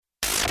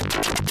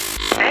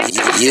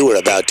You are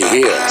about to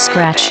hear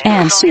Scratch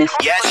and Sniff.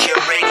 Yes, your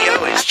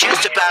radio is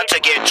just about to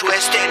get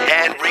twisted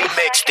and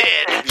remixed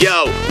in.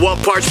 Yo, one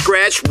part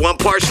scratch, one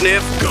part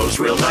sniff. Goes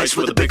real nice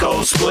with a big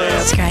old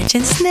split. Scratch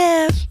and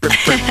Sniff.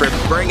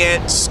 Bring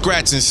it.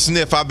 Scratch and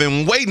Sniff. I've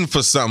been waiting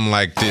for something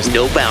like this.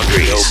 No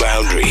boundaries. No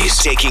boundaries.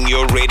 Taking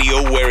your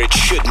radio where it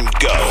shouldn't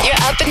go.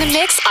 You're up in the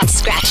mix on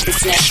Scratch and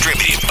Sniff.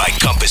 Distributed by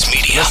Compass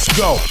Media. Let's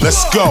go.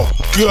 Let's go.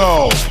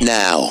 Go.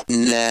 Now.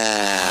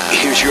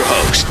 Here's your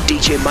host,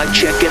 DJ Mike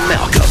Check and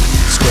Malcolm.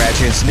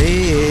 Scratch and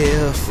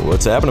Sniff.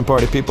 What's happening,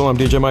 party people? I'm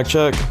DJ Mike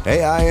Check.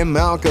 Hey, I am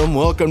Malcolm.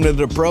 Welcome to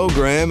the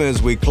program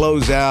as we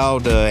close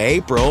out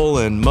April.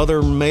 And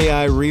Mother, may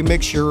I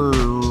remix your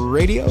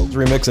radio?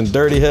 Remixing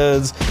Dirty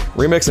Heads,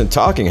 remixing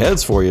Talking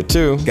Heads for you,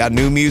 too. Got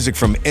new music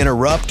from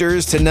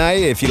Interrupters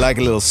tonight. If you like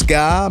a little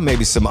ska,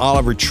 maybe some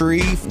Oliver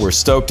Tree. We're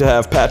stoked to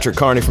have Patrick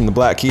Carney from the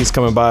Black Keys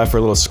coming by for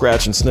a little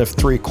Scratch and Sniff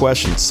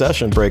 3-question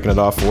session, breaking it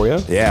off for you.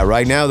 Yeah,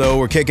 right now, though,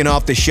 we're kicking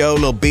off the show.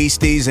 Little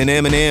Beasties and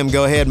Eminem.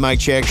 Go ahead, Mike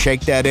Check.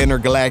 Shake that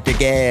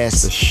intergalactic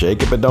ass.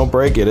 Shake it but don't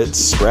break it. It's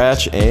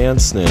Scratch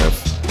and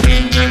Sniff.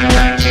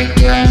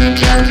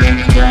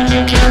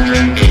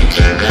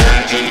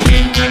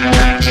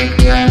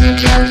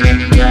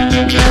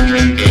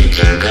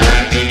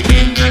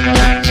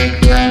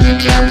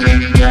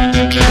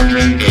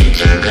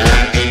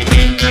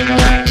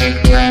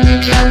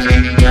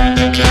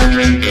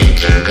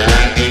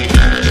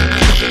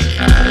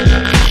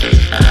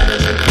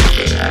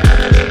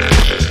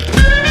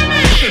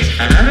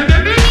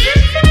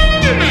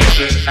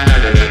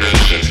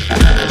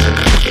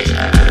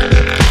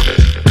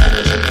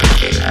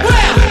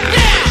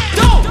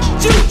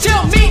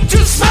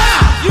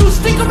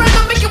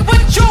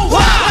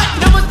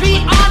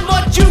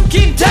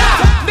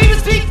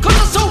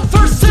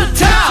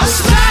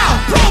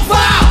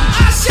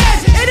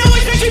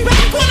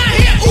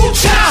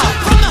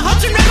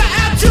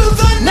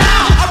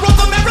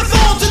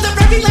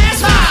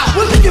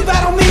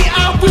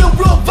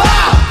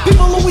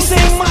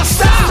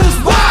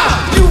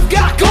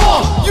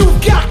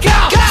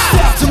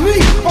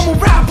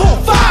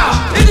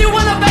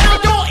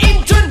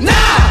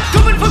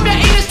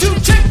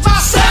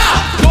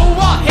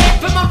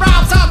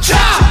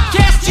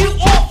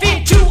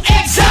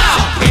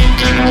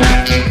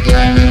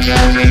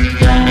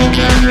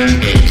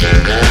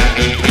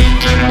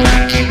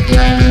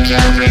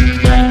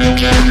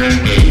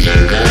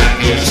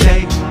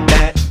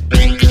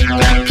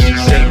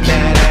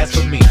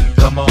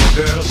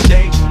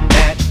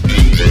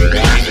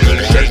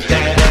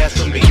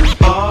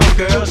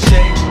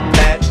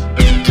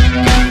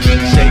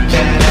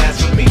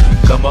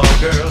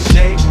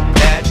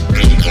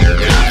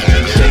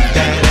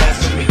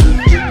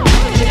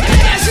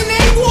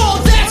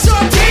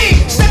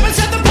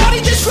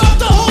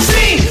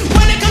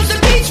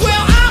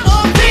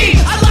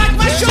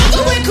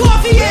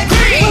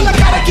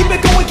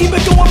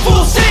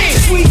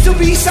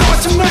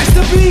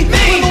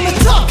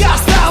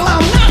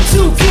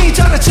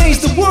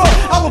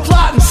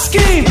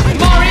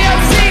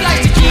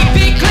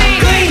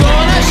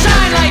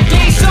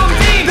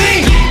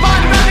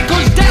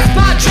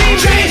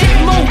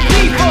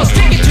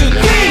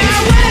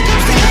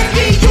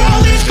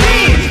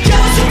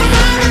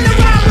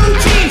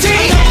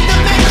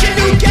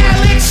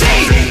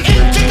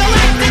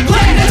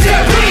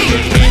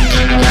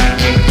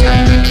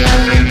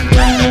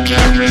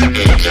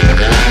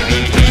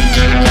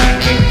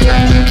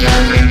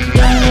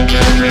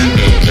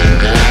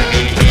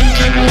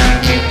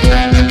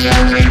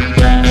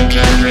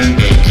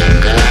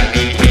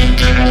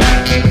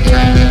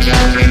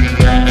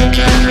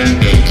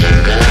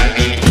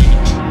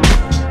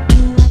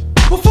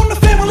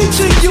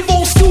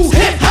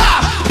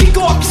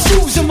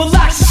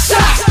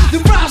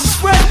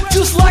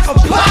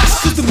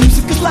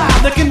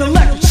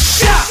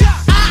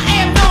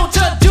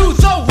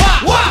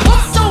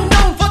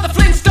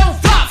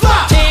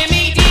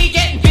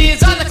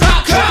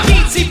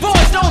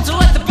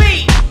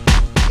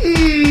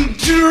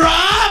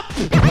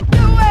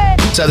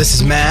 This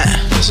is Matt.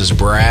 This is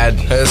Brad.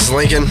 This is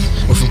Lincoln.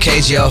 We're from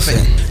Cage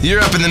Elephant. You're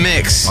up in the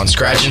mix on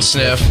Scratch and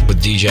Sniff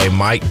with DJ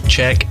Mike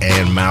Check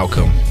and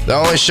Malcolm. The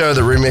only show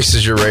that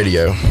remixes your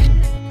radio.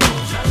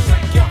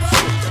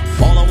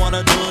 All I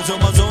wanna do is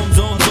zoom, zoom,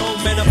 zoom,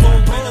 zoom, in a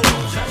boom, boom.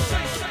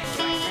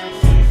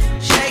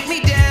 Shake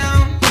me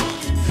down.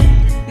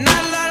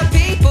 Not a lot of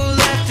people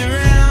left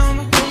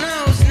around. Who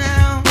knows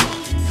now?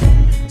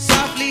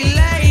 Softly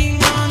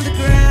laying on the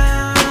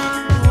ground.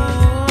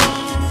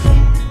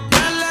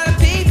 Not a lot of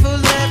people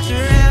left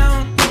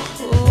around.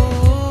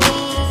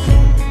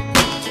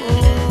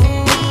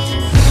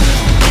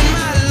 In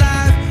my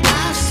life,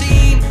 I've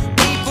seen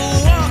people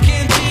walk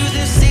into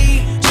the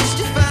sea just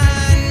to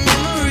find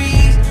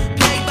memories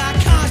plagued by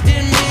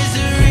constant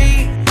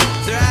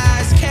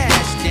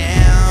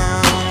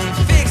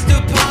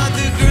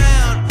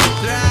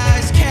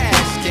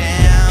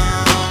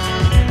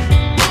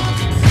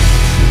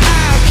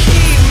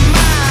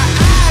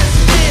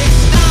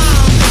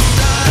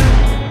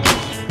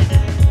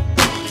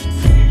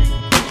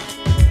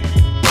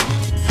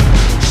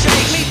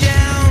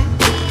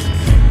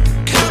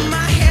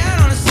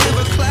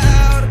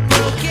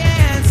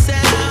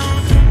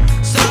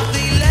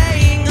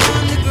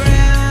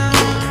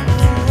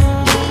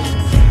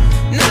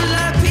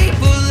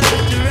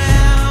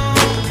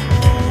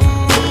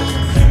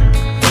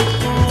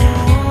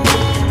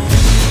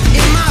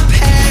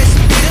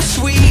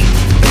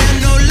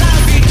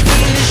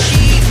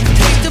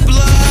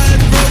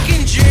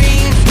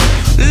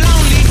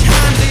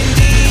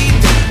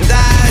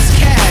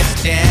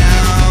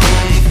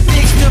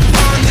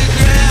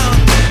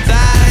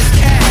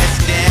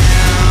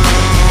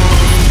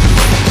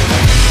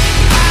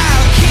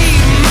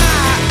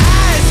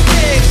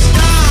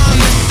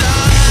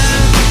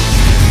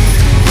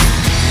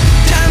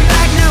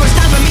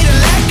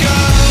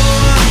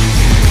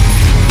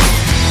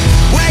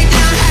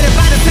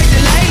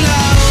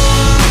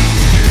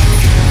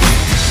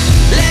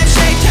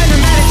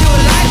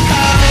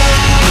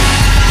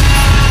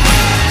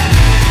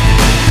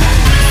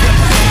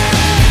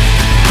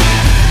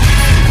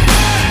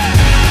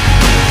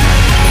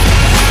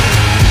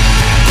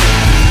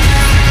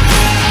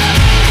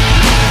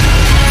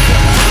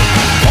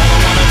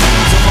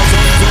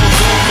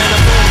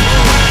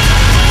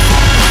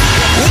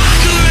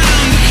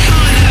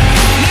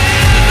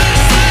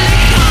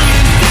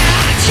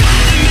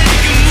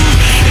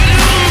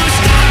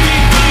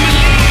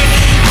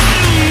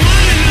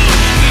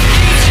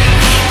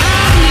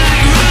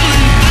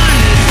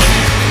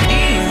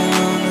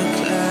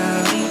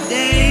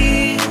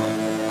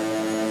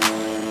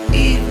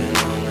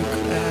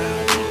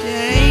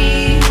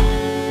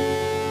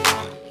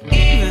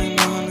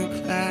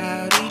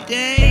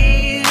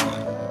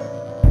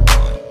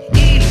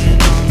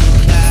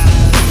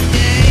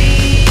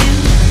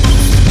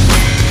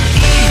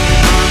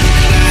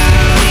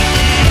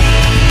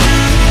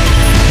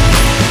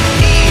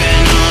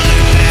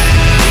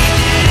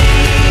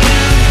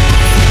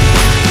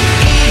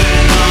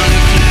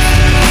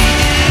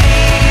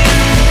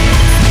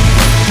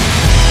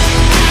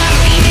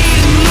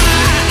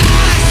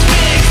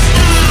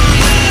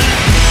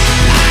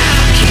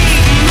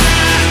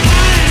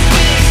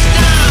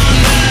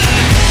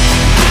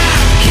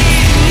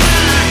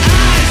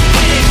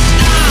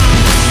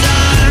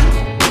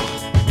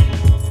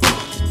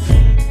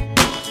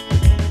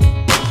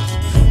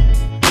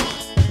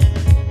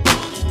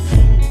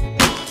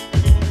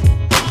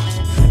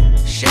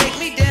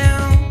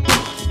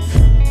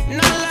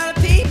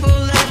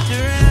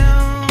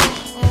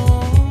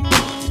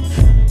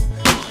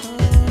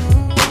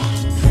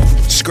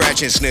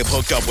Scratch and Sniff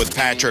hooked up with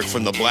Patrick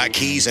from the Black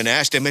Keys and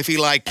asked him if he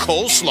liked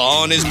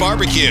coleslaw on his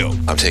barbecue.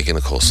 I'm taking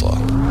the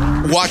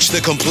coleslaw. Watch the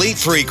complete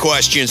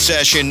 3-question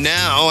session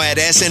now at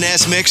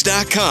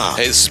snsmix.com.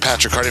 Hey, this is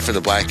Patrick Carney from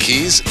the Black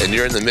Keys, and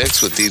you're in the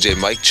mix with DJ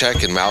Mike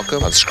Check and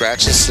Malcolm on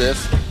Scratch and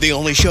Sniff. The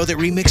only show that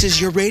remixes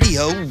your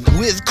radio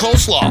with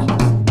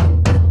coleslaw.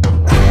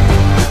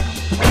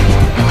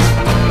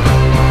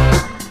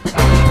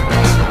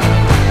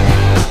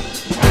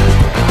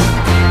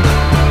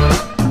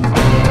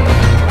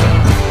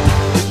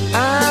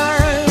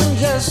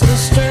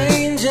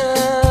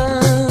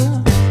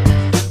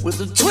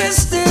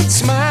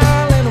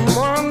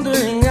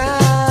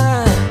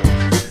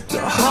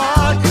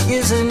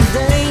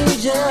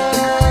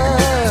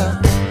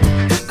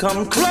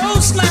 Come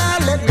close now,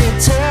 let me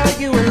tell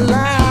you a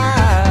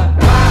lie.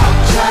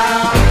 Wow,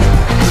 child,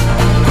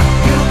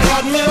 you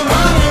got me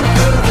running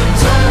through the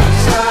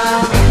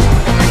turnstile.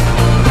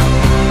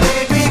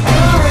 Baby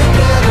girl, we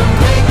better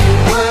make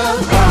it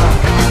worthwhile.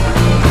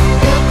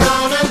 You're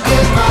gonna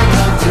get my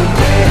love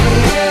today.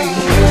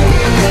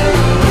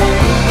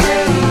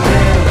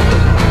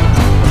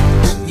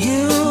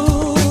 You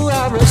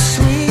are a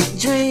sweet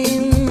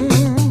dream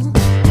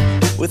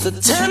with a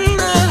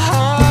tender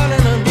heart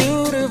and a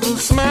beautiful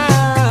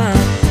smile,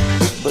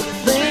 but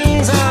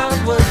things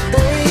aren't what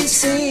they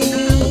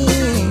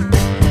seem.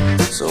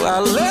 So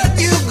I'll let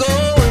you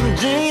go and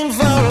dream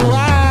for a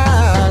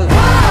while.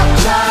 Wow,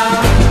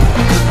 child,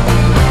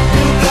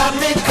 you got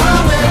me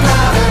coming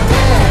out of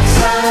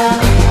exile.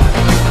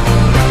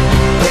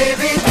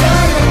 Baby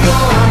girl, you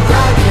know I'm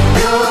liking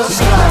your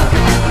style.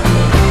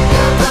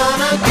 You're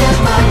gonna get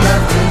my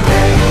love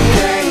today.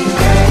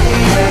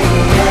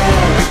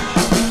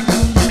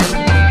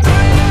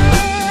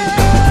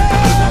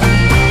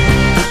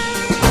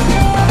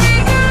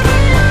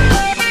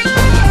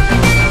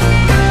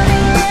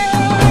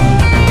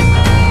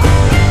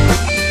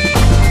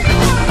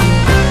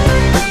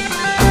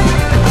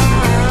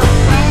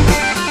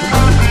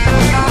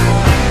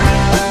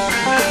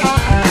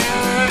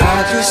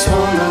 I just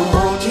wanna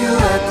hold you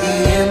at the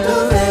end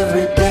of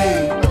every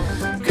day.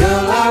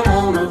 Girl, I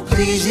wanna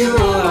please you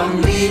or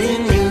I'm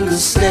leading you to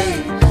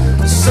stay.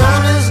 The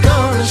sun is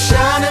gonna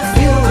shine if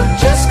you would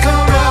just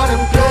come out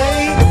and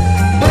play.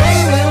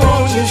 Baby,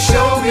 won't you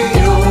show me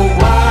your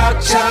wild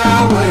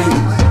child ways?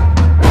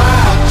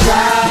 Wild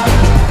child,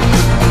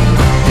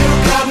 you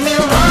got me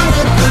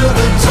running through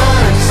the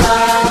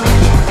turnstile.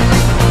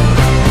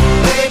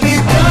 Baby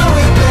girl,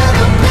 we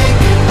better make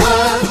it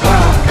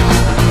worthwhile.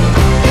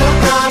 You're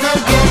gonna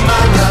get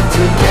my love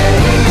today.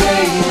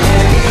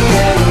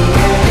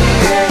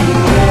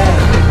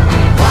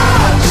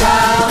 Wild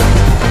child,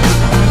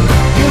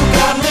 you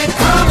got me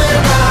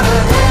coming out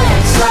of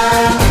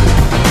exile.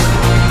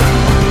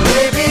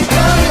 Baby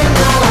girl, you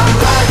know I'm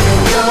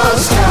liking your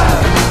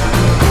style.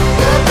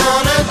 You're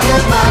gonna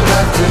get my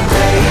love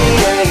today.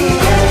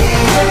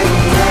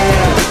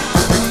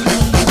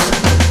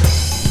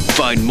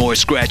 Find more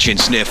Scratch and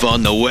Sniff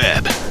on the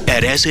web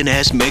at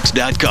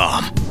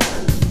snsmix.com.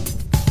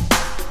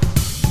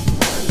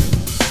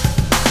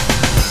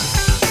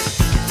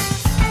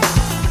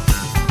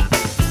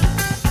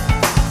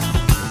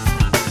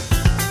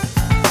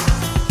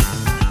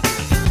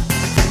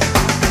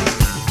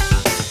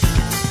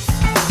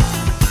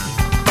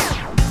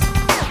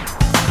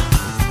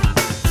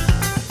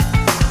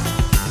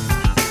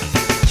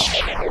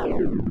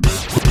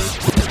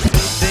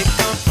 They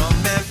come from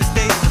every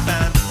state of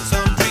mind.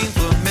 Some dreams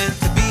were meant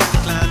to be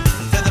declined.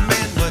 Tell the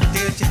man, what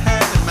did you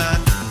have in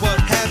mind? What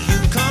happened?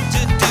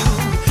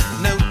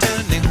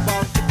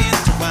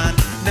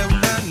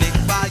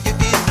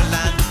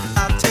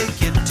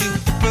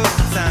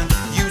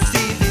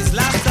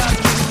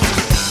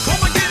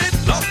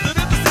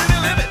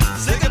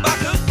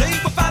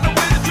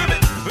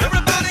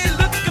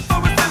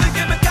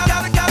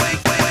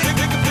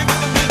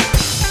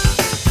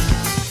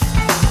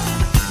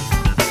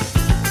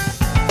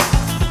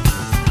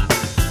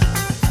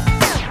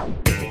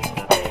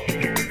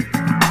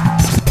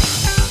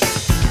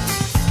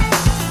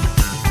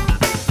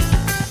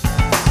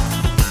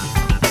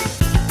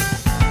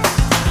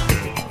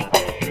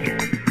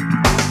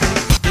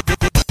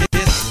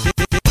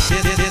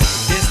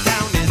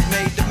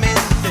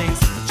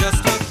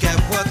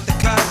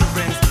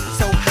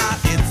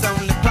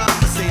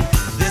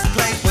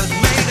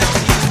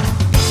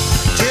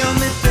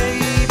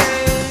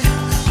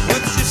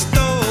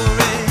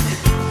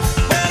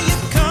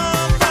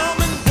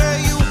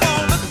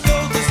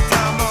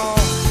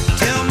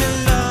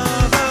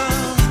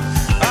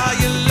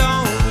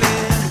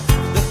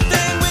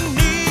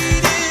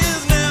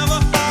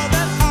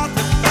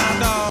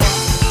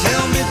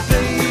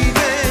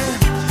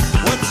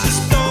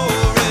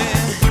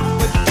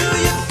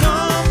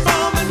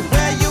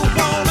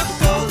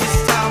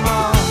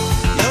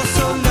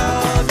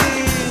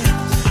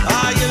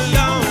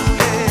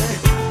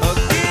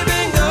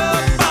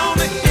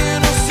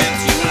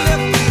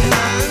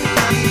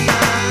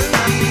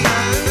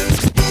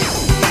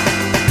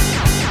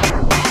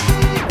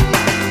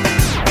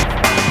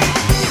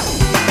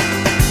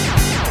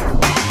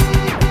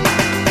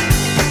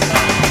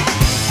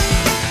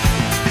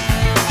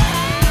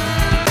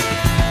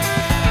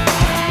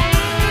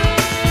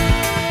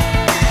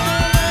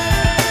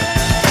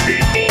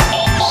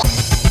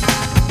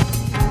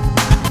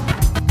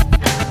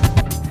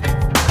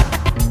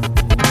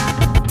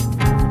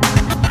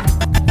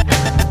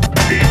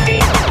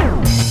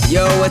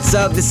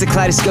 what's up? This is the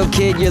Kaleidoscope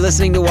Kid. You're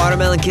listening to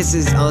Watermelon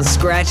Kisses on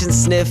Scratch and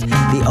Sniff,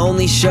 the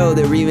only show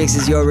that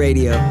remixes your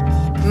radio.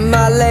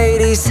 My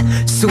ladies,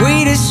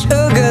 sweet as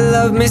sugar,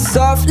 love me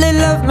softly,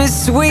 love me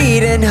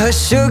sweet. And her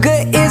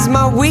sugar is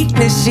my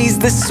weakness, she's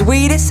the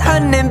sweetest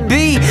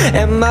honeybee.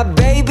 And my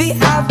baby,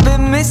 I've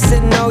been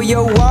missing all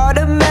your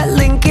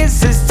watermelon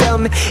kisses. Tell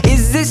me,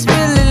 is this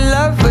really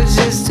love or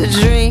just a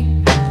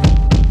dream?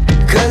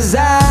 Cause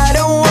I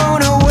don't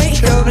wanna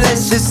wake up,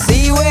 let's just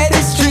see where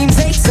this dream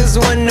takes us.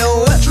 Wonder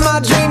what my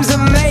dreams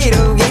are made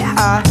of,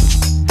 yeah.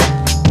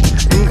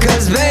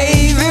 Cause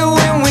baby,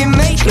 when we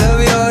make love,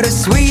 you're the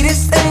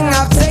sweetest thing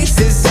I've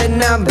tasted. Said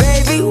now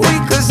baby,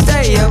 we could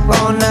stay up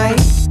all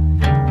night.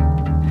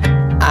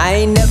 I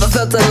ain't never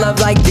felt a love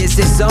like this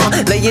song.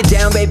 Lay it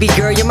down, baby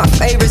girl, you're my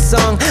favorite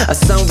song. A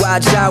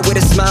sun-wide child with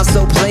a smile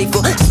so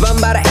playful, spun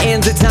by the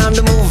hands of time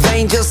to move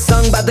angels.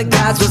 Sung by the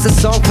gods was a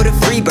song for the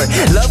free bird.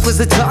 Love was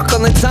a talk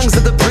on the tongues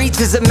of the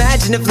preachers.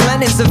 Imagine if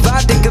Lennon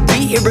survived and could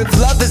be here. If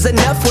love is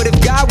enough, what if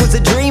God was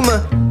a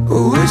dreamer?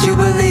 Would you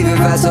believe if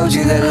I told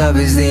you that love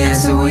is the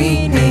answer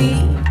we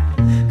need?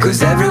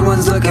 Cause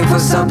everyone's looking for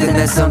something,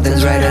 that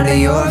something's right under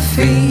your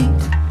feet.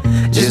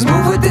 Just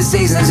move with the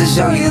seasons to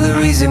show you the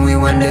reason we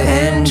wonder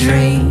and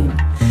dream.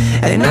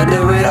 And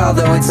under it all,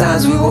 though at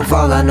times we will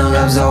fall, I know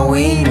love's all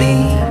we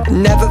need.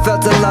 Never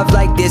felt a love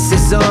like this,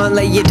 it's on.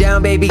 Lay you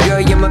down, baby girl,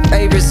 you're my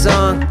favorite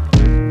song.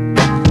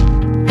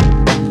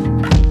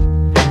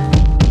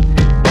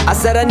 I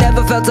said I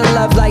never felt a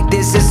love like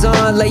this, it's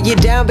on. Lay you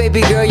down,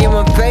 baby girl, you're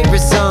my favorite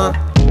song.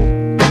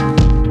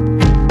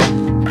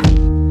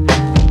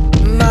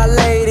 My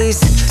ladies,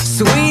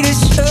 sweet as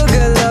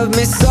sugar, love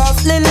me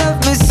softly, love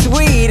me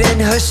sweet.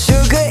 And her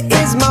sugar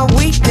is my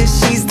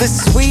weakness, she's the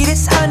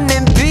sweetest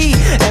honeybee.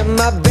 And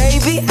my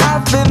baby,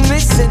 I've been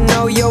missing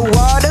all your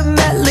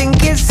watermelon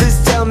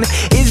kisses. Tell me,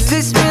 is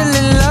this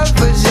really love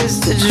or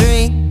just a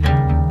dream?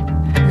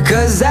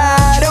 Cause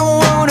I don't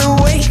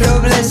wanna wake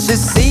up, let's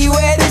just see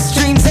where this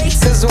dream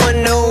takes us.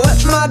 Wonder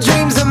what my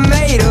dreams are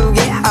made of,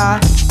 yeah.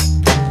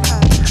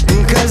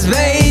 Cause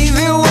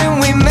baby, when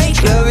we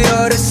make love,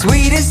 you're the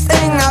sweetest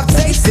thing I've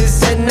tasted.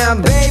 Said now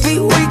baby,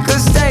 we could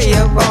stay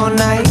up all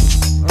night.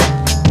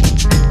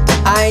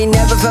 I ain't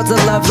never felt a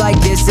love like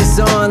this, it's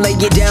on. Lay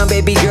you down,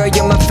 baby girl,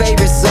 you're my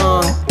favorite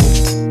song.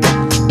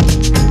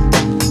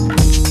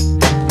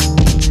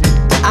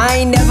 I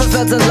ain't never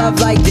felt a love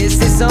like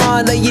this, it's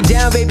on. Lay you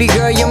down, baby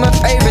girl, you're my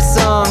favorite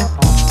song.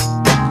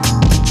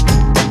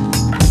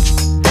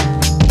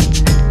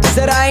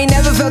 Said I ain't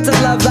never felt a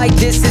love like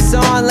this, it's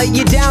on. Lay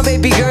you down,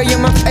 baby girl, you're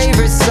my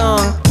favorite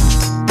song.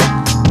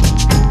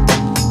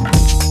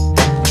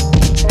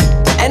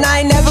 And I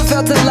ain't never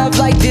felt a love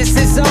like this,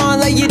 it's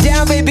on. Lay you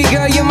down, baby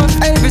girl, you're my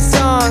favorite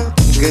song.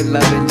 Good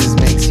loving just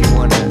makes you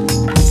wanna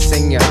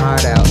sing your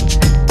heart out.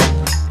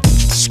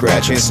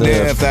 Scratch and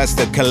Sniff, that's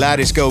the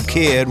Kaleidoscope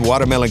Kid,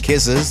 Watermelon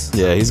Kisses.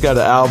 Yeah, he's got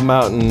an album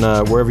out,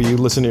 and wherever you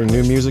listen to your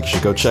new music, you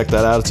should go check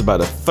that out. It's about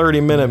a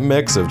 30-minute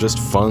mix of just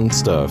fun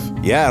stuff.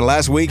 Yeah,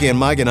 last weekend,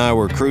 Mike and I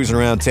were cruising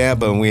around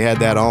Tampa, and we had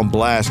that on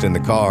blast in the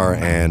car,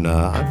 and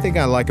I think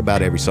I like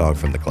about every song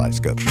from the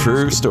Kaleidoscope.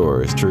 True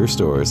stories, true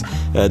stories.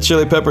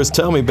 Chili Peppers'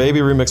 Tell Me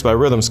Baby, remixed by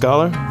Rhythm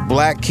Scholar.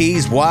 Black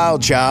Keys,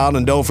 Wild Child,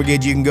 and don't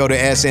forget you can go to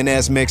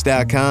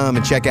snsmix.com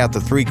and check out the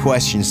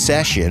 3-question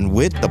session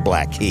with the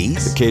Black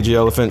Keys. The KG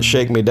Elephant,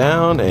 Shake Me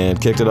Down, and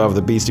kicked it off with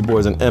the Beastie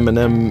Boys and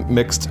Eminem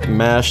mixed,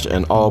 mashed,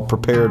 and all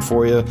prepared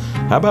for you.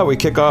 How about we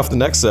kick off the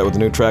next set with a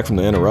new track from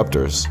the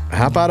Interrupters?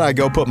 How about I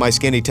go put my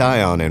skinny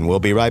tie on and we'll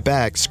be right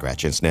back.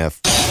 Scratch and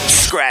Sniff.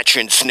 Scratch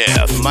and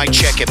Sniff. Mike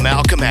Check and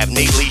Malcolm have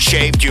neatly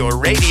shaved your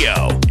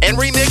radio and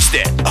remixed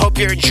it. Hope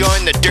you're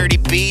enjoying the dirty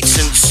beats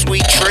and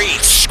sweet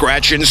treats.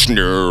 Scratch and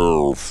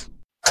Sniff.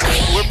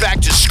 We're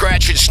back to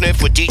Scratch and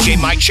Sniff with DJ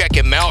Mike Check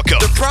and Malcolm.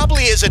 There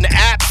probably is an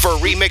app for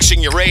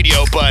remixing your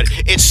radio, but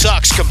it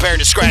sucks compared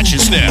to Scratch and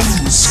Sniff.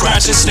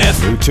 Scratch and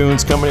Sniff. New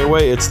tunes coming your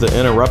way. It's the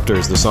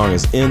Interrupters. The song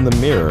is In the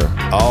Mirror.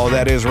 Oh,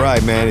 that is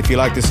right, man. If you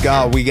like the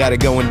ska, we got it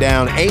going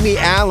down. Amy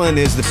Allen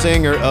is the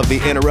singer of the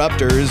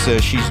Interrupters.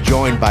 She's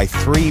joined by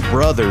 3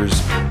 brothers.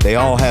 They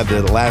all have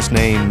the last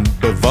name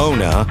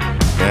Bavona.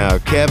 Now,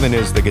 Kevin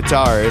is the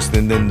guitarist,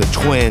 and then the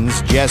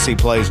twins, Jesse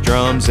plays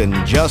drums,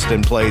 and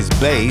Justin plays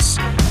bass.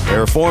 They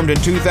were formed in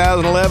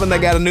 2011. They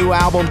got a new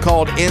album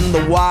called In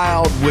the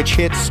Wild, which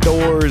hits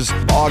stores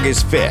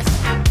August 5th.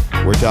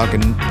 We're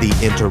talking the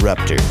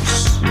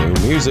Interrupters. New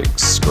music,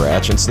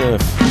 Scratch and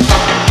Sniff.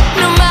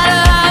 No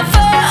matter how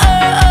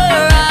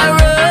far I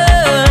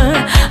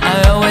run,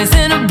 I always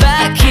end up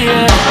back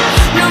here.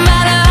 No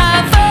matter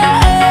how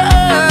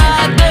far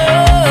I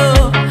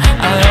go,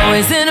 I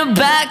always end up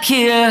back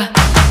here.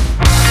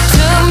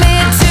 Took me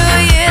 2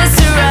 years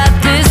to write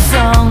this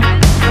song.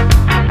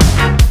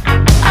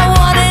 I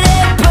wanted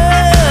it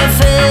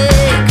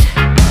perfect,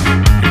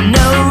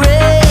 no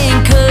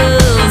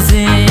wrinkles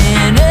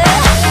in it.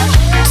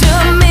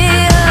 Took me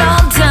a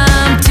long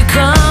time to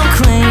come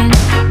clean.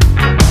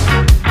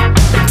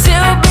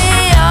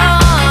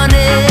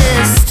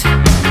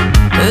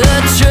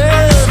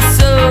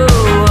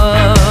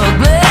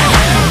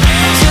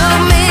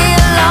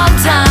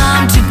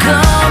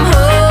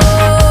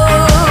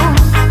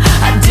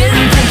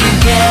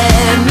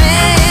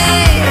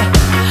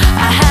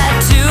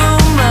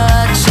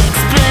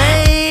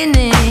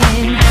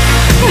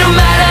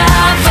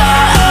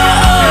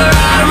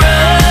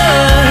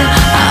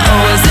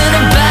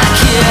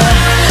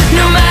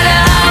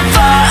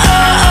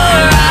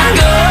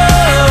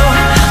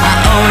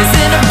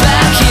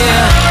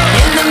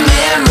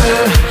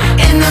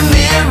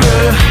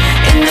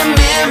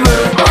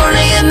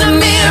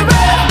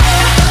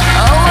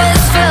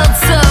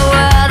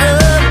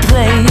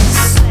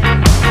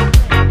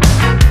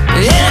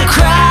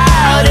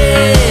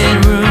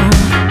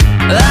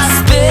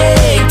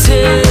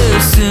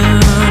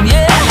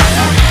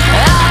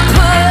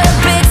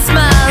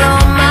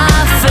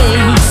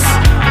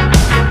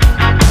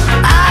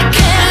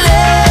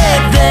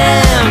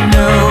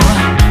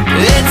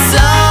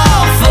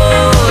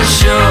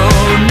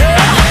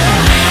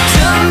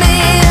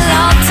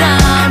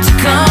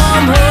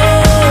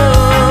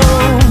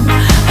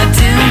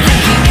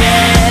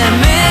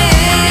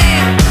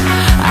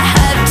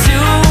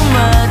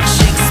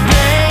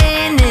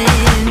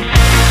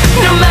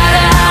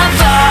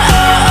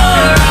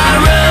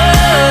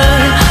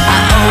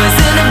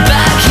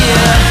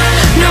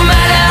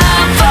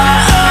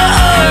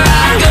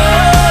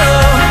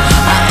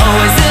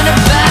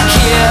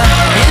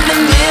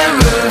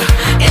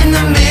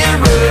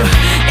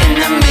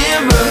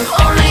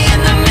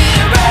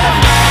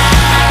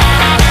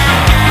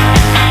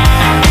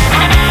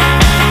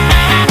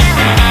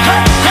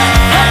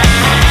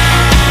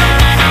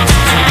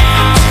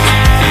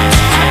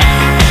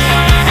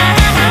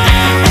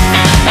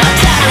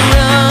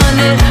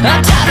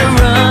 I'm tired of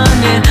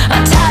running.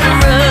 I'm tired of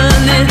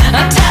running.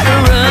 I'm tired of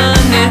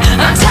running.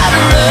 I'm tired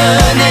of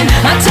running.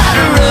 I'm tired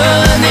of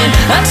running.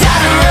 I'm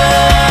tired of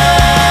running.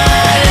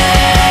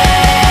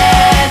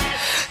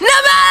 No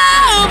matter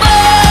how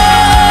far,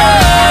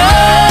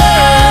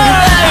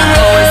 you're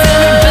always in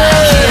the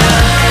back here.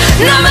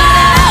 No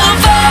matter how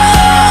far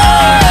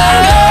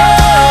I go,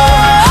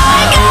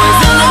 I'm always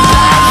in the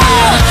back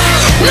here.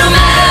 No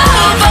matter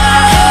how far,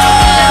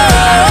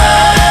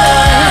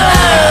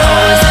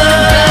 always in the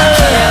back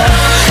here.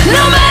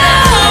 No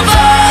matter how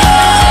far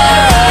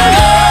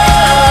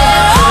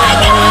I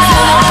go, I'm always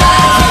in the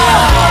back here.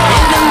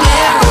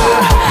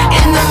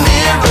 In the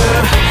mirror,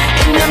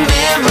 in the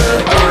mirror,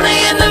 only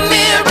in the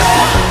mirror.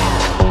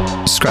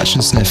 Scratch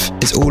and Sniff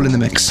is all in the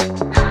mix.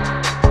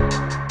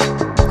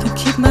 Can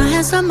keep my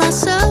hands on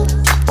myself.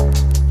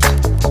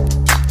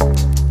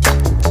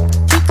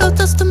 Pick out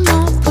dust them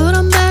off, put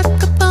them back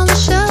up on the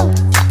shelf.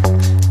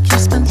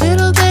 Kiss my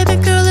little baby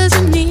girl is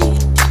in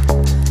need.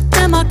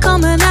 Am I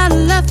coming out of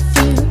left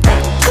field?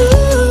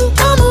 Ooh,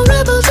 I'm a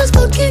rebel just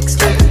for kicks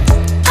now.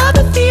 I've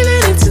been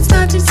feeling it since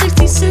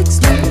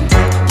 1966 now.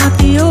 Might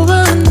be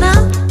over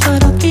now,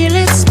 but I feel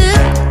it still.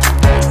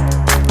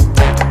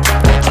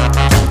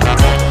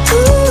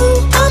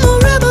 Ooh, I'm a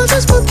rebel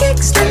just for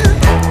kicks now.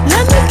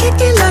 Let me kick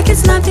it like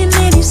it's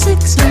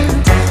 1986 now.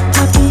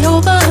 Might be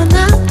over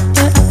now,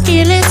 but I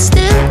feel it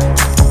still.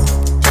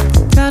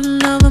 Got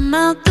another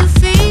mouth to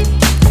feed.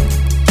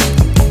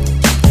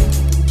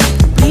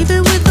 Leave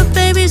it with the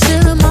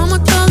babysitter, mama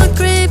call the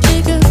grave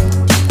digger.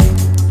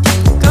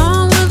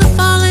 Gone with the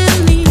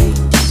falling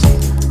leaves.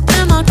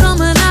 Am I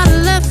coming out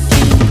of left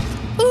field?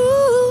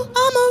 Ooh,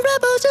 I'm a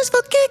rebel just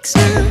for kicks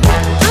now.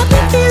 I've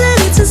been feeling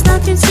it since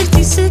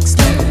 1966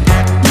 now.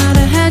 Might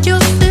have had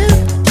your fill,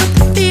 but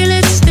I feel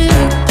it still.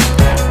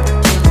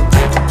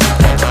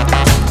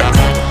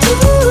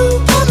 Ooh,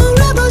 I'm a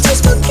rebel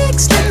just for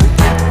kicks now.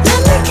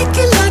 Let me kick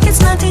it like it's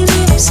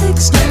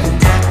 1986 now.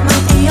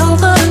 Might be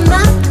over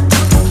now,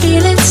 I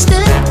feel it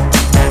still.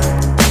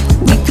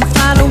 We could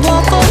fight a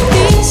war for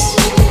peace.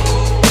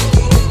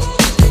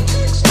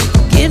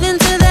 Give in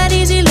to that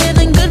easy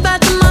living, goodbye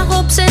to my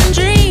hopes and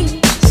dreams.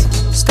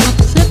 Stop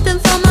flipping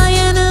for my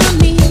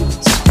enemies.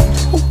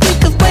 We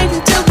could wait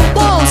until the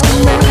walls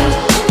come down.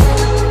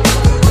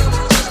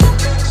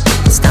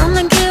 It's time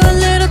to give a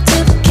little to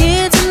the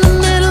kids in the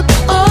middle.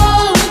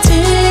 Oh,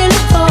 until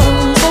it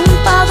falls, won't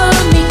bother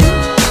me.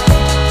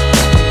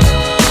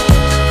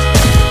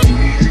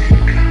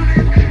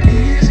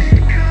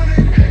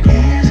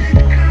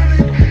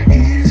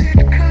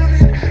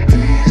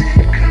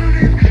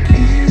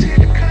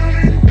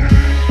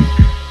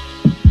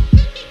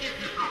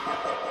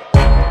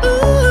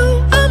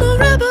 Ooh, I'm a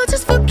rebel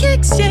just for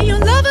kicks. Yeah, your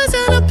lover's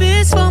an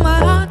abyss for my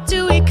heart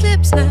to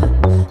eclipse now.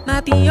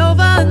 Might be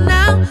over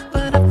now,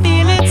 but I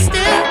feel it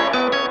still.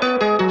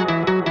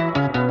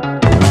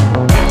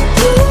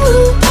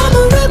 Ooh, I'm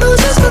a rebel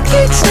just for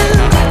kicks now.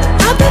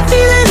 I've been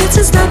feeling it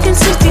since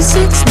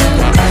 1966 now.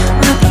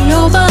 Might be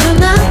over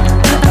now,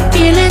 but I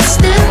feel it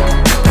still.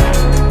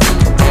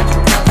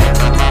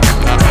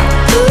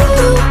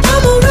 Ooh,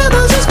 I'm a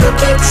rebel just for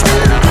kicks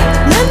now.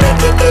 Let me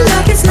kick it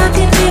like it's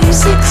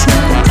 1986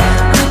 now.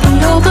 Might be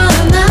over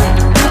now,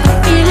 but I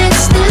feel it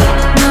still.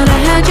 Might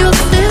have had your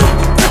fill,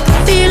 but I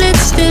feel it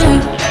still.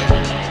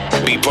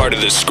 Be part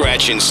of the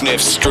Scratch and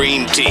Sniff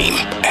stream team.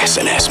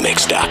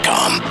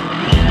 SNSMix.com.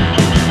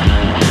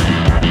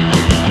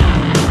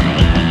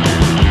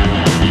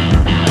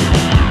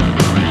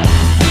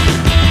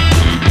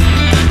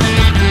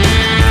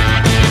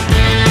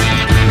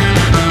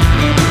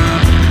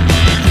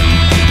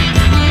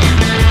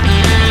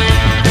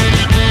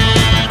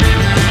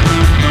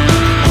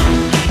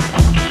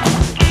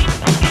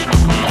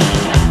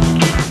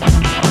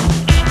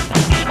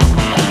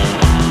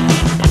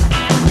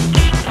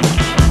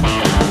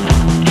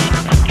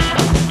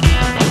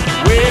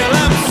 Well,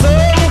 I'm so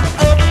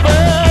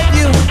above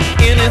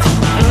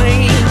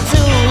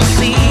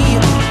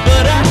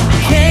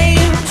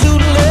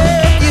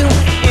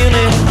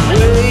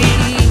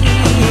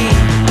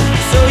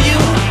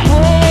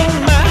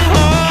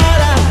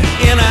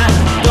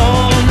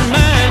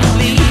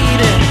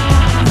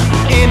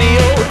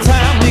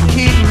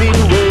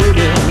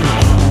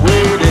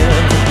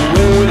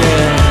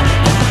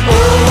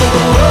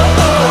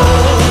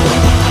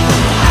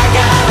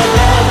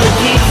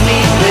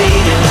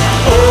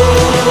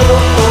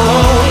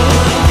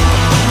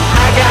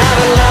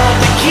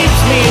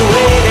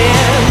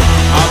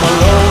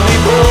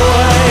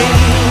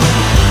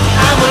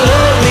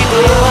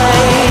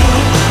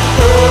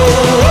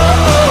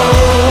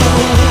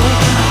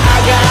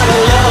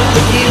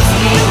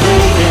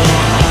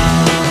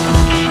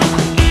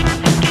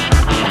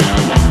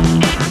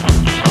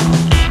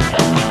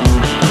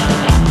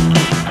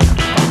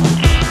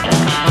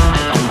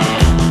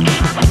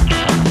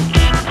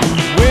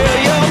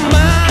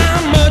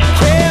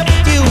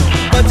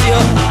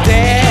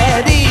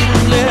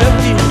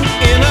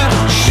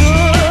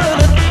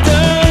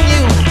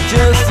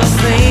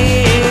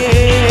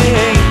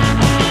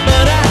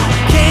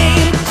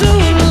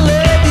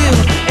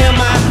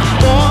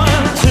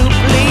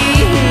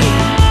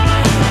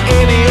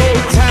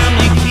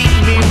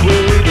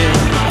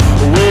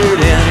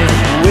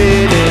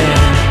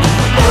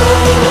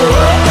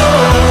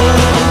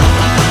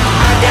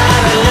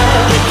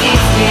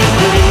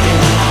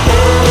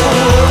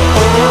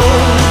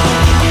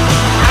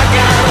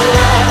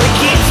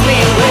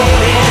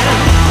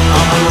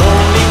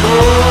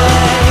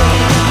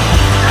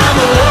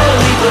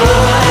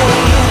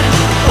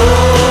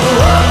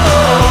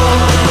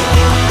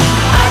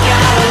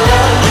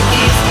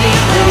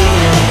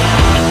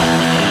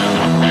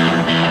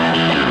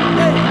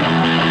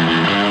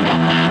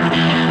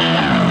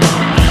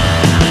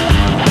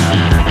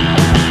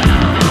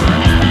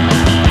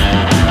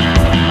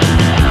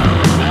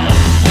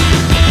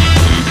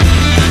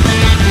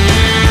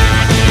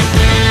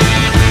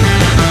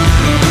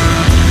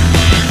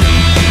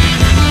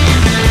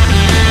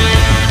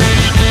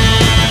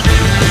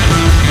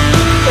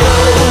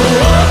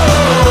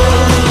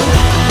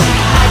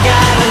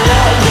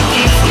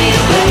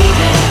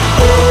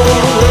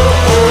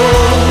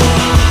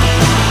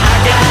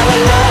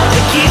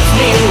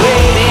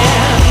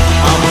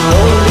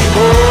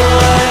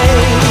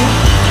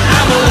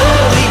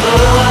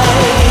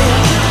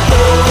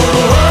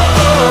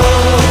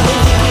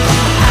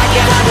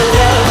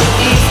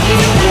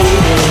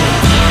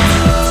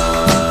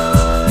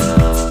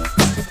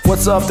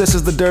what's up? This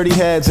is the Dirty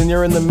Heads, and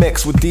you're in the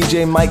mix with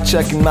DJ Mike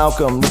Check and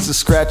Malcolm. This is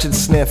Scratch and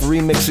Sniff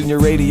remixing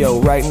your radio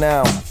right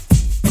now.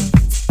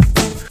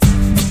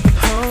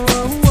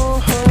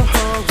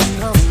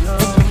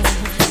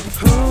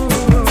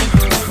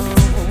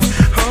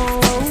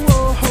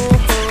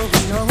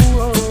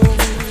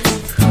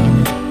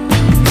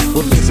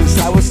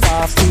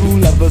 Two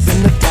lovers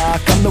in the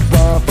dark, I'm the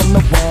one from the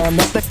one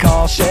that they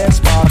call Share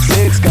Spark.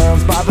 6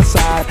 guns by the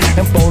side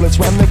and bullets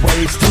round the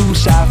waist. 2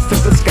 shots to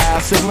the sky,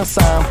 signal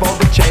sign for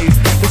the chase.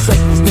 The safe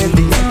was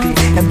nearly empty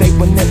and they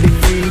were nearly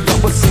free, but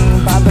was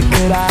seen by the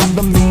good eye,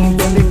 the mean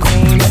and the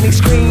queen. And he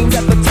screamed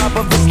at the top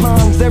of his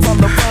lungs, they're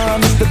on the run.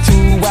 It's the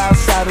 2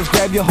 outsiders,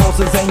 grab your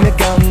horses and your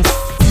guns.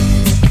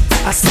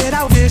 I said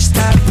I wish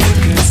that we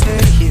could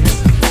stay here,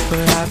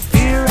 but I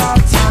fear our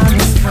time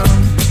has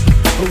come.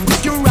 But we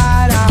can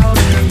ride out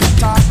in the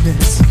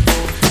darkness,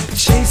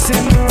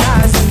 chasing the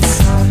rising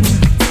sun.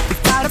 We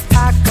gotta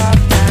pack our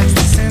bags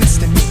this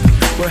instant.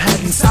 We're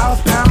heading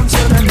southbound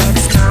to the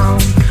next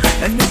town.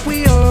 And if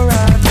we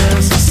arrive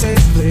there so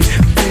safely,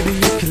 baby,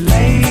 you can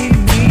lay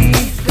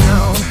me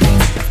down.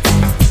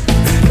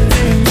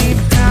 Lay me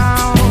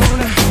down.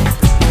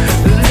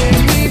 Lay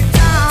me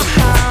down.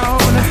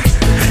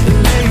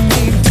 Lay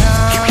me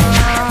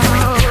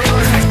down.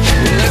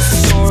 It's the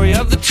story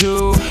of the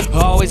 2,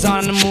 always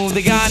on the move.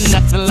 They got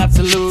nothing left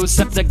to lose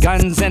except their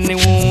guns and their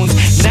wounds.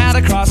 Now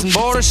they're crossing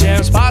border,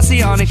 sheriff's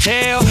posse on their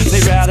tail.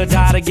 They'd rather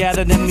die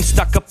together than be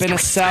stuck up in a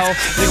cell.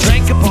 They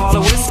drank up all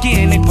the whiskey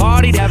and they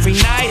partied every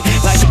night,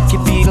 like it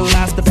could be the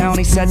last the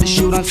bounty said to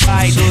shoot on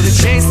sight. So they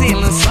chased the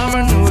endless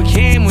summer, knew it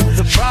came with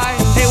the pride.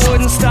 They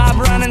wouldn't stop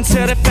running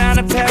till they found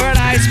a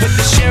paradise, but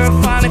the sheriff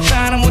finally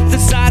found them with the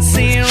sight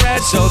seeing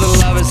red. So the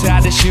lovers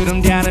had to shoot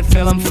them down and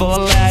fill them full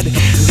of lead.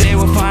 They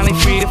were finally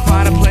free to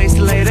find a place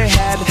to lay their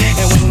head,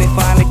 and when they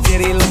finally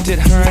did, he looked at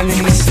her and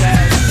then he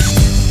said,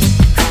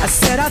 I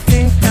said I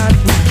think that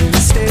we can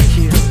stay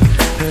here,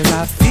 but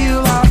I feel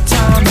our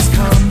time has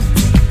come.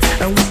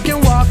 And we can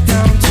walk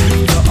down to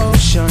the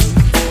ocean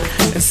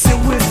and sit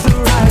with the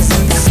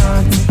rising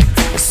sun.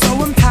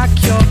 So unpack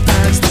your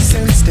bags this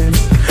instant,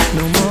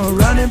 no more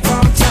running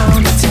from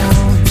town to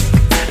town.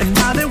 And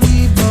now that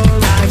we've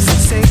arrived so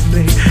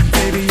safely,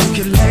 baby, you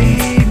can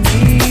lay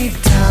me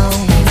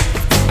down.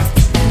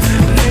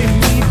 Lay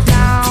me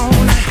down.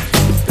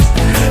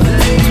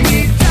 Lay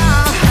me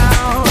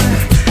down.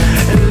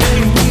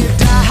 Lay me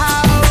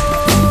down.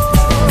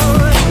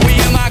 well,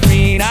 you're my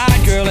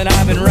green-eyed girl and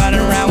I've been running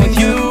around with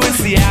you.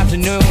 It's the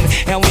afternoon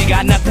and we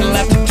got nothing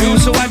left to do,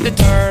 so wipe the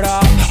dirt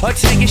off or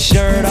take your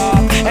shirt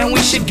off, and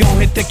we should go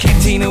hit the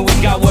cantina, we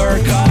got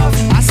work off.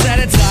 I said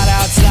it's hot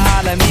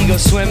outside, let me go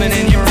swimming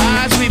in your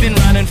eyes. We've been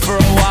running for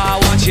a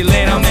while, once you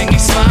lay down make me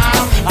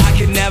smile. I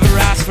could never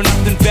ask for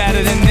nothing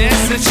better than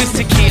this. It's just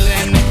tequila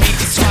and the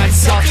beach is why it's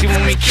salty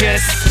when we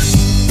kiss.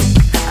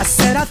 I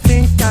said I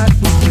think that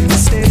we can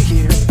stay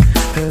here,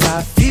 but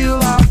I feel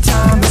our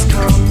time has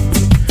come.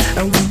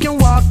 And we can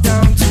walk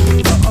down to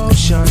the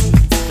ocean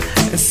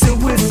and sit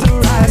with the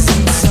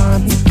rising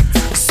sun.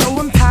 So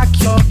unpack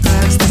your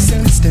bags this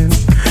instant,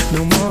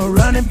 no more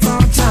running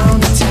from town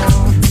to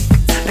town.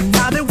 And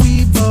now that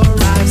we've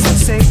arrived so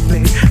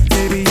safely,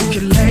 baby, you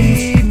can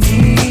lay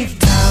me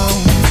down.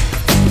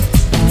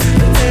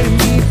 Lay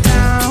me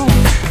down.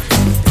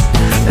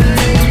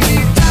 Lay me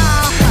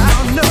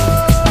down. No.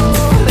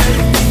 Lay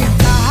me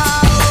down.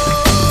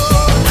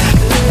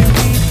 Lay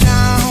me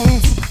down.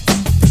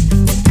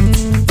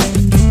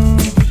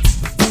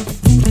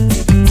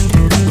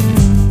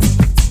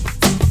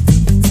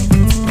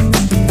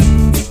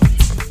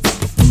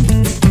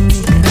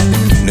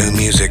 New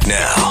music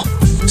now.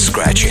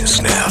 Scratch and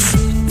Sniff.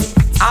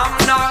 I'm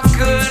not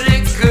good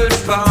at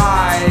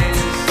goodbyes.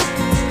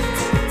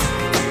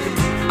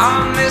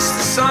 I miss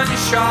the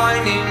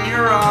sunshine in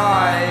your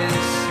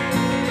eyes.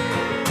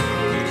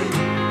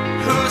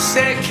 Who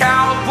said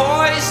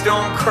cowboys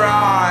don't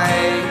cry?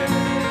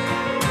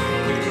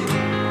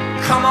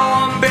 Come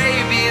on,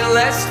 baby,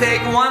 let's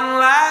take one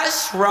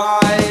last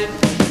ride.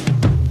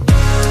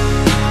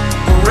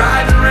 We're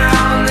riding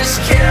around this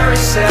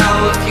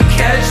carousel, if you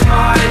catch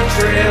my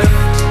drift.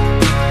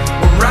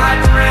 We're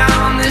riding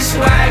around this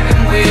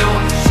wagon wheel,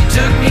 she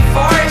took me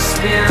for a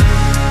spin.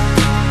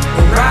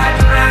 We're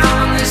riding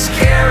around this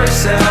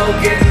carousel,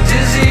 getting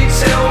dizzy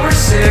till we're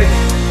sick.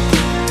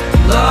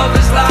 Love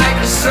is like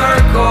a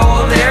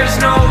circle, there's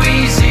no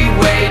easy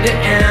way to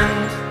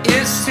end.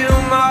 It's too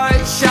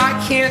much, I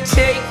can't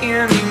take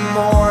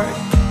anymore.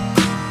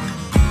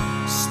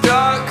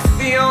 Stuck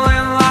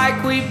feeling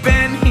like we've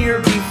been here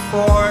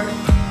before.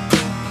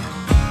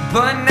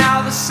 But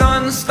now the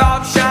sun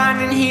stopped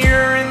shining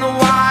here in the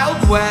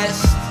Wild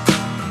West.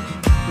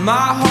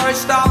 My heart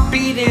stopped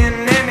beating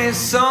and it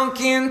sunk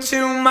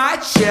into my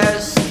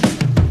chest.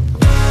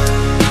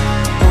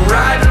 We're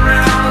riding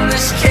around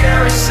this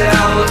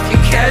carousel, if you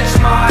catch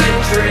my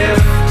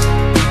drift.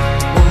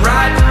 We're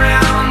riding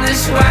around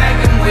this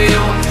wagon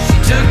wheel, she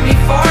took me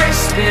for a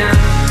spin.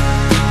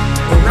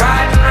 We're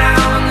riding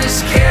around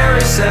this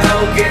carousel,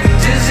 getting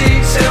dizzy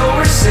till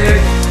we're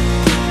sick.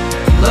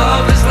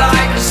 Love is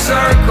like a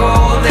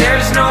circle, there's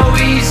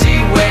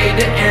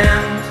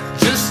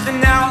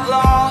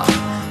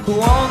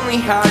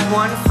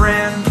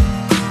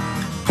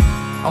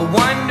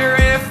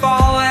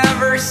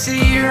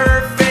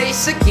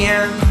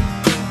again.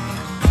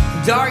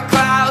 Dark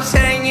clouds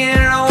hanging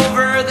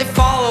over, they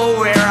follow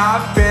where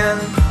I've been.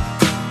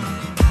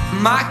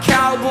 My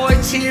cowboy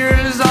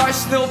tears are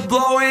still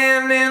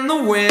blowing in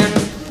the wind.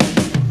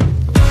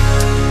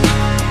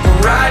 We're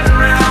riding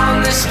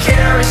around this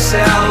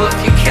carousel,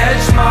 if you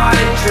catch my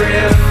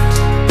drift.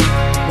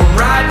 We're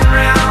riding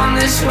around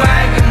this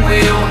wagon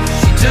wheel,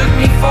 she took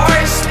me for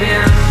a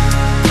spin.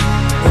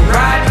 We're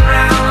riding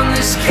around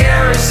this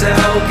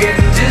carousel,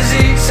 getting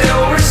dizzy till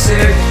we're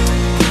sick.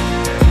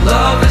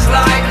 Love is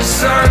like a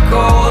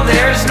circle,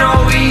 there's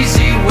no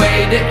easy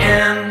way to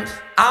end.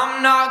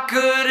 I'm not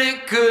good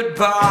at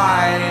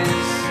goodbyes.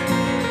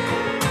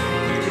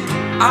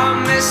 I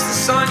miss the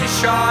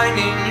sunshine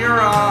in your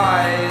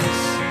eyes.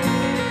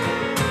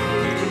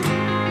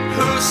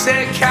 Who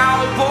said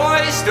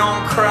cowboys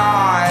don't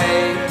cry?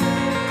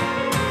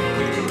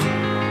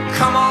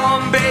 Come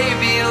on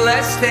baby,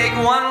 let's take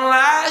one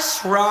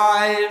last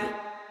ride.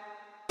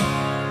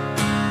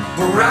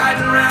 We're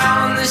riding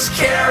around this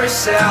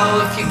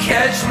carousel, if you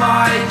catch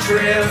my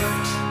drift.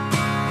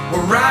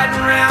 We're riding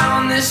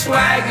around this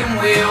wagon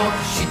wheel,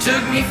 she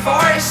took me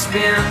for a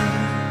spin.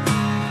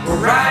 We're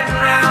riding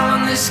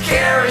around this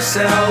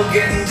carousel,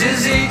 getting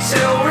dizzy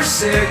till we're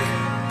sick.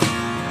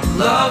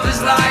 Love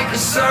is like a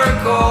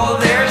circle,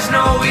 there's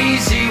no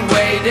easy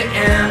way to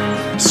end.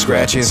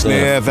 Scratch and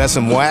Sniff, that's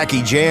some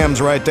wacky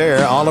jams right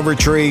there. Oliver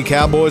Tree,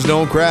 Cowboys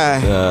Don't Cry.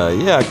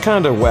 Yeah,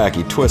 kind of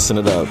wacky, twisting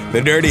it up. The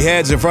Dirty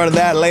Heads in front of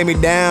that, Lay Me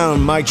Down.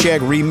 Mike Check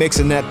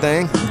remixing that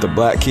thing. The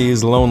Black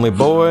Keys, Lonely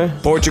Boy.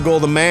 Portugal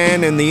the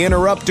Man and the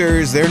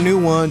Interrupters, their new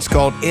one's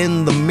called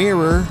In the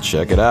Mirror.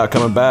 Check it out,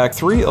 coming back,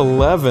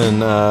 311.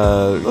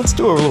 Let's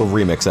do a little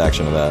remix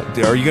action of that.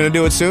 Are you going to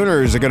do it soon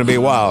or is it going to be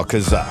a while?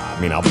 Because,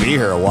 I'll be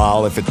here a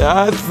while if it...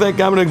 I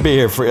think I'm going to be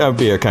here I'll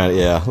be here kind of,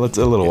 yeah. Let's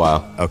a little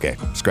while. Okay,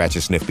 Scratch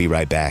and Sniff, be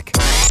right back.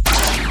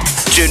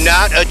 Do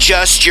not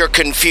adjust your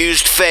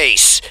confused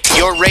face.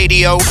 Your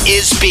radio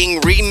is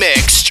being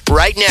remixed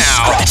right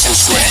now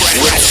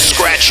with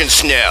Scratch and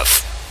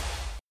Sniff.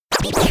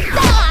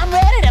 I'm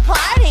ready to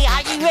party.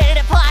 Are you ready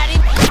to party?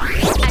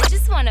 I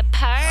just want to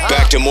party.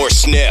 Back to more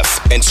Sniff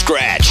and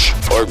Scratch,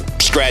 or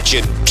Scratch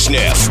and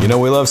Sniff. You know,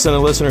 we love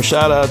sending listener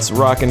shout-outs,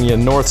 rocking you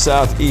north,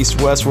 south,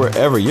 east, west,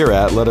 wherever you're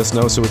at. Let us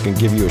know so we can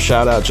give you a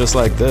shout-out just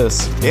like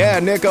this. Yeah,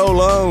 Nick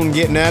O'Lone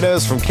getting at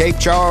us from Cape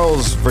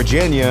Charles,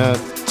 Virginia.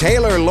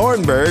 Taylor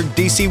Lornberg,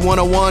 DC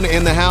 101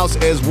 in the house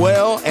as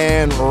well.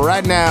 And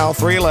right now,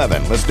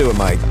 311. Let's do it,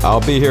 Mike.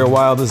 I'll be here a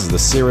while. This is the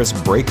Cirrus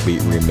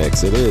Breakbeat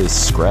remix. It is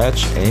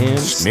Scratch and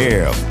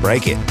Sniff.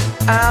 Break it.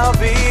 I'll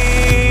be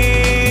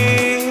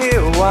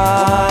here a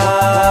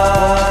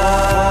while.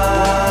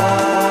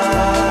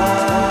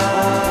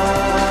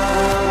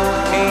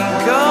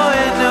 Ain't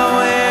going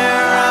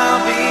nowhere.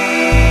 I'll be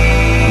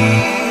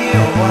here a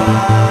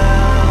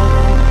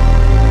while.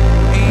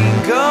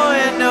 Ain't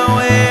going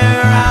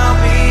nowhere. I'll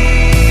be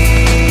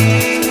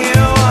here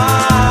a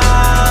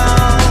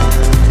while.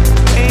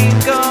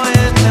 Ain't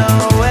going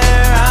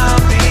nowhere.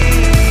 I'll be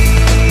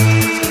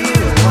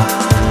here a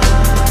while.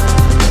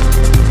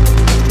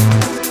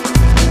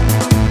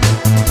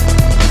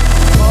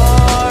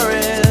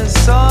 Forest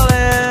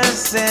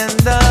solace in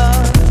the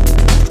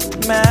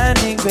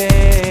Manning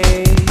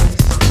Bays,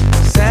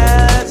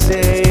 sad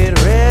shade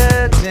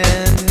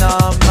written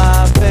on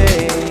my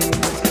face.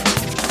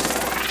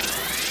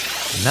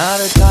 Not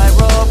a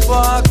tightrope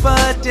walk,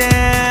 but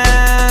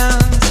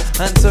dance,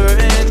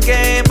 uncertain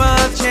game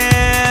of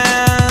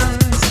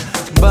chance.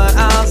 But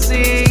I'll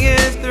see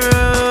it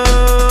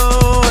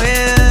through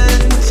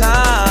in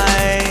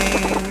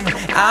time.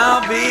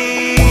 I'll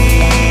be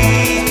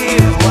a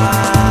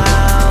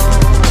while.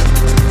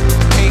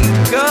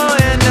 Ain't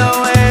going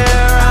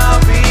nowhere.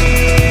 I'll be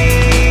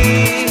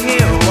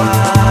here a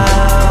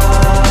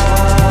while.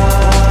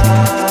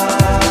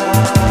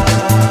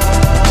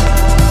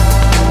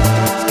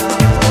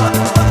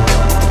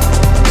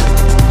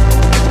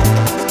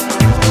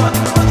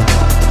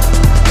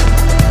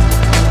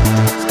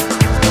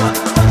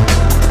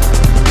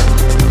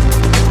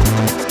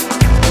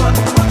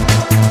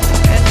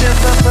 And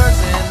if a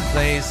person,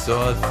 place,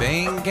 or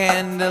thing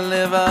can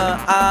deliver,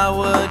 I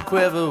would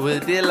quiver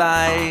with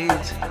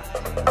delight.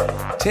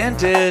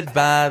 Tinted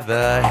by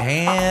the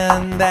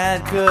hand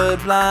that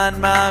could blind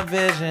my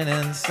vision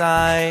and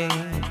sight.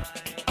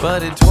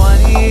 But at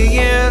 20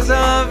 years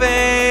of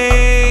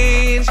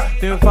age,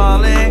 through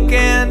falling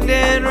and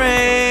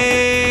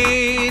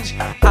enrage,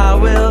 I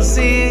will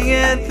see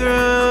it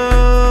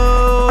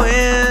through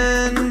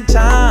in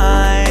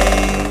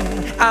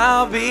time.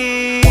 I'll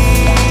be a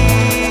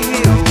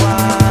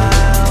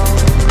while.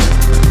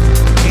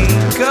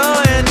 Ain't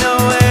going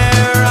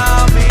nowhere.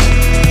 I'll be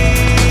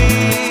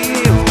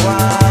a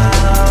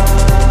while.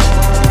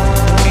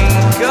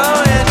 Ain't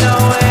going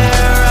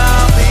nowhere.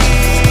 I'll be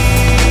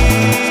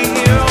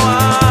here a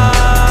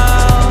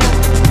while.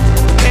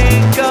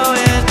 Ain't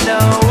going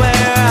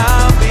nowhere.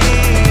 I'll be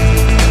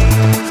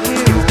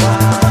here a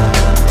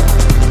while.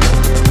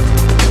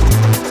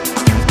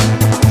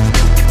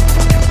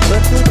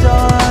 But the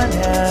dawn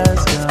has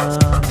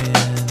come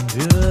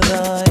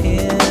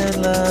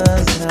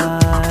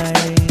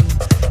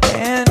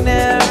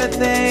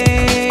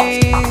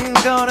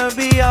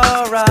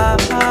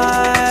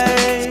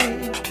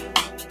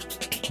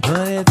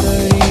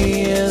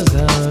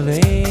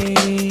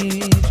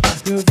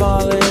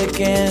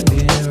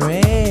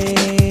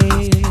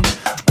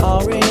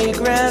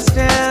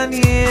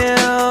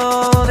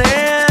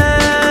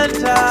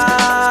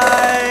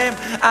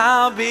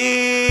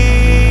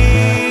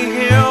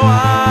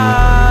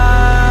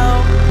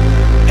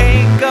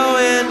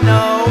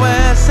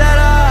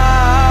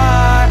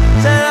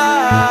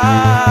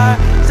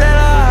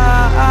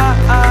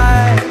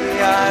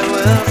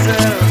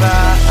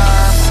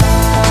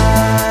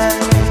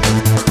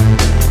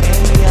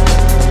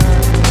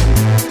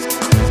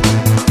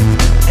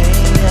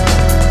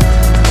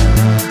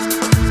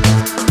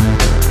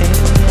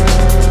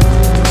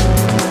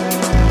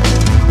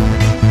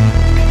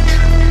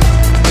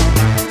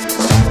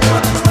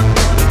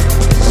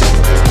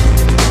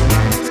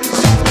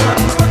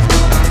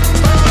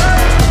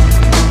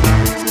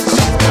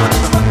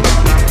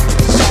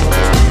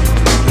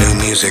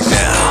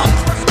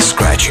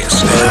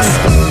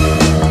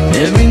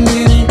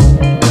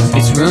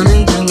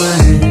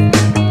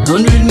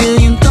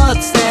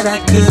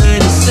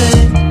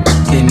said,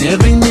 and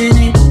every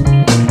minute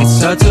it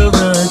starts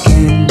over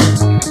again.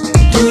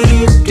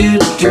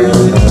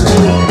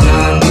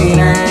 Knocking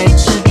at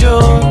your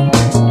door,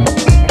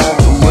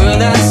 the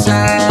world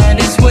outside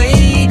is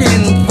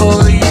waiting for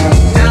you.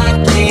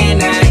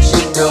 Knocking at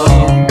your door,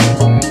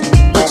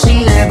 but you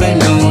never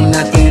know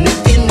nothing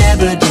if you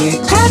never did.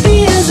 Happy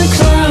as a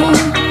clown,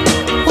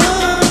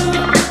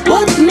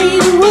 what me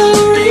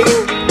worry?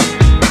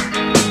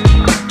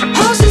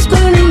 House is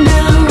burning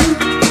down,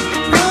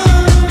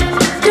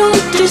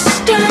 don't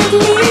disturb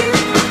me.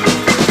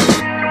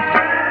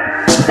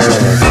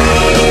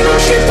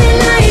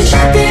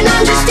 Tripping,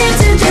 I'm just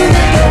dancing through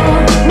the door.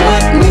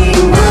 What me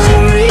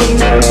worry?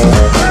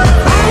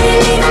 I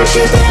ain't even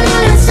tripping,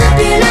 I'm not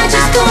slipping. I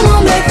just come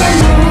on back for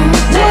more.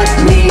 What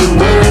me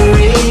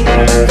worry?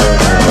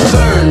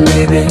 Burn,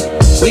 baby.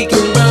 We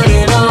can burn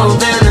it all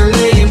down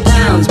 1,000,000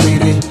 pounds,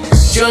 baby.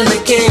 Join the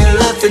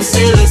KLF and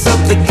sail us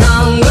up the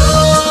Congo.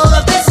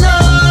 If that's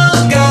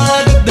all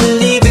God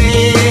believe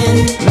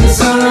in, that's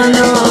all I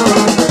know.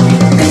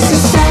 This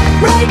is stop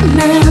right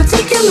now.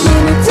 Take a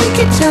minute, take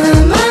your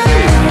time.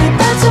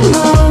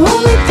 Tomorrow,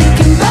 only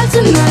thinking about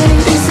tonight.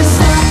 This is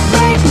stop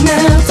right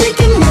now. Take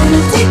a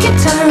minute, take your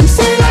time.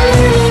 Say I'm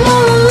living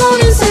all alone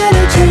inside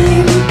a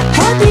dream.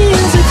 Happy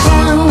as a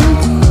clown.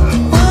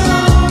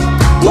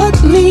 What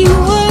me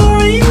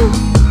worry?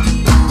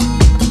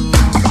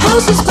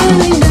 House is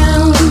burning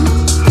down.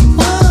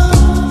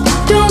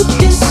 Don't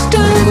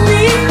disturb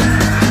me.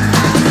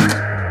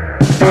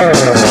 I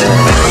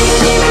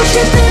ain't even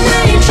tripping,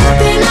 I ain't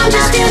tripping. I'm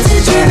just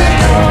dancing to the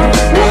door.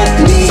 What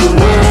me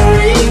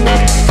worry?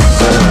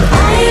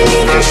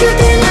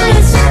 Tripping, I'm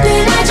not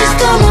slipping, I just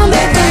come on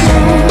back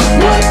home.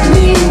 What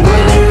me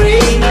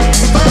worry?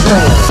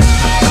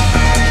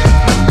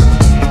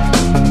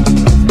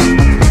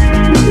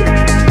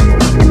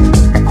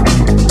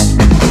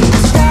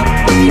 Stop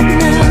right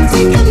now,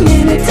 take a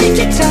minute, take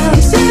your time.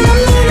 Say I'm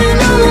living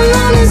all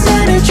alone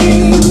inside a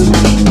dream.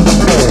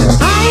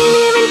 I ain't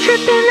even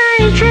tripping, I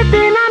ain't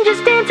tripping, I'm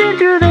just dancing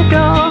through the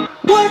door.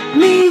 What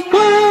me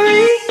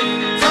worry?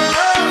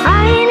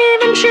 I ain't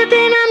even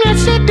tripping, I'm not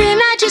slipping,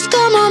 I just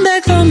come on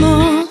back for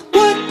more.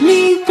 What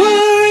me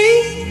worry?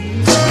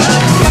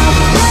 Stop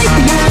right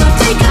now,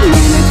 take a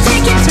minute,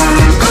 take your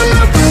time. I'm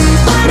not worried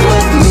about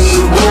what me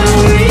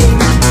worry.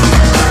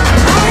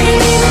 I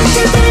ain't even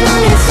tripping,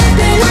 I'm not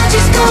slipping, I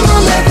just come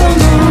on back for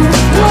more.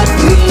 What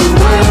me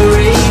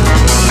worry?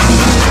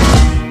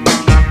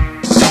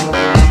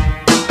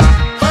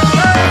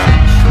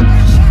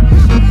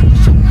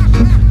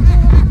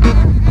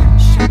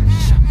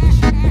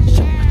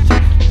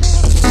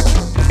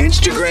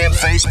 Instagram,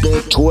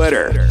 Facebook,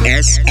 Twitter,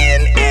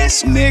 SNSMix.com.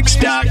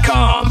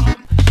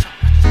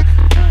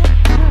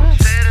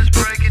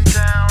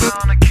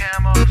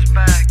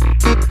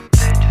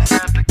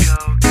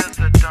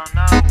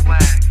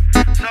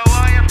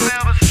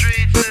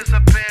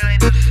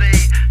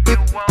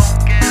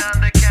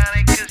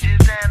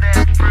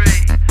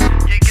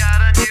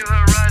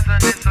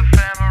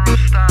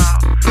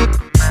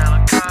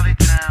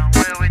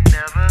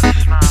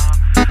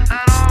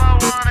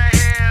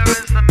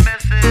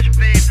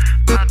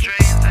 My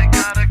dreams, they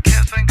got a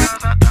kiss, and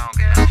 'cause I don't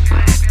get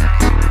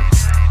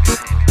sleep.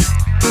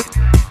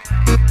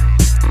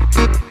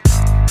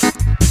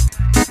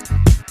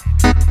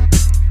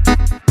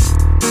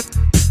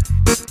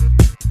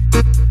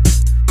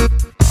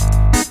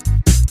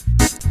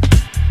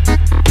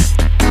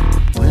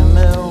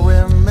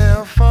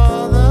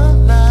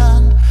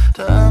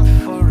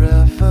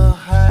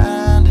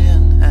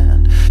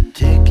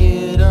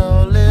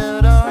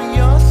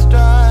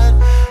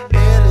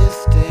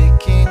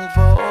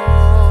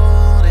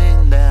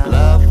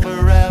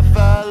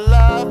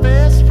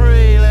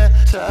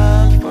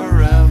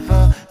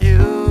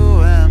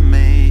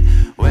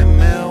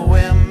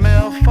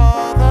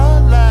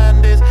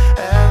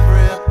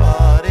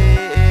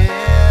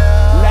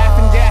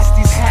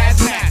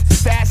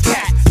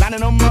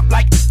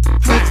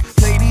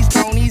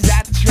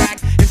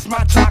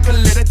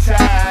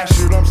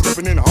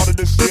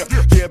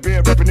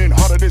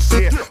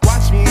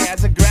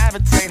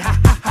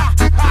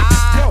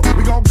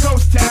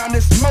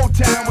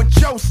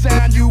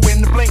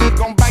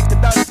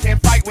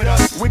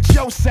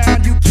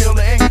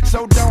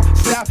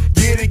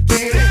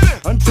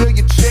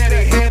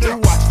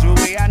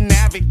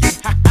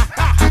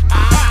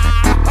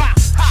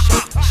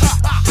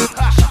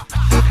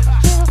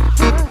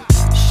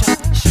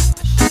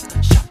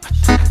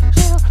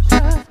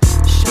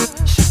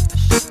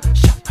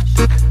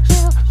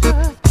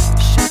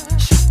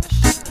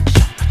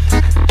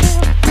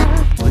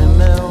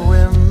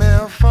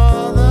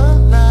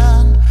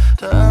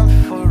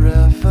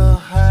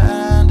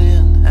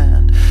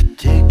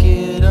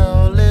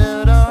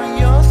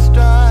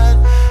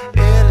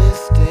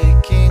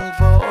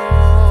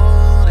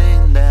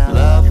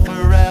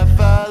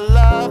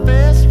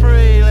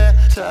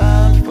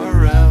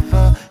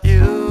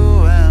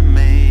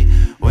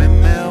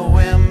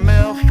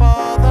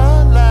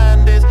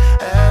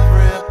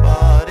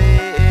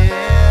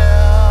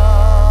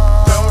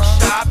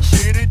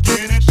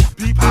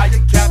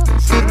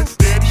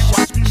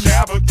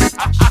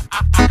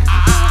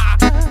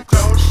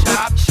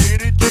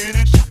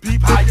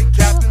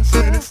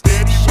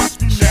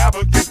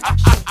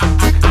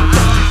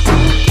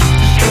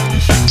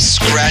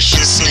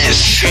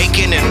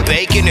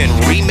 baking and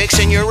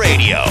remixing your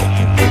radio.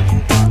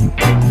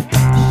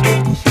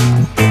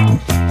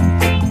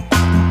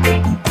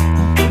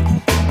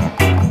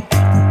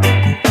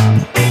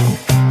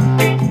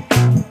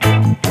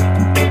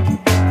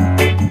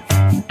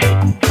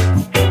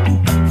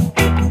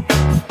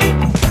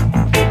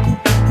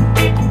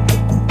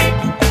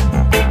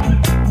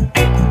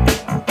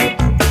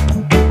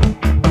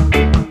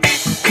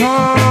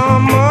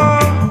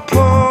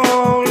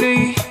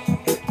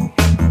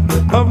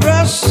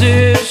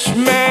 This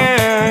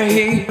man,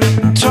 he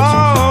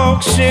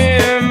talks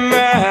in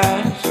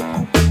mass.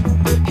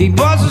 He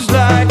buzzes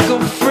like a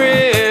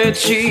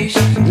fridge. He's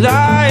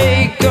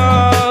like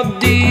a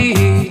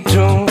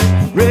detone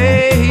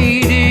radio.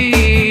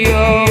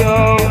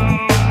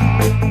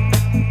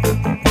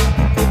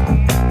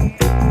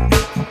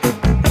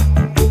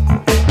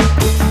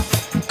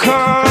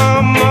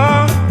 Come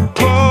on,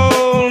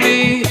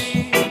 police,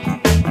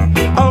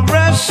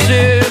 arrest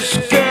this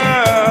girl.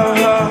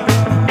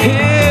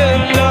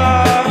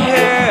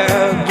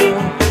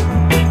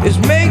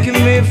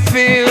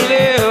 Feel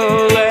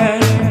ill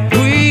and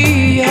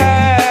we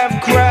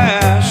have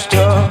crashed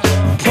a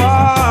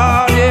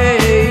party,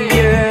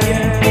 yeah.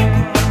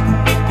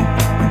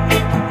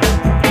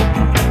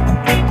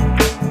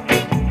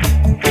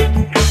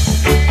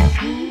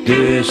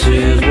 This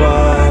is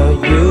what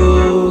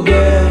you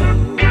get.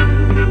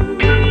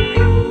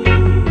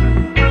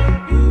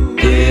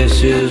 This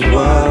is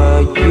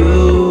what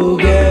you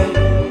get.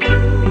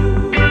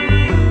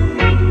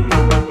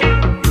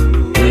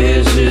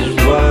 This is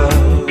what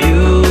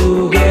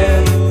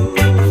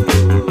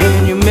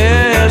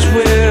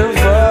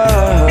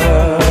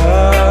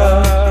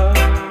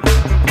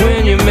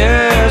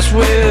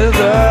with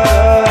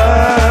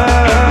us.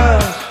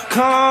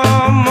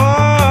 Come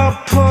on,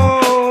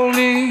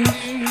 police,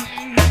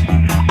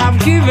 I've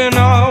given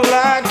all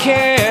I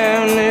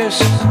can. It's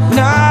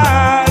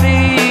not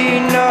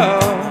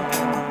enough.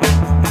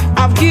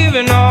 I've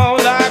given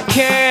all I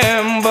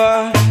can,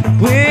 but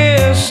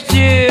we're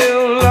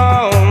still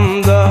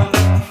on the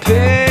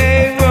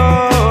payroll.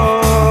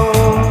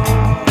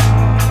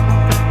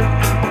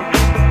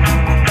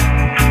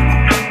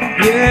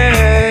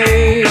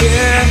 Yeah,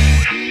 yeah.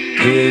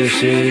 This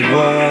is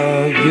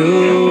what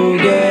you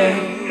get.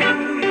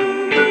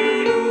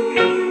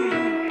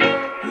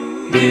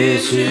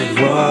 This is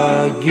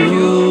what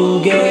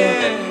you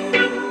get.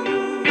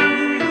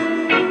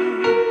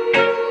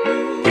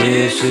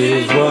 This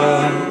is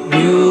what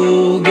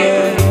you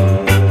get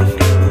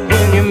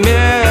when you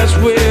mess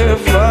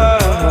with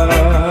us.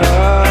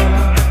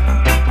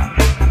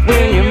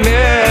 When you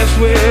mess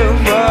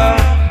with us.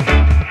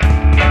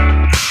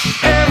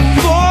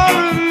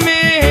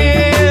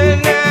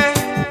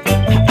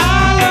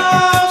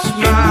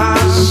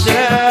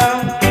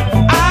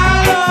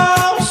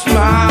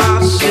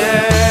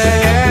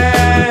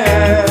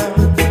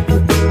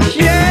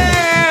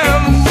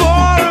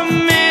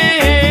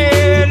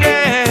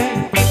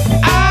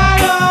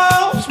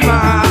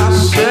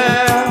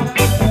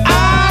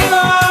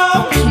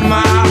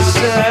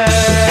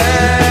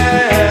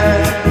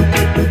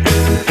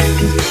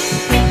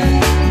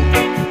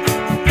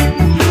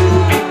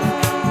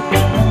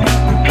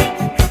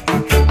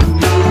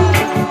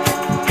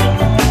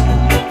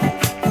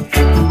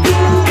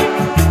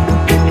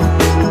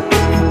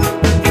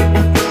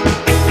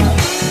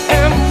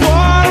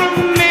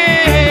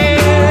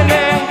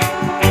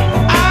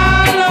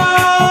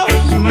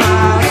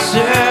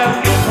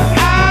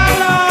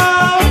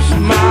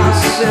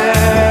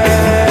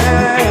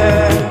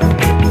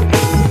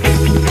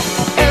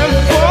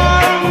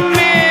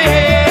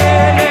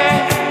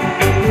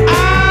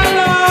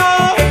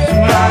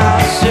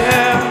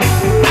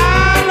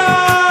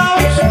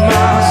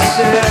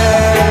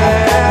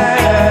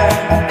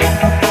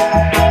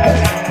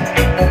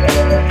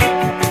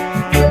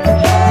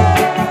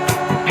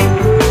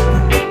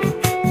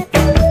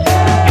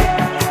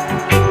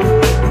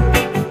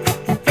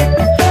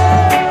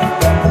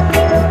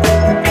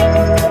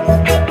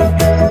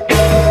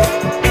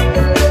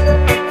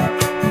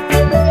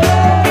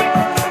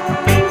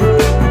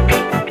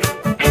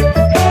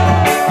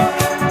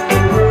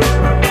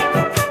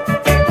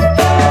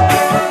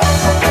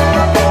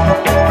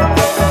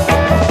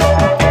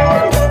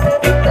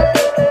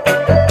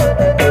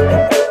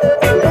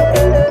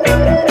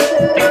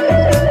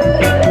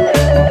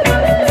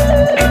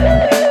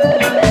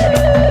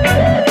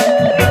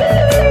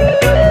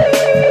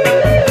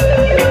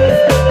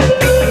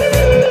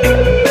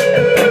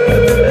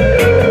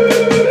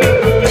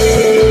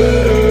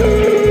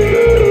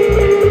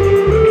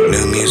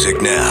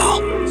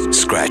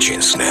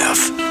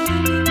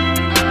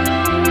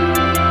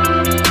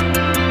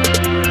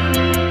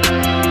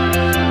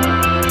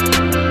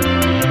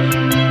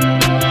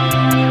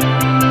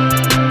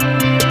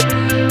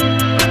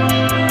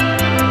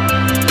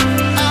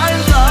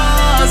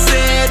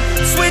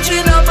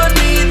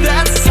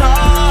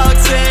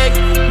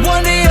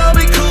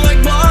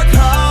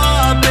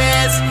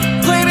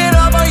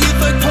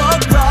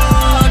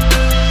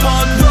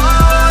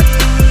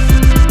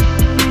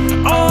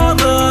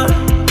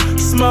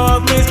 Small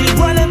Things keep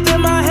running through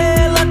my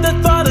head like the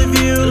thought of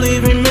you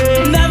leaving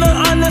me. Never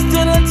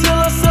understood until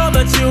I saw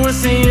that you were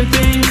seeing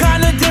things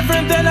kinda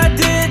different than I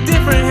did.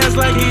 Different hands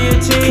like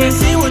guillotine. Can't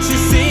see what you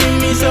see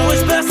in me, so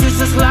it's best to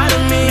just lie to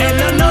me.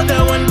 And I know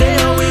that one day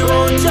we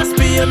won't just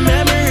be a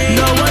memory.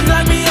 No one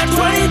like me at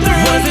 23.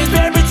 Was it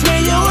there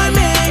between you and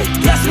me?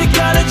 Guess we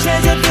gotta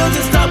change the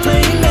fields and stop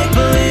playing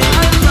make-believe.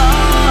 I'm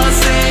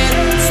lost in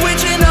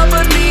switching up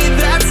on me,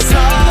 that's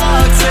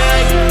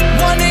toxic.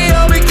 One day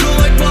I'll be cool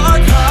like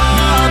Mark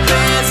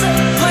Hoppus.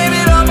 Blame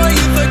it on my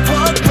youth like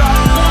punk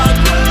rock,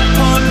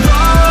 punk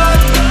rock.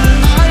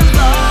 I'm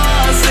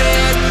lost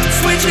in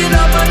switching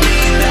up on me,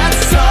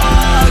 that's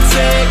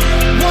toxic.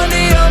 One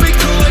day I'll be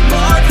cool like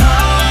Mark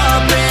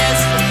Hoppus.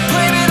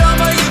 Blame it on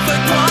my youth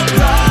like punk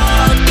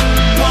rock,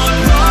 punk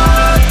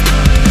rock.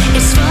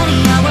 It's funny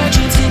how our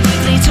dreams can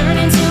quickly turn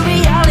into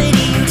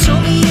reality. You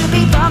told me you'd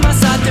be by my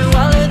side through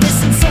all of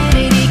this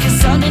insanity.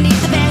 Cause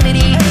underneath the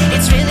vanity,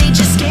 it's really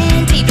just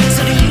skin deep.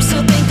 So do you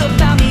still think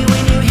about me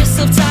when you hear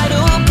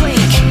subtitle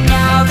blink? And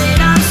now that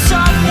I'm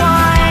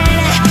someone,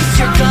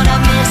 you're gonna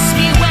miss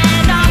me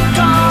when I'm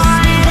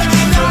gone.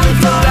 You'll live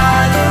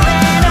forever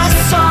in a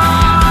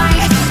song,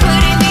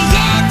 but in the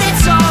end,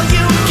 that's all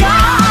you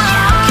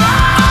got.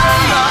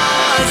 I'm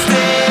lost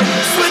in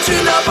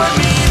switching up on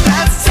me,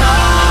 that's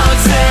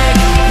toxic.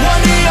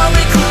 One day I'll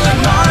be cool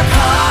like Mark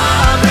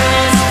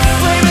Hoppus.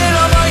 Blame it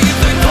on my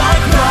youth like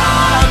punk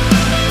rock,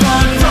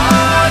 punk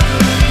rock.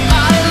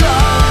 I'm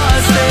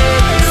lost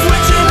in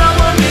switching up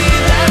on me,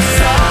 that's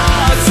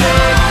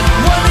toxic.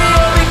 One day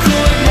I'll be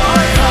cool like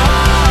Mark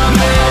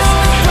Hoppus.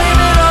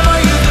 Blame it on my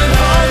youth like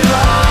punk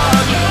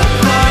rock,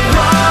 punk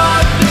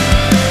rock.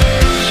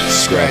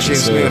 Scratching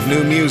Smith,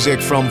 new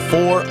music from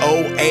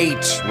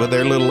 408 with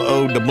their little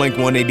ode to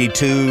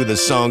Blink-182, the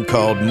song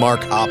called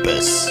Mark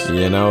Hoppus.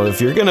 You know,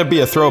 if you're gonna be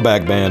a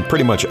throwback band,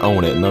 pretty much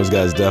own it, and those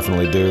guys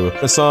definitely do.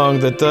 A song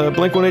that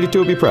Blink-182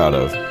 would be proud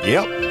of.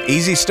 Yep.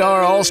 Easy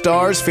Star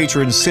All-Stars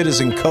featuring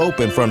Citizen Cope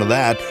in front of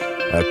that.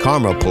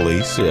 Karma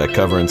Police. Yeah,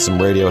 covering some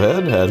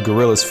Radiohead. Had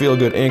Gorillaz Feel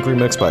Good Inc.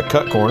 remixed by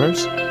Cut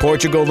Corners.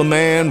 Portugal the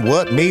Man,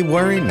 What Me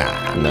Worry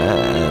Nah.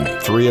 And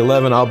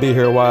 311, I'll Be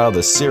Here a While,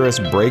 the Cirrus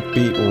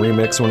Breakbeat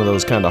remix, one of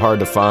those kind of hard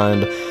to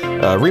find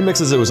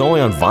remixes that was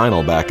only on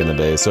vinyl back in the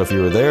day. So if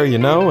you were there, you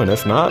know, and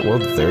if not, well,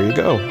 there you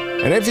go.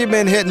 And if you've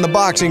been hitting the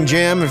boxing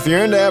gym, if you're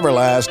into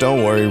Everlast,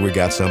 don't worry, we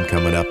got some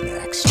coming up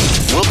next.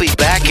 We'll be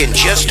back in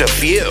just a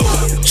few.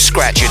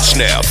 Scratch and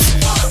sniff.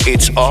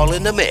 It's all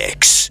in the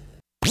mix.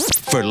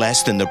 For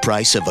less than the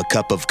price of a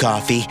cup of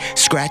coffee,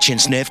 Scratch and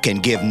Sniff can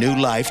give new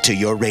life to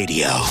your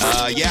radio.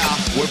 Yeah,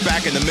 we're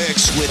back in the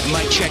mix With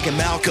Mike Check and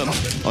Malcolm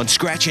on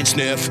Scratch and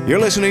Sniff.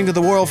 You're listening to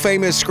the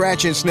world-famous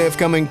Scratch and Sniff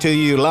coming to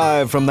you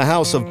live from the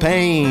House of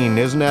Pain.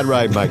 Isn't that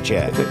right, Mike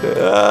Check?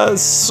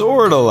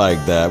 Sort of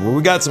like that. Well,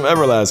 we got some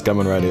Everlast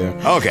coming right here.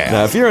 Okay.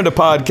 Now, if you're into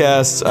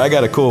podcasts, I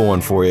got a cool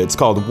one for you. It's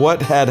called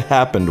What Had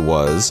Happened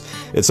Was.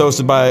 It's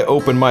hosted by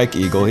Open Mike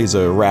Eagle. He's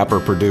a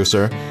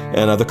rapper-producer.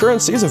 And the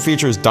current season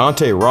features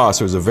Dante Ross,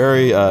 who's a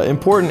very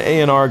important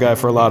A&R guy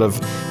for a lot of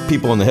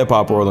people in the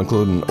hip-hop world,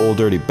 including Old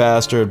Dirty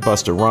Bastard,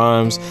 Busta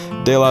Rhymes,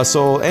 De La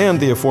Soul, and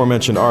the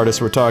aforementioned artist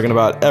we're talking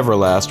about,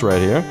 Everlast,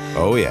 right here.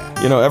 Oh, yeah.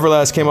 You know,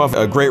 Everlast came off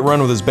a great run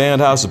with his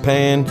band House of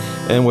Pain,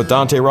 and with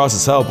Dante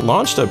Ross's help,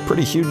 launched a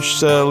pretty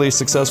hugely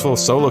successful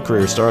solo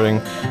career, starting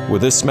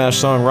with this smash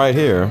song right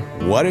here.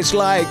 What It's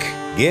Like.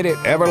 Get it,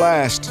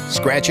 Everlast.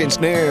 Scratch and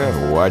Sniff.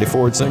 Whitey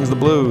Ford sings the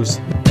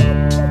blues.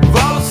 We've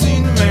all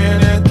seen the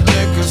man at the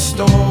liquor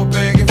store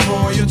begging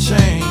for your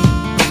change.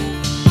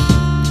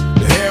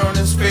 The hair on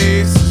his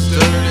face is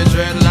dirty,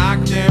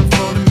 dreadlocked in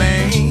for the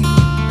main.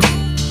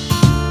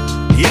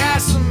 He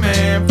asked a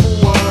man for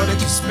what he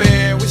could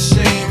spare with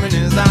shame in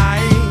his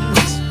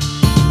eyes.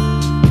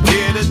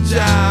 Get a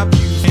job,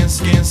 you can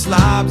skin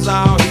slobs,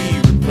 all he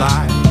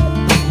replied.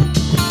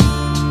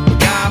 But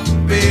God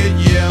forbid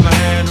you ever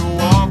had to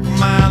walk a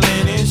mile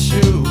in his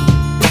shoes.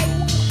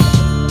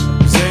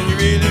 Then you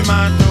really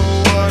might know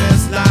what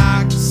it's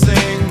like to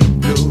sing the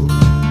blues.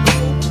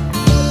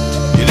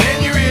 Yeah, then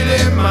you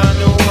really might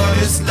know what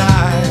it's like.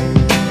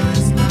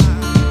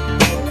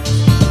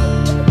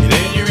 Yeah,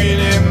 then you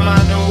really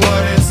might know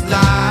what it's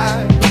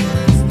like.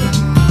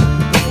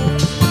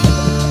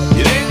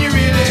 Yeah, then you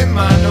really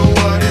might know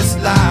what it's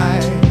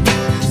like.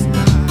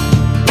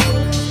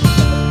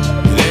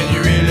 Yeah, then you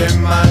really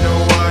might know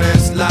what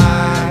it's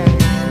like.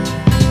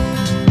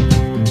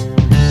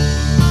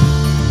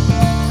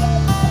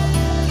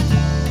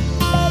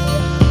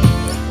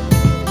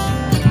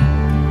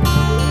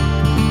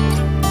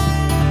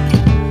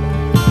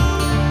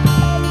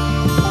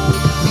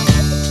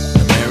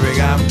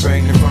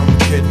 Pregnant from a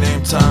kid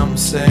named Tom,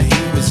 said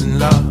he was in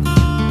love.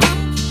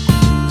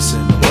 He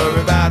said, don't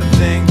worry about a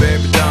thing,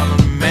 baby doll, I'm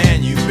the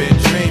man you've been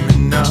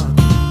dreaming of.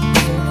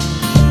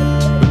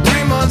 But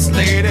 3 months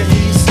later,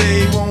 he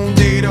said he won't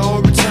date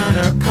or return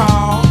her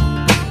call.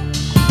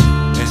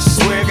 And she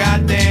swear,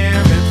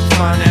 goddamn, if I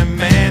find that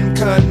man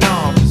cutting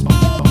off his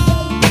balls.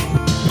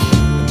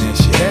 And then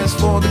she heads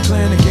for the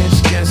clinic and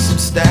she gets some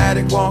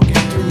static walking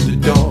through the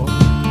door.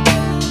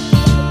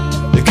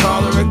 They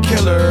call her a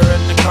killer,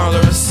 and they call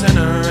her a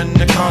sinner, and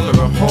they call her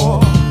a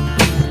whore.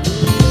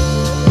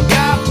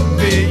 God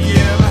forbid you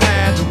ever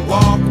had to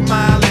walk a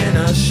mile in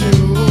her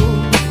shoes,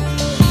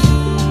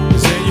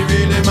 'cause then you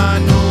really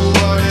might know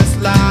what it's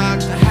like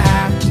to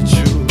have to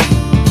choose.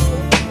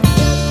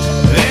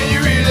 Then you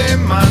really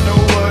might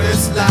know what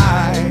it's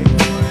like.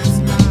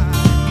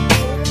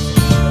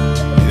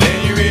 Then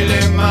you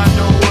really might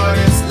know what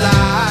it's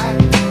like.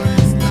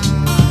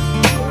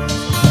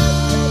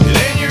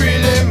 Then you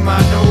really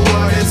might know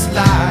what it's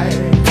like.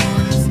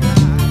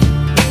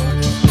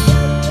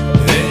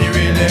 Then you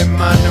really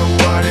might know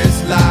what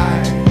it's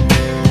like.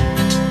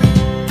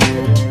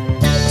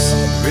 I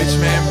seen a rich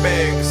man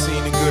beg, I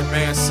seen a good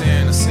man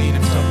sin, I seen a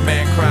tough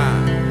man cry,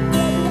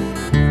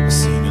 I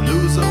seen a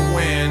loser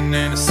win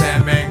and a sad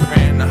man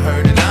grin, I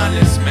heard an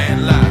honest man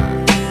lie.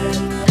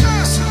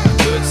 I seen the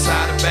good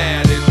side of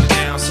bad and the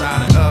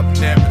downside of up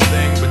and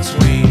everything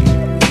between.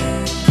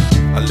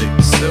 I licked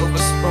the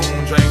silver spoon,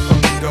 drank from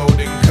the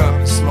golden cup,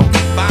 and smoked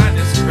the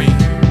finest green.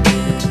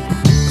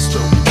 I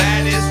stroked the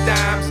baddest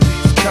dimes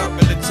these a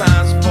couple of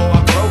times before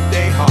I broke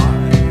their heart.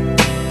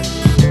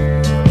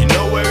 You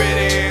know where it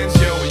ends,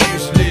 yo, it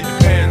usually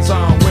depends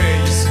on where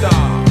you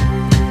start.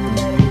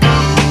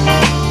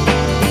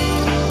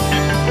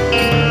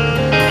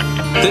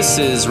 This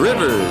is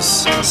Rivers,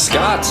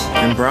 Scott,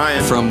 and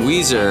Brian from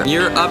Weezer.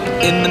 You're up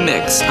in the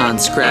mix on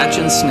Scratch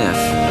and Sniff.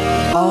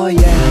 Oh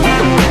yeah.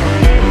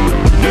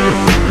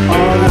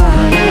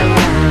 Alright.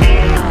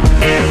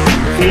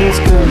 Feels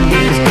good,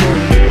 feels good,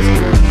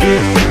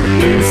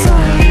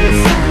 inside.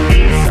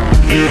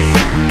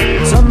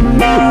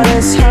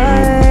 Somebody's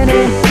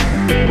hiding,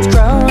 it's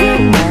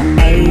drowning my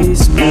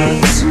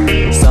icebox.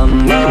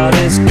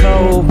 Somebody's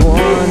cold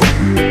one,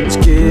 it's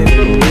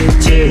giving me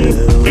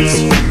chills.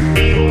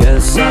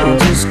 Guess I'll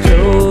just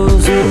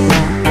close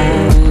my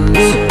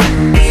eyes.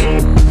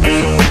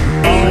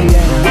 Oh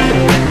yeah.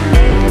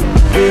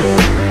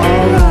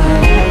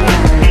 Alright.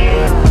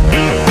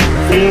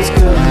 Feels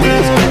good,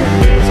 feels good,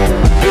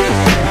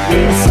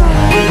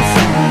 inside.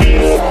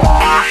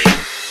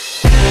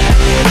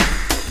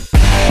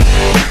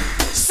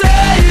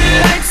 Say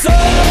it ain't so.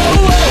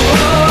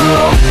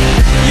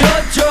 Your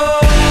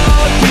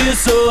joke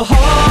is a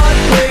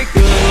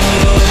heartbreaker.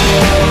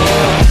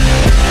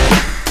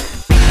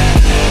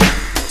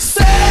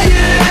 Say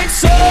it ain't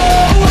so.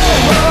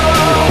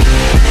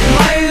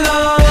 My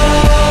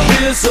love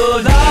is a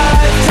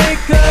life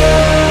taker.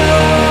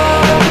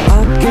 I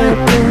can't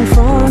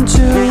confront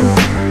you,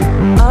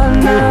 I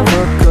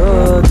never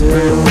could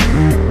do.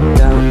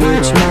 That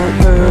which might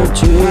hurt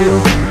you,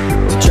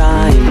 to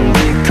try and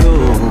be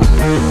cool.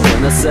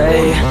 When I say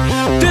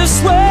This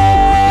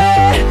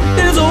way,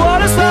 there's a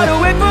water slide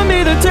away from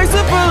me that takes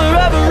it further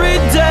every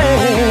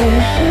day.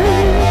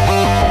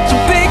 So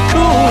be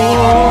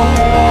cool.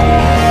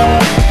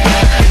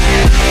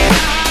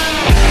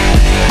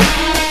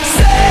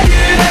 Say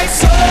it ain't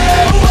so.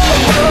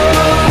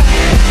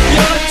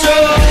 Your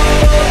joke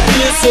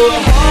is a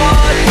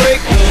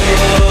heartbreaker.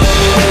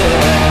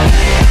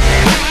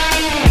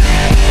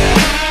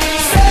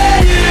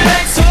 Say it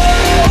ain't so.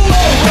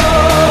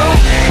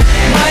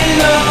 My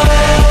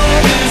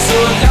love is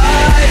a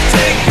life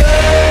taker.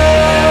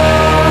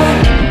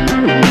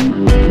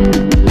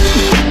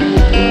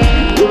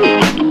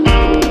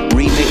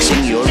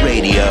 Remixing your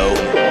radio,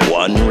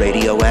 one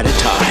radio at a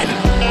time.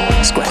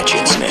 Scratch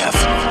and Sniff.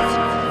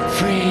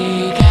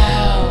 Freak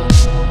out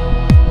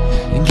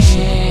and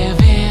give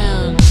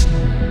in.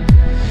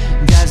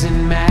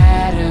 Doesn't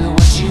matter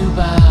what you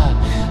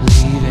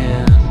believe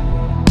in.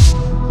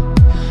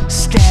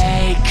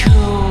 Stay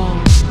cool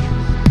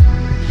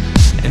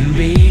and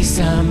be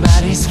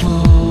somebody's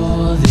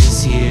fool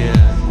this year.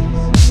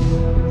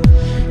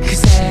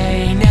 'Cause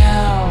they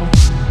know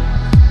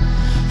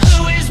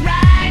who is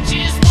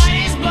righteous, what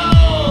is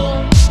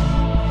bold.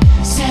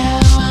 So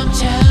I'm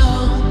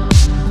told.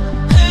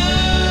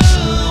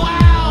 Who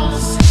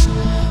else,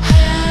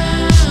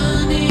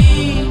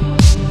 honey?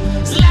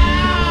 As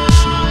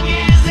long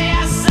as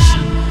there's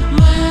some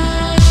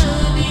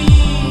money.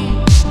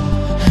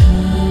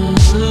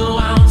 Who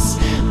wants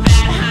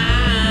that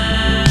honey?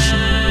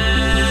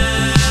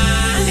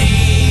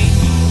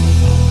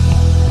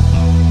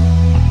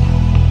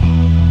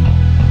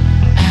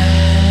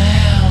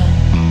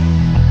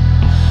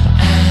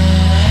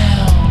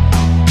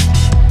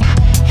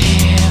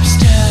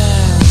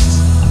 Hipsters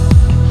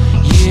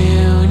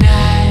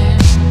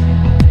unite.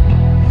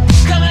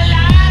 Come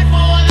alive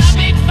for the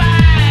big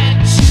fight.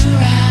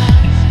 You're out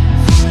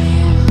for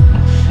you.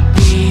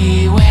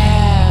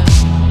 Beware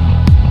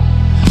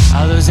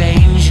all those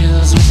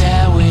angels with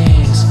their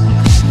wings.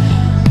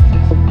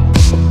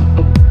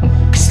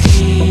 'Cause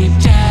deep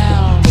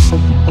down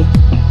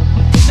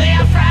they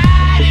are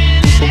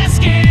frightened and they're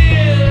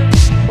scared.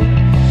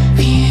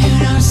 You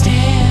don't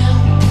stand.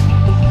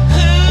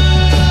 Who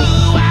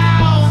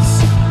else,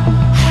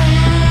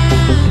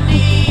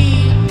 honey?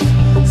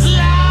 As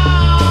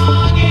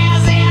long as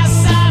there's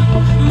some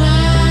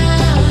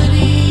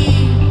money.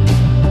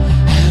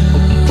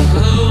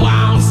 Who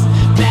wants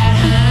that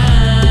honey?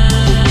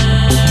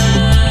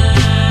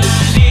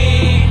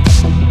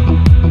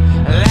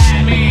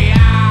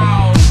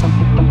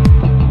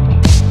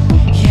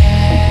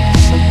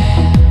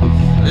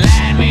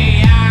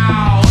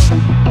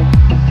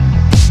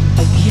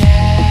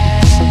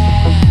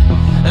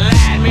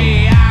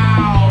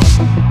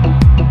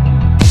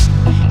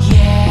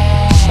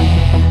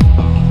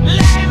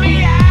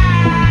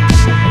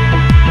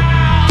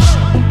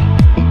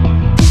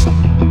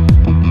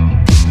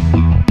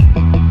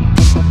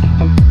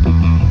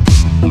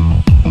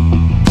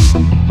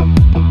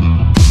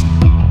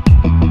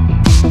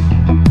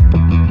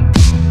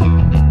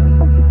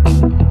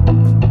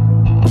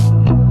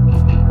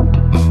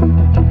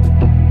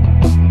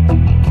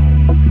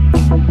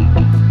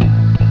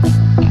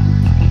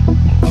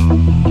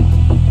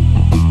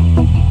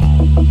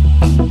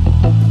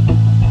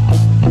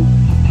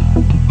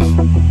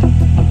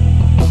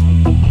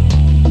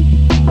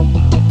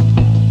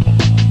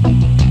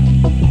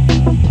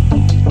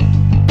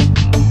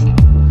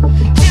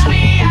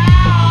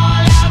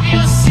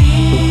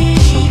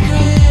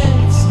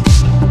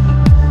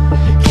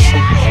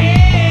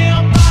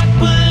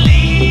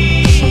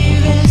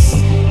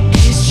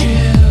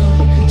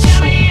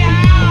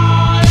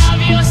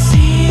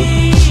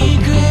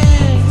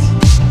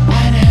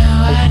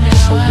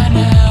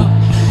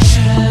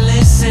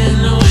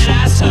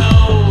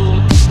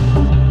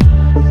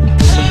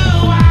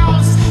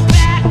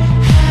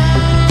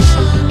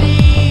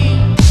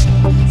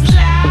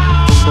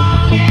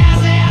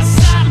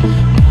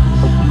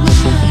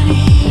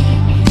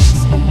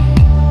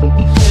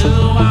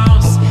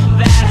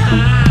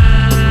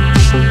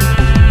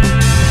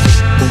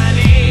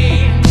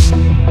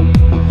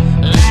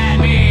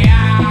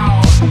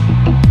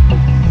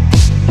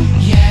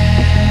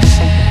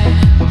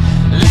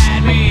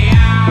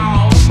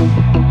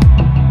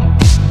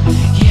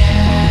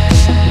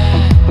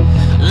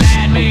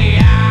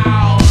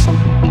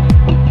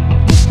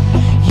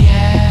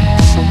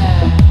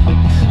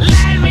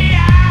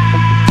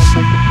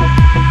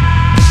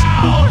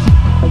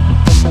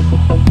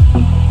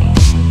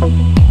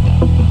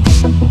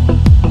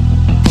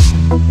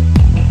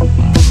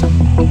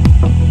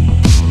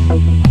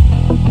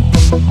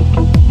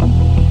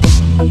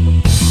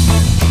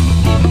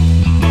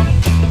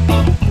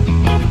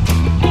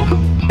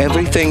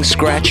 emailing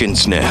Scratch and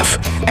Sniff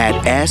at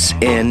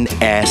snsmix.com.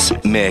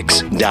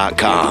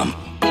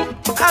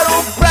 I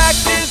don't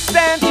practice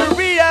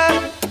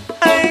Santeria.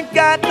 I ain't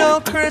got no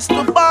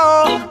crystal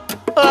ball.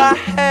 I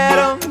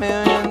had $1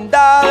 million,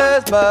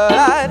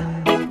 but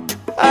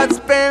I'd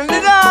spend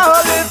it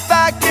all if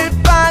I could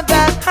find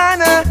that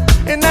Hannah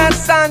in that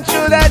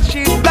Sancho that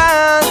she's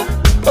buying.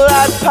 Well,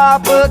 I'd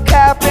pop a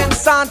cap in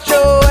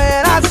Sancho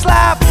and I'd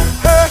slap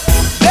her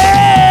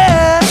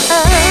down.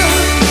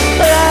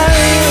 But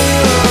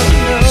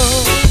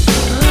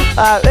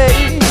I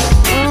really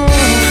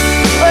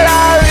but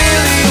I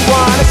really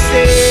wanna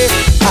say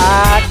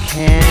I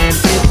can't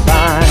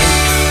define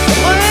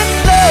what it's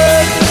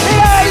like that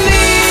I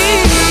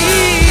leave.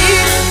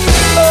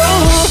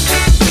 Oh,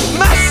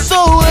 my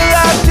soul will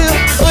have to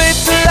wait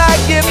till I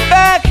get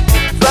back,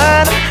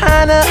 find a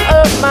Hannah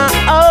of my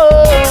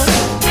own.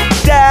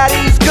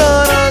 Daddy's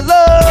gonna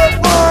love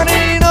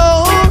morning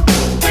on.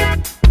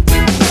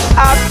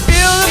 I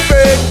feel the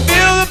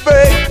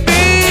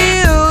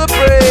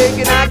break,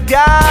 and I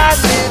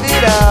gotta live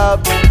it up.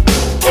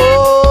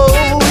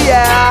 Oh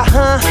yeah,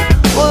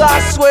 well I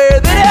swear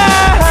that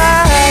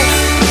I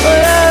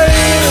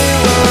really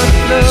want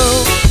to know.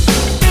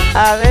 I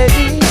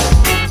really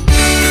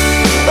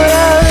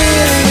want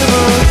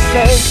to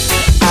say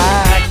I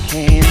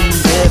can't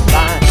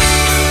define.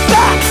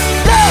 Stop,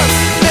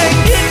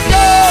 make it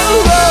go.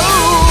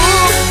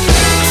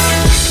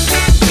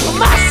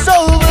 My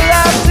soul will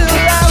have to.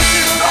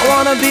 I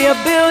wanna be a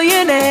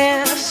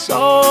billionaire, so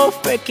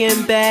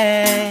freaking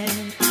bad.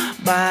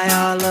 Buy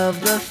all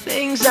of the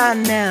things I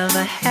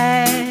never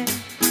had.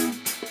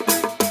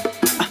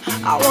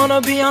 I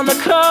wanna be on the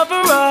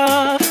cover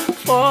of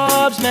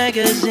Forbes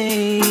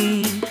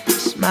magazine,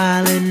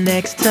 smiling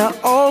next to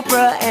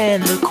Oprah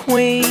and the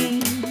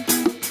Queen.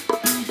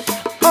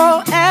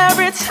 Oh,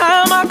 every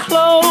time I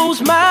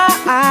close my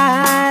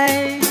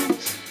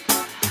eyes,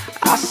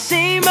 I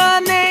see my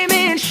name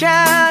in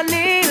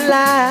shiny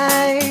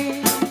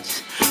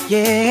lights.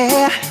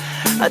 Yeah,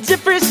 a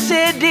different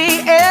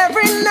city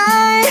every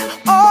night.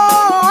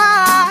 Oh,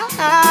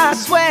 I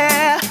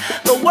swear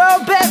the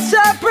world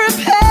better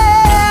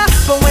prepare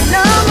for when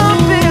I'm a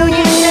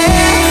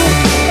billionaire.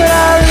 But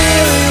I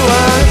really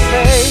wanna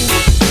say,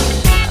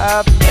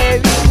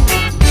 baby,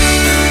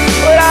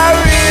 what I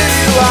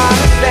really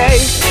wanna say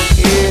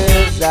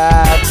is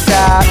I've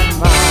got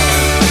mine.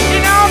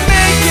 And I'll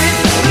make it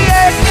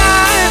last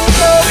night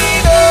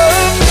going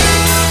up.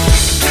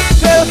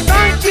 Tell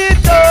some kid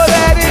though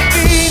that if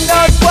he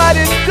knows what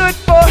is good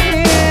for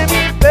him,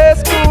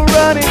 let's go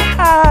running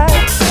high.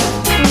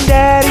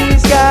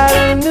 Daddy's got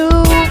a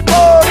new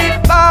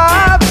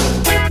 45,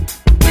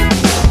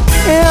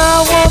 and I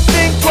won't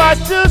think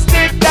twice to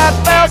stick that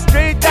fell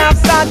straight down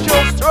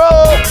Sancho's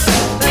throat.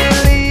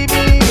 Believe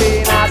me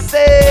when I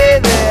say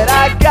that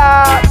I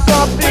got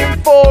something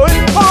for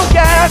his punk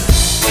ass.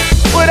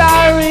 What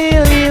I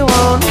really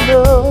want to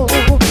know,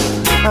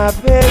 my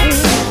baby,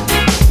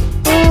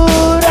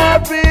 what I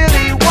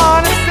really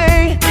want to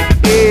say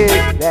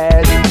is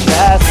there's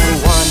just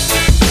one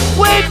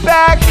way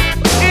back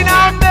in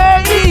our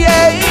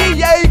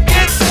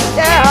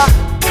yeah,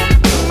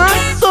 my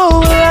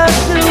soul has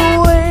to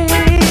wait.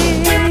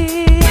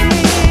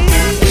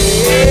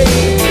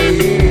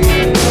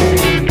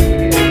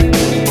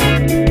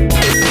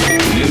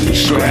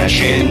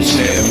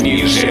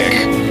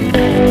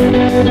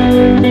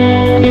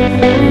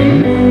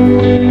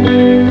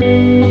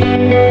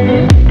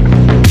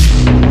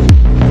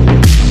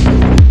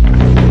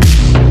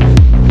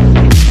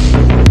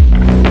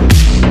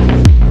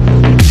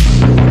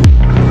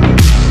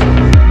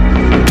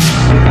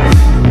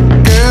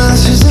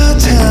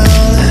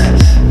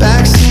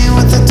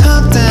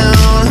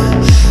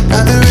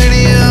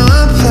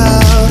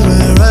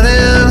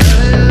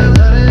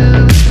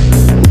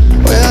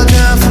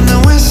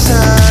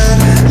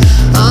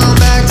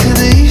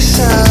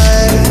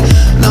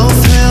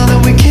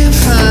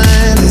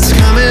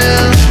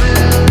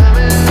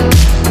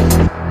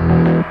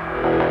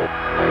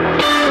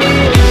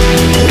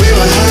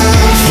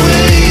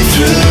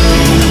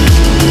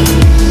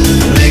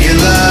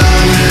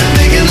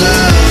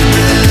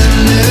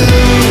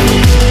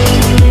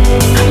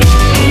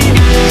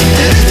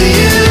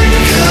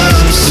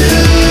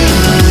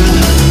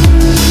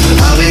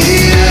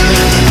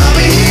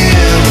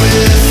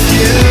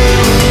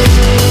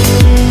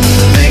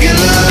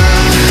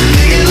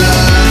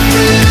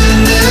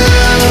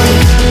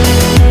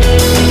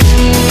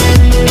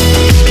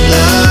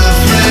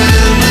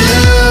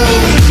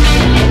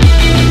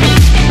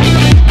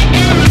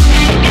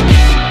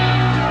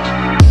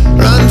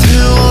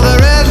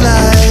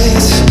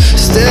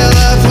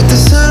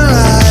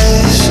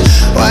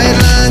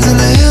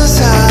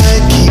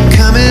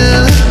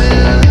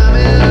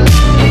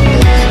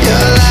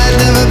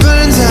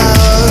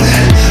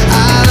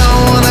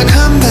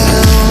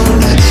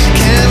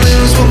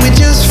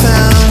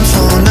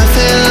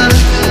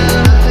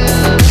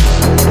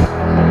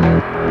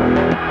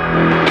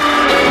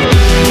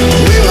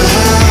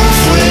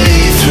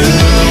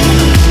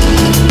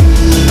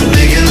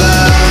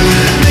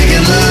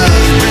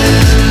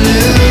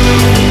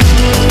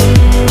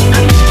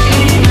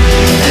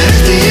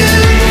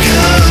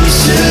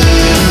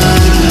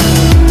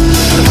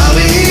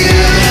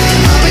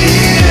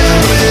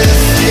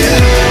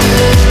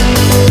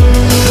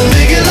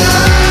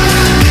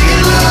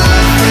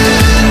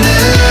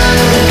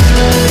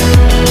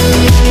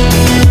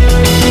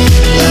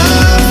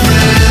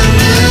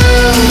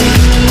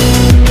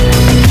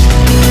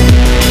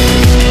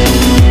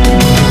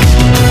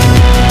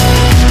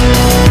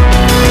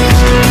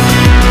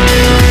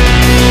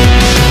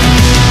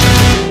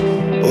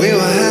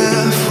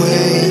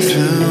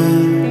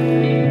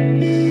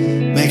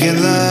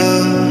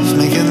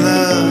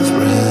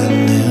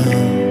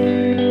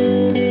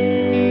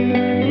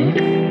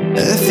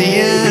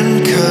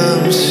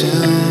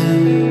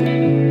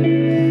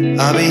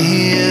 I'll be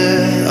here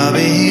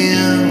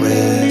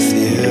with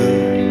you.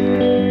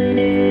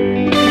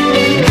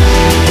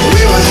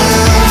 We were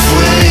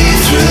halfway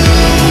through,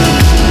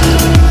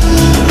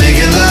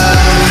 making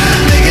love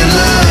brand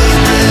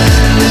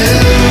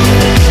new.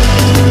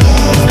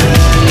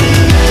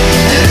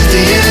 And if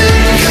the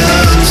end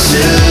comes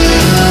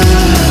soon,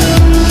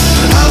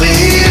 I'll be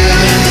here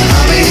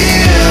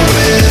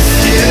with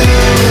you.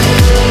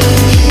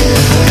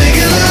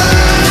 Making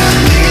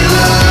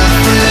love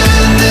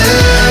brand new.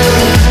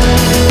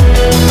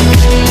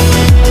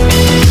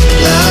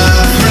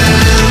 Love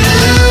brand new.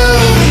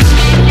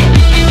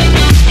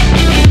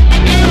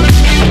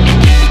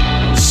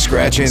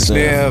 Scratch and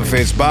sniff.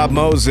 It's Bob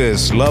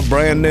Moses. Love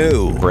brand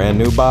new. Brand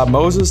new Bob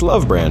Moses.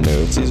 Love brand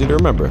new. It's easy to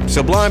remember.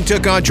 Sublime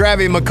took on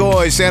Travie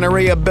McCoy,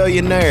 Santeria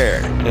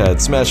Billionaire. Yeah,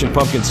 it's Smashing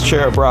Pumpkins'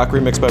 Cherub Rock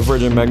remixed by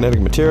Virgin Magnetic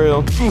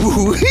Material.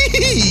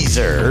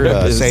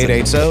 Weezer. Say It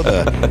Ain't So,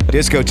 the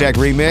Discotheque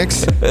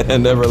remix.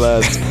 And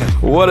Everlast.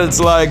 What It's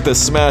Like, the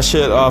smash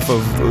hit off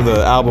of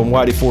the album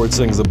Whitey Ford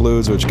Sings the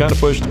Blues, which kind of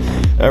pushed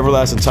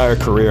Everlast's entire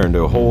career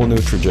into a whole new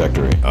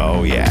trajectory.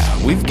 Oh, yeah.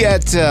 We've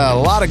got a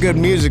lot of good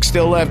music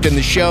still left in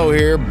the show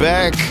here.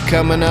 Beck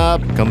coming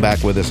up. Come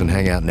back with us and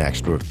hang out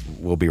next.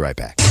 We'll be right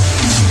back.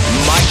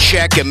 Mike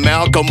Check and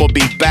Malcolm will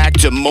be back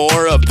to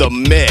more of the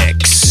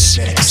mix.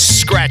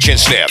 Scratch and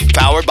Sniff,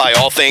 powered by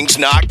All Things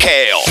Not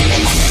Kale.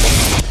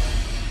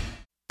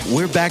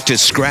 We're back to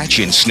Scratch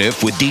and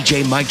Sniff with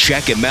DJ Mike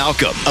Check and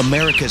Malcolm,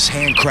 America's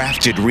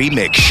handcrafted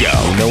remix show.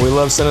 You know we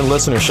love sending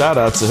listener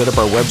shout-outs, so hit up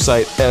our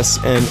website,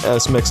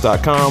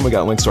 snsmix.com. We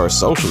got links to our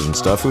socials and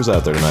stuff. Who's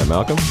out there tonight,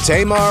 Malcolm?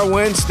 Tamar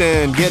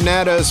Winston getting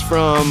at us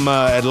from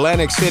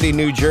Atlantic City,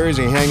 New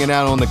Jersey, hanging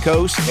out on the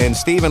coast. And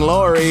Stephen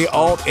Laurie,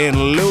 alt in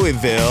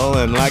Louisville.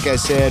 And like I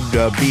said,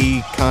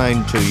 be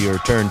kind to your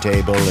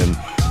turntable. And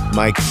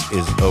Mike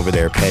is over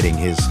there petting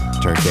his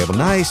turntable.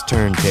 Nice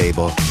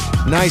turntable.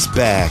 Nice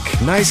back.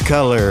 Nice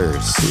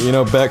colors. You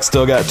know, Beck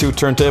still got 2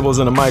 turntables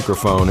and a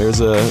microphone. Here's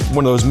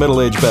one of those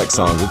middle-aged Beck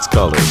songs. It's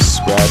Colors.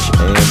 Scratch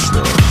and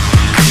Sniff.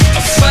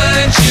 I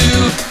find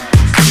you,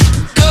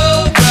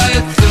 go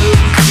right through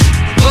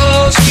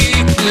walls we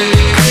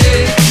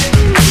play.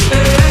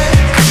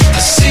 I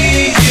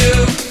see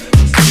you,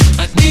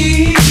 I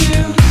need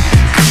you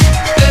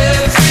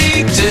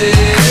every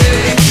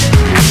day.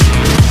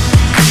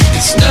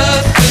 It's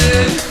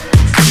nothing,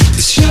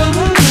 it's your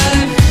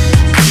life.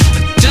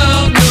 I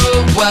don't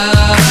know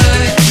why.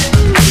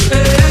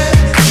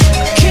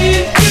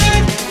 Can't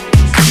get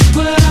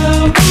what I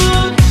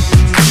want.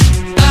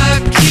 I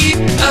keep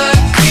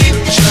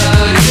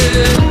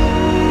trying.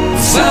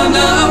 Found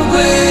our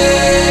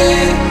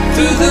way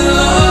through the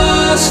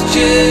lost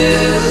years.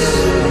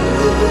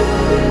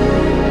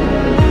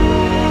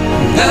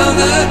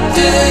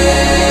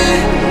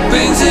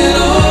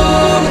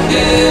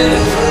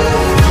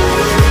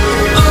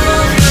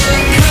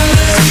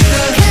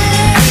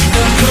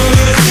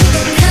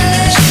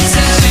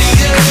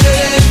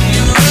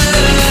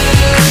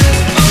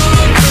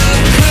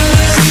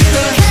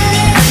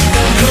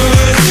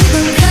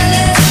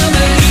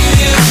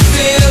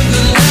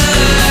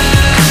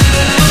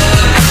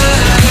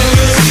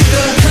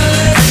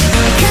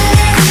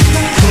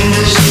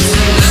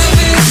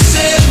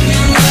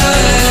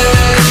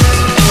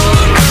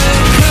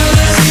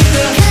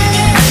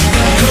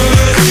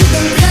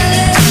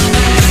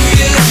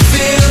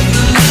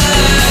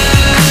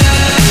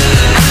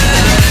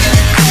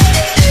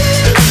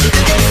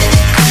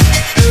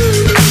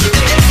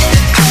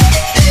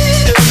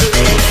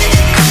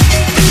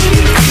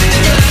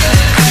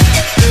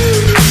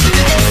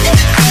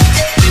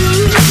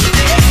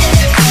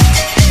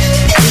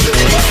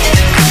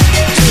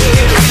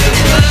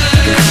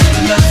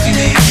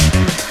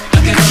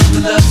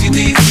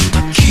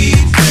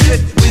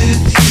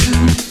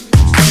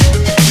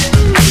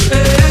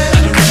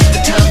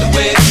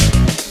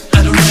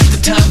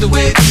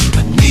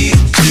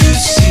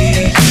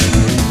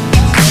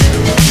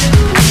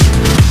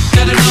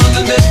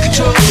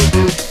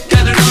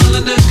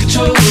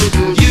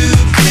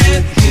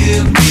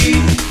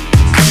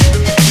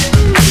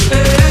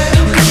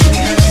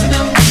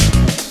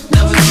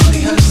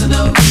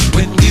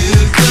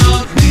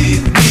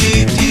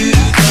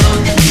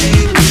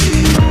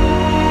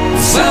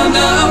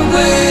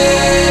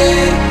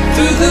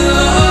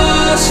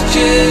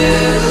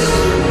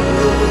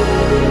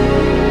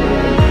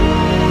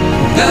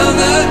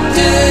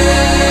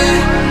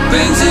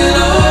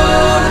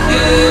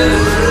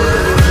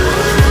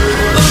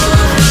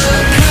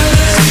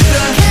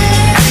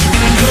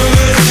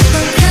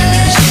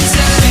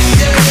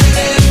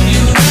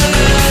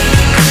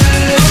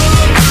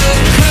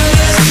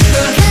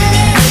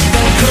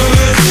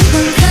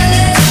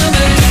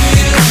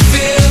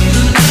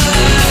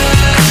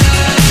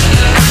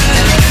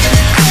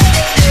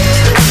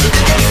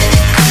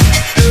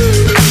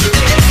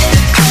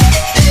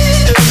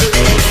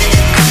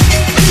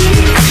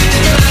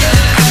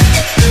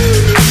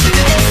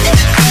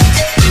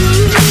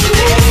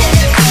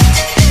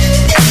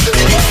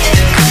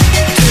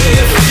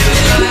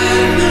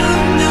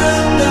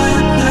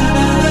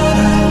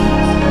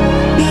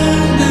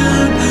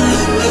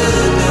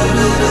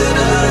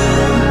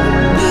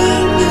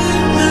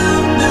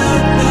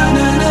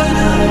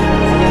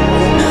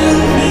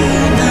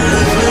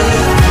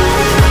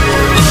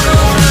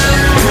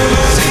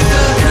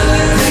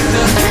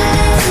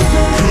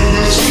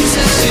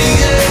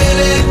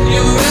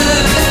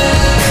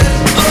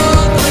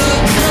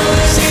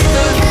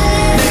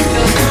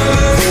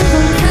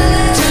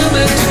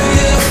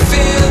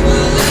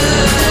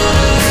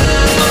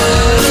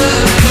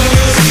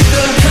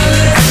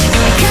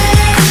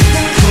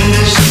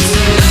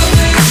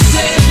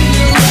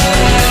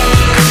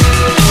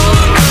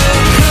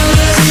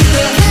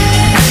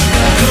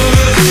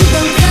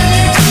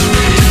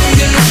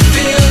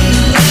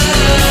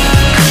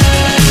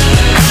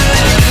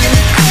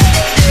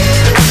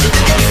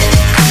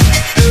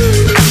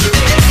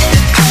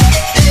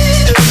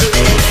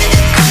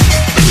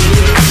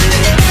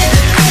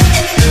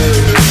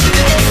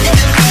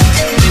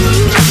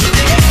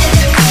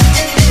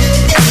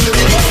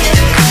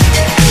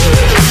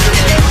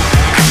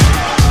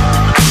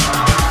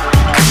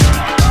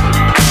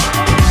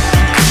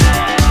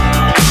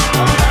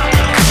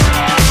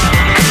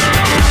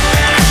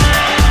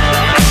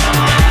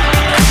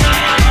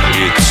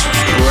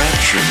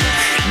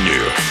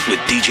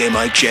 DJ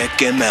Mike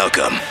Check and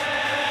Malcolm.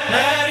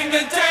 Letting the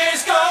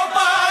days go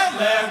by,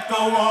 let the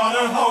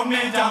water hold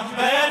me down.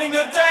 Letting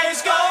the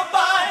days go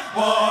by,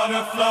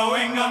 water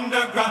flowing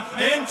underground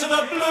into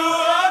the blue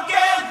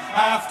again.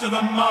 After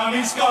the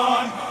money's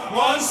gone,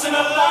 once in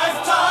a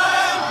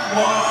lifetime,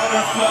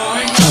 water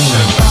flowing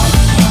underground.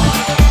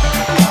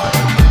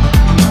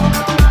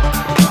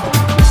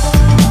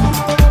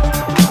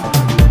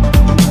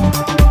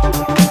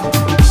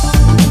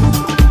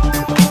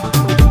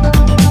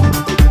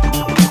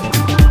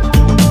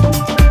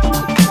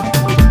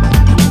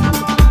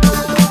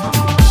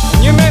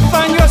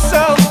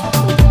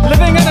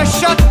 Living in a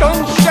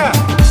shotgun shack,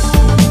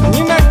 and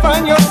you may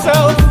find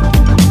yourself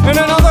in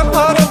another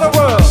part of the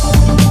world,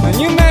 and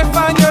you may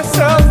find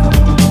yourself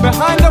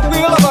behind the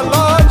wheel of a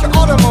large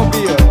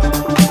automobile,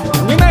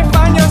 and you may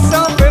find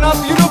yourself in a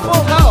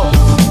beautiful house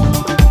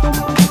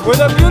with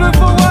a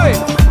beautiful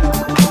wife,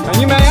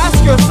 and you may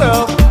ask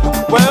yourself,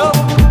 well,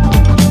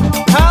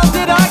 how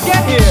did I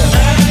get here?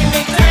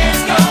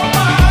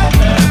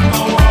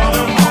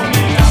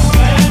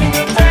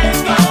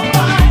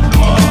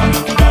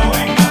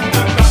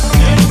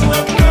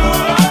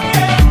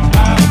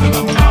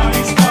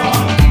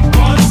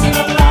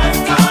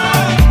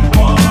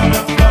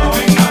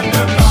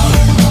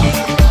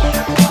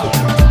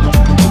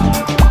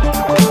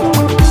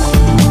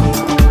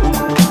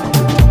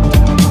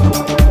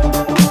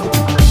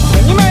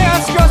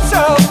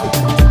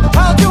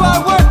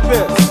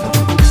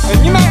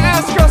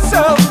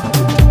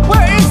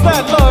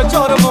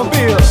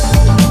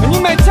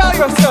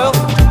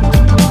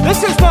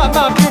 This is not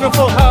my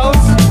beautiful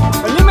house.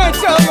 And you may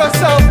tell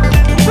yourself,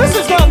 this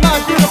is not my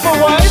beautiful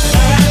wife.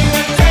 Letting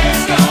the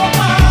days go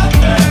by,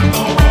 let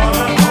the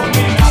water hold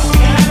me now.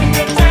 Letting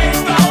the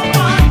days go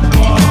by,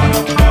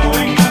 water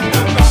flowing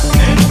underground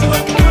into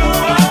the blue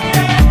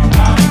again.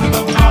 After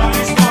the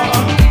money's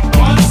gone,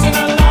 once in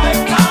a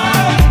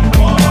lifetime,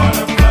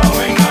 water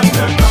flowing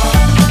underground.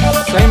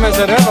 Same as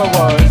it ever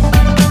was.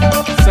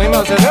 Same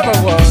as it ever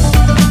was.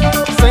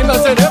 Same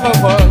as it ever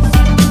was.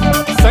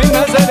 Same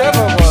as it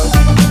ever was.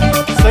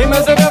 Same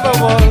as it ever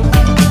was.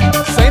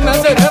 Same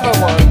as it ever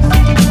was.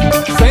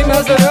 Same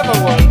as it ever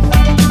was.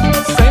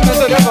 Same as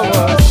it ever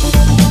was.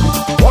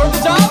 Water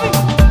dissolving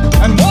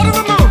and water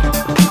removing.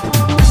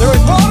 There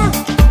is water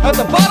at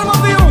the bottom of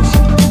the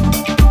ocean.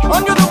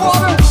 Under the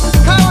water,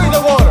 carry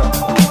the water.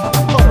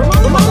 Remove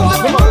the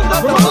water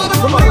at the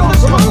bottom of the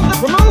ocean.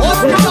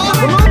 Water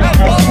dissolving and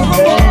water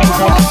removing.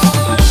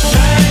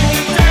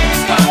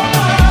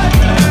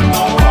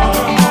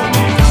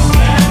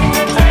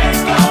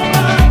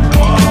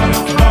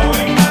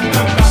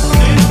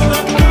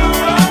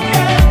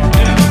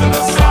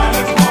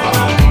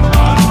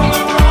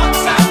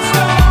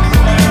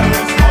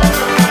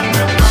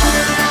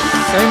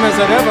 Same as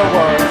it ever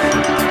was.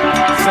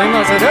 Same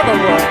as it ever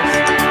was.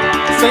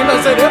 Same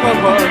as it ever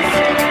was.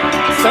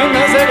 Same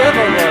as it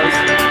ever was.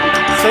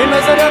 Same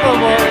as it ever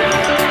was.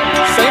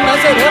 Same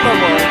as it ever was. Same as it ever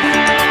was.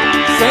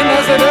 Same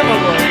as it ever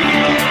was.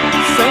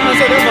 Same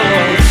as it ever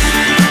was.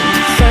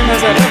 Same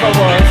as it ever was.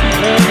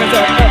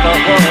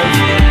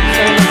 Same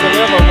as it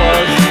ever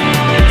was.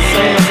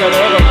 Same as it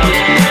ever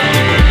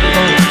was.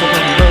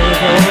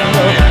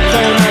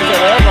 Same as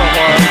it ever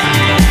was.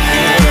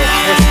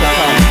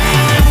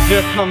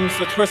 Here comes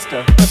the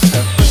twister.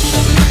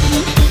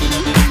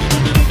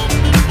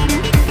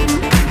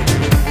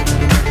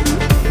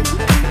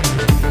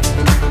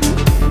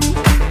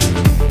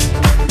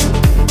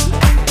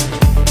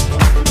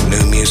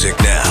 New music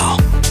now.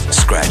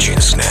 Scratch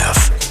and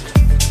Sniff.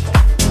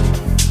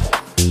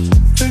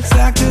 Looks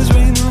like there's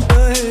rain up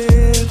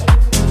ahead.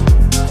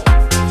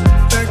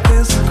 Like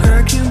there's a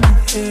crack in the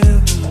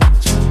heavens.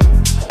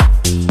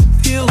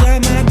 Feel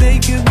like my day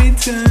could be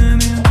turning.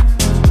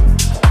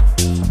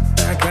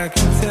 I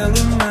can tell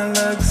that my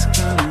luck's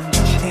gone.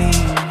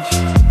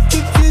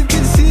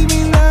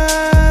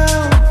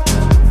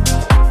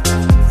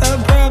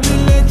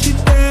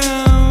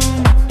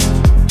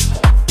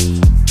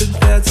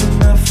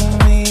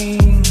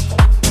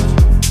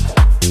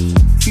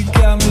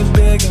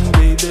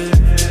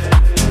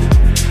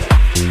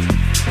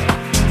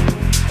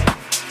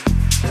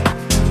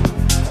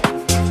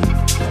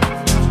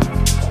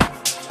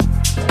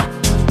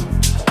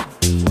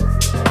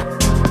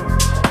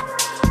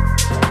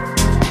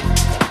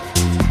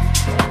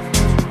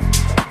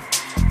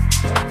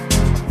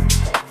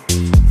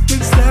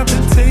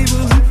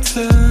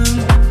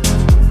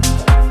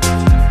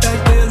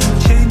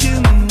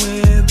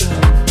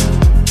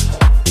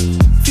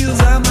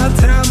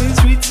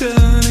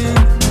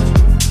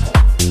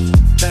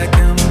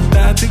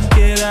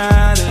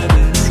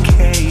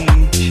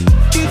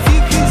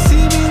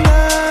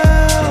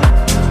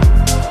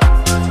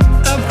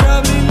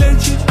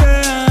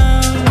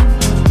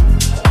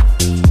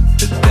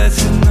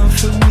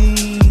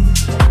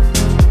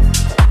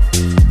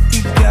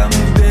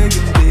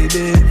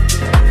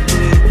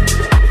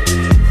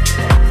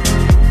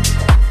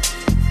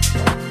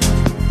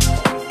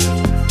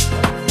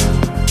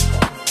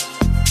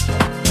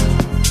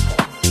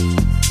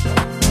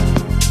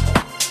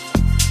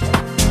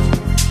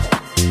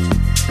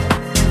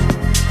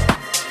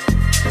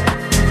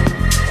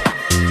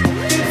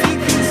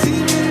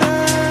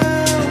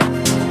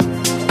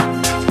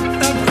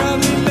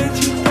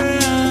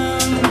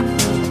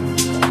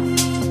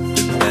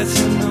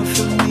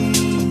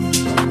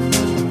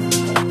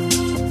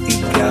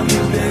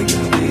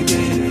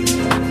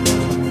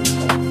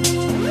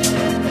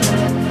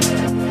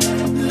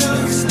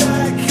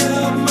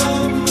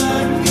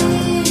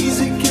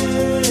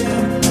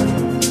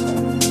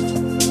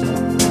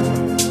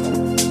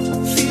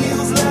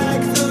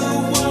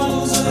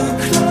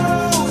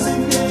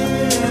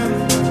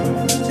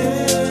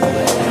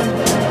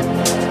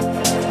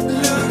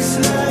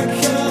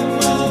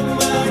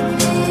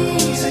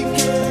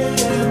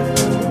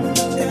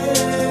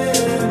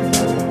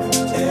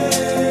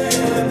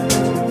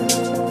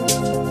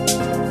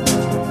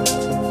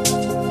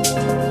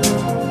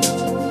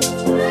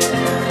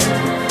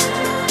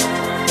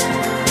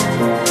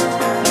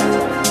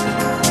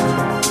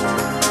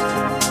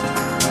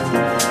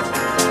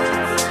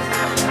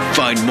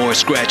 Find more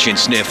Scratch and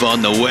Sniff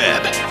on the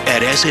web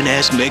at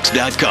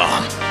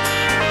snsmix.com.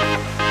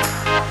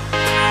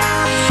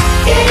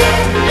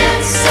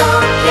 It's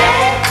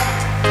okay.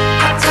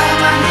 I tie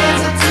my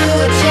hands up to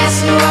a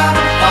chest, you are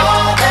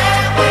all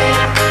that way.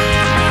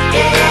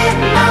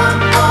 Yeah, I'm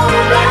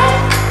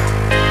alright.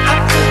 I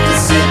took a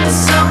sip of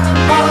something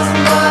more than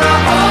what I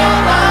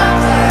hold on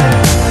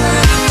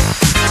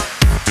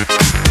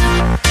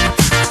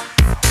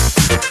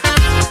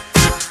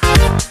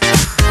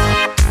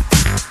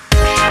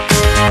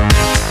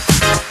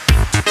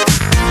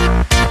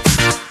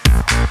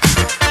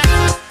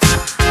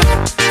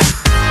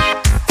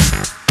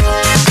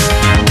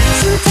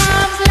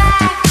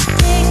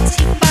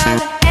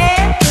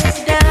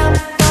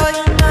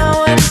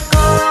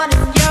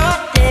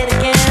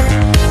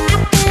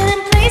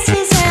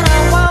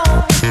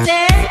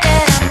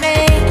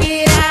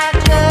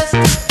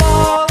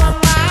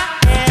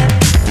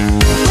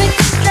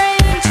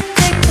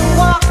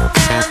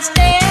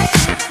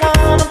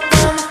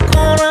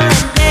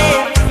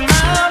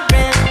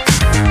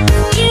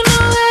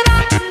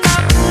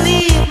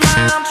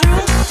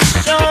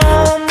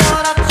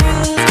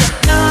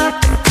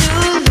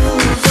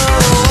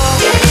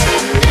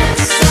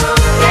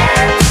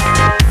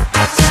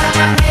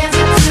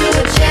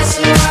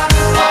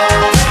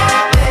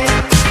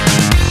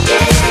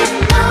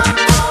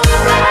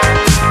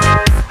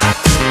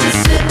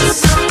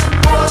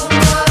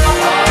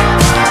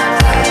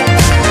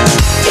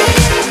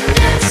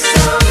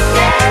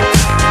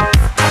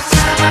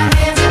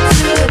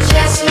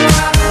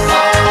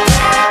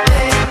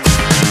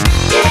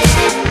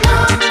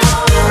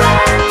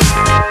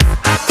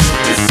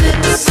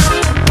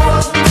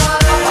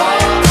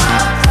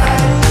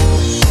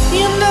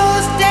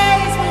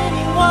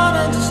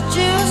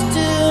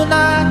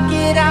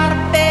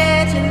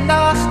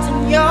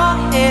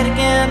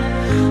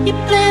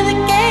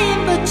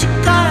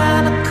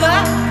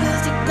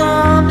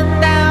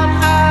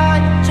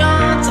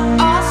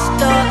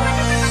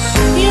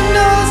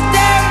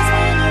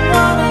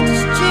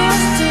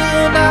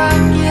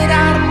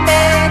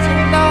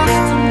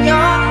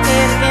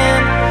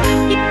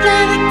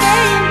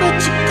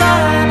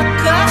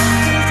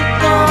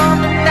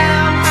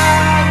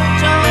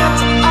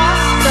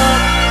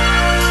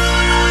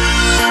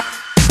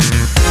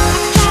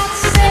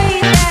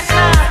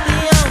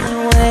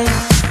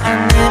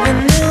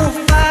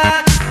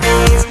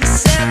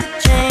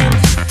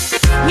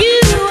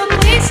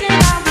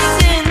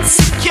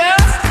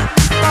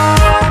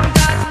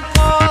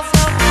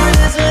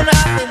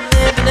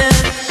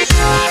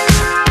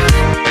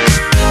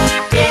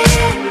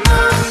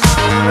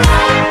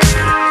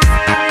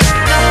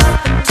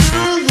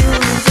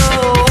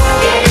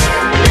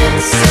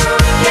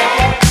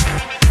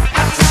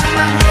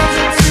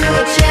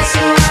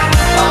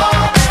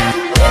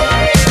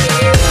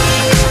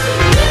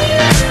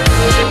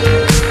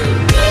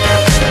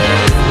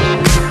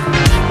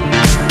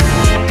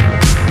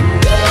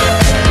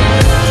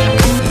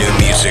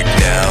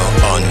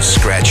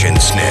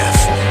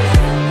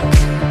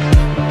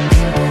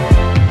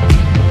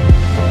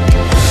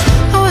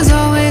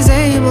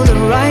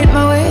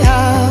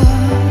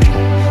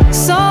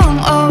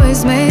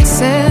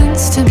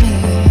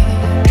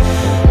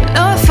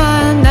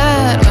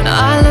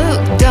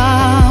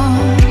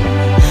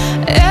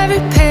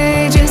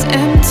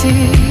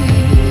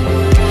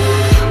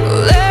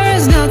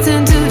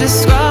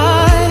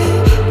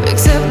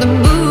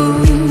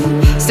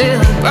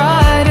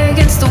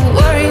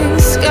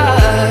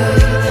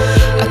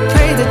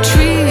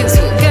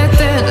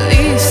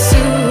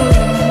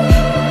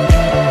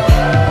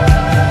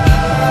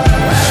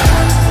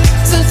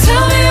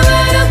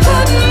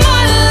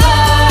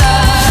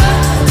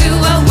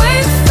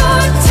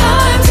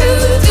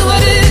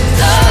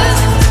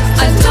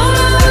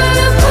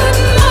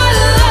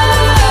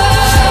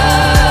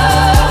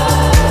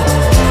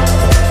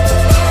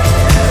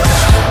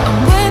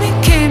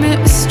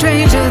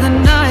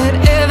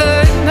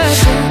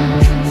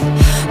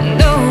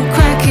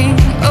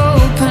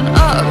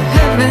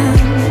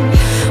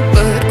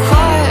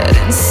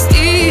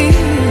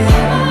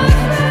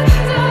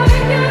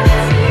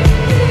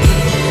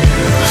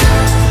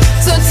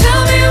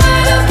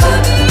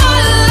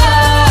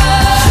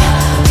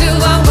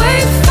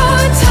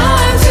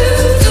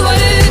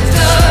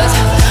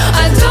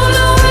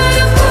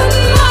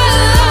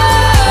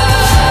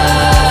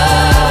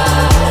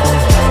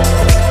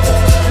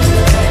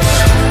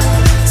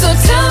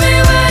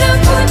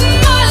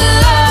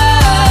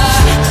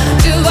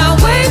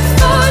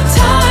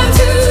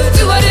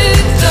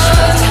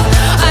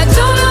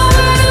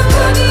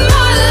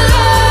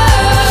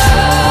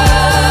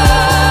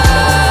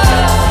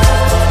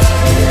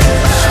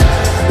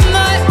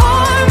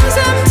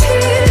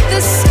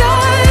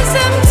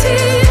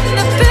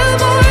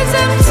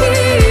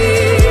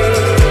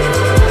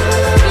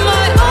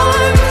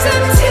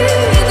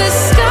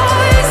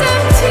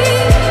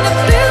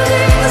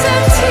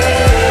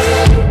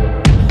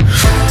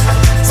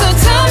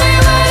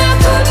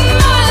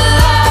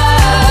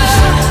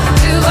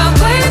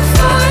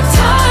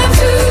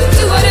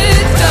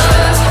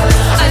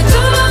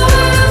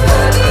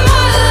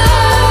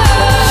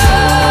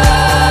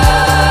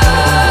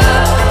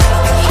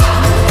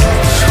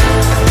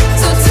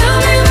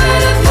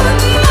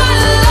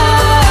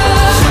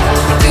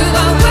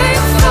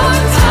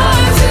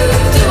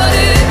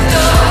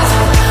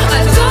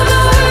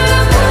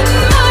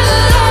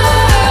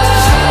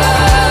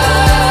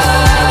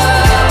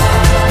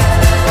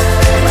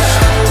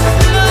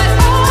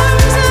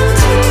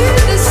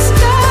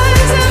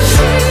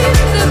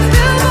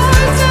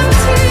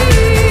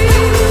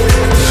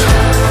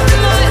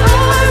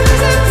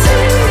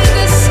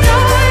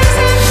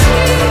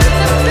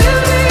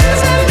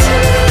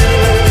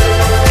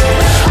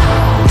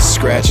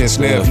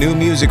Sniff. New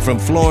music from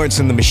Florence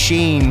and the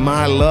Machine,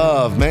 My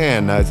Love.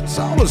 Man, it's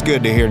always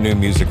good to hear new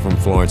music from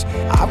Florence.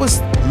 I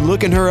was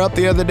looking her up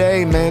the other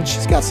day, man.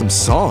 She's got some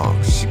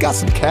songs. She's got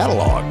some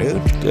catalog,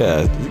 dude.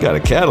 Yeah, she's got a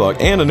catalog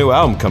and a new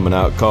album coming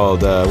out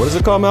called, what is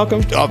it called,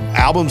 Malcolm?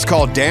 Album's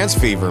called Dance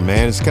Fever,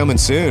 man. It's coming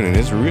soon, and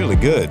it's really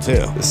good,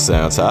 too. This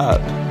sounds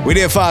hot. We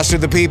did Foster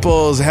the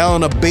People's Hell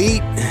in a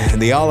Beat,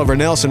 the Oliver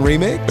Nelson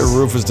remix.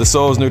 Rufus Du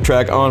Soul's new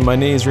track, On My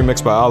Knees,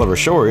 remixed by Oliver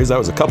Shores. That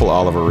was a couple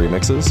Oliver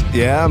remixes.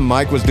 Yeah,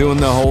 Mike was doing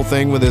the whole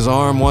thing with his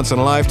arm once in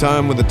a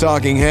lifetime with the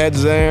Talking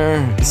Heads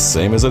there.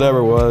 Same as it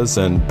ever was,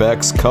 and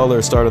Beck's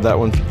Color started that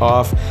one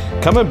off.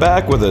 Coming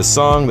back with a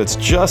song that's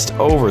just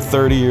over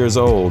 30 years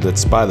old.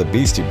 It's by the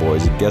Beastie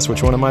Boys. You guess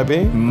which one it might be?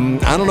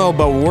 I don't know,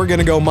 but we're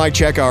gonna go mic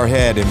check our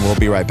head, and we'll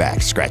be right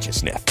back. Scratch and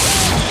Sniff.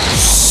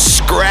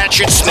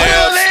 Scratch and Sniff.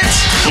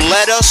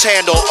 Let us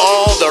handle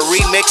all the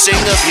remixing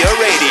of your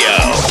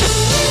radio,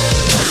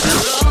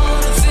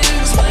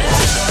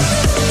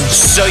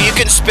 so you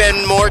can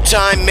spend more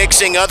time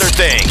mixing other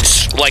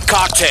things, like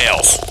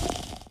cocktails.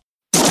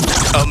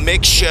 A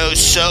mix show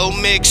so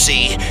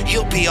mixy,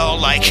 you'll be all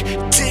like,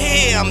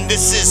 damn,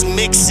 this is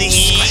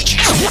mixy.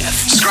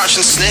 Scratch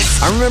and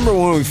Sniff. I remember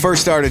when we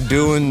first started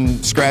doing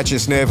Scratch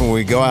and Sniff and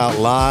we go out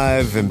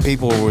live and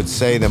people would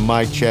say that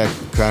mic check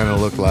kind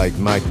of looked like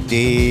Mike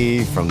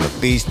D from the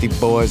Beastie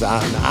Boys. I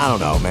don't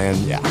know, man.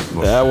 Yeah.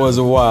 That was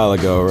a while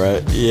ago,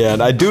 right? Yeah,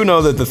 and I do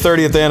know that the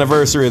 30th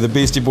anniversary of the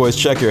Beastie Boys'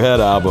 Check Your Head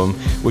album,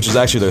 which is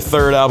actually their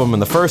third album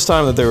and the first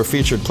time that they were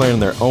featured playing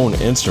their own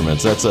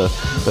instruments. That's the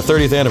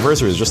 30th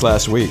anniversary is just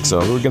last week, so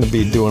we're going to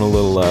be doing a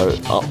little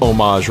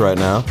homage right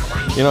now.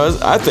 You know,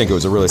 I think it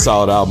was a really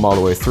solid album all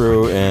the way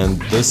through,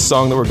 and this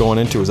song that we're going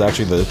into is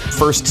actually the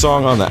first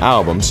song on the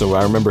album, so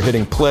I remember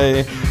hitting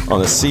play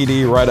on the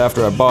CD right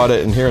after I bought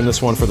it and hearing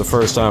this one for the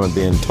first time and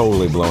being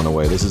totally blown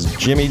away. This is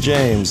Jimmy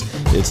James.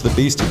 It's the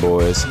Beastie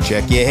Boys.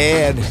 Check your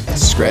head.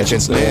 Scratch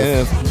and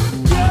Sniff.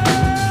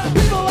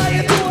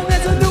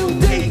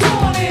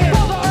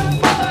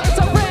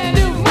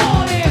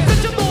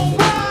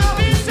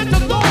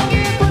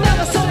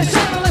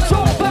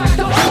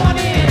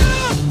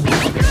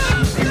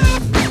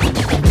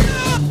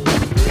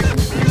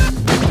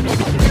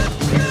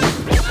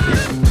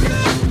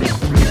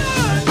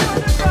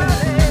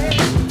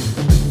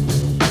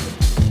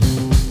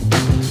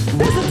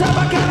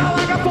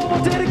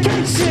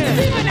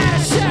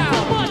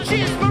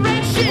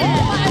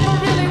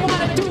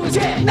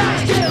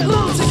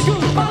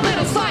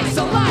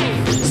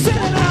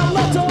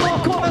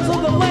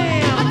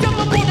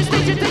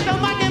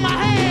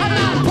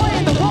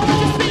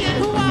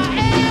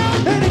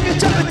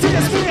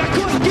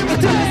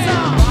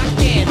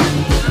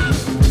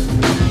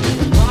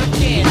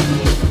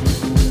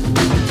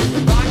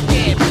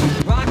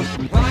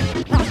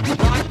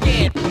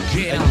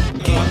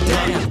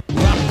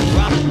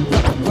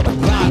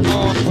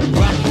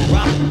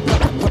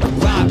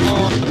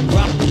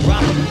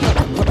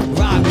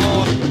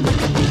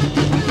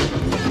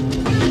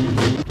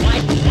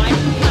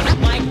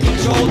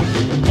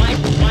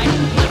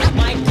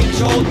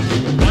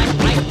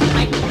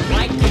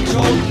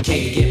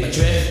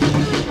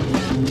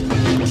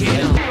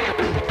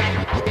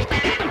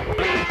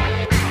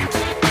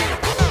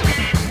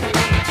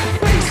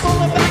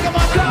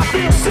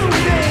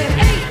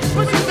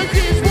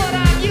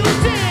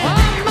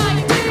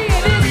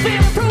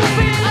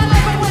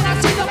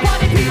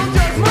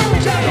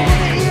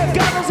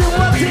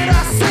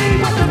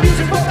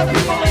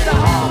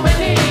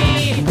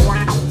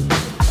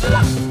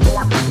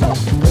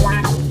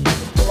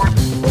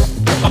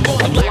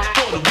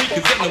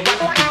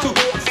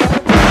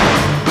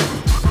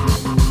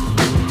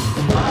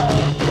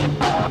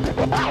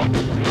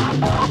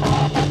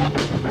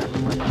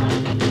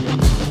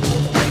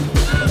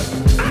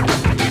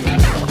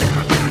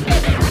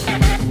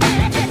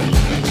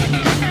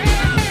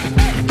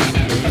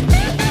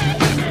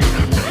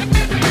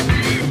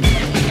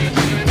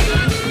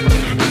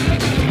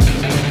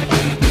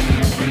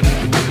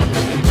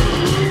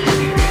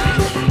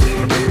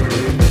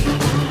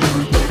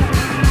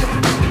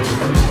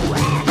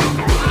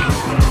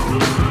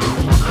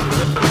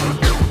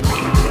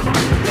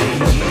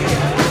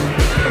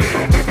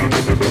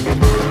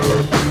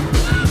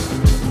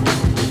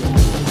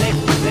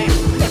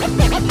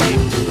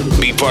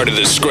 Part of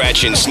the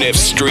Scratch and Sniff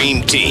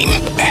stream team,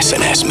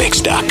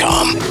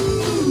 snsmix.com.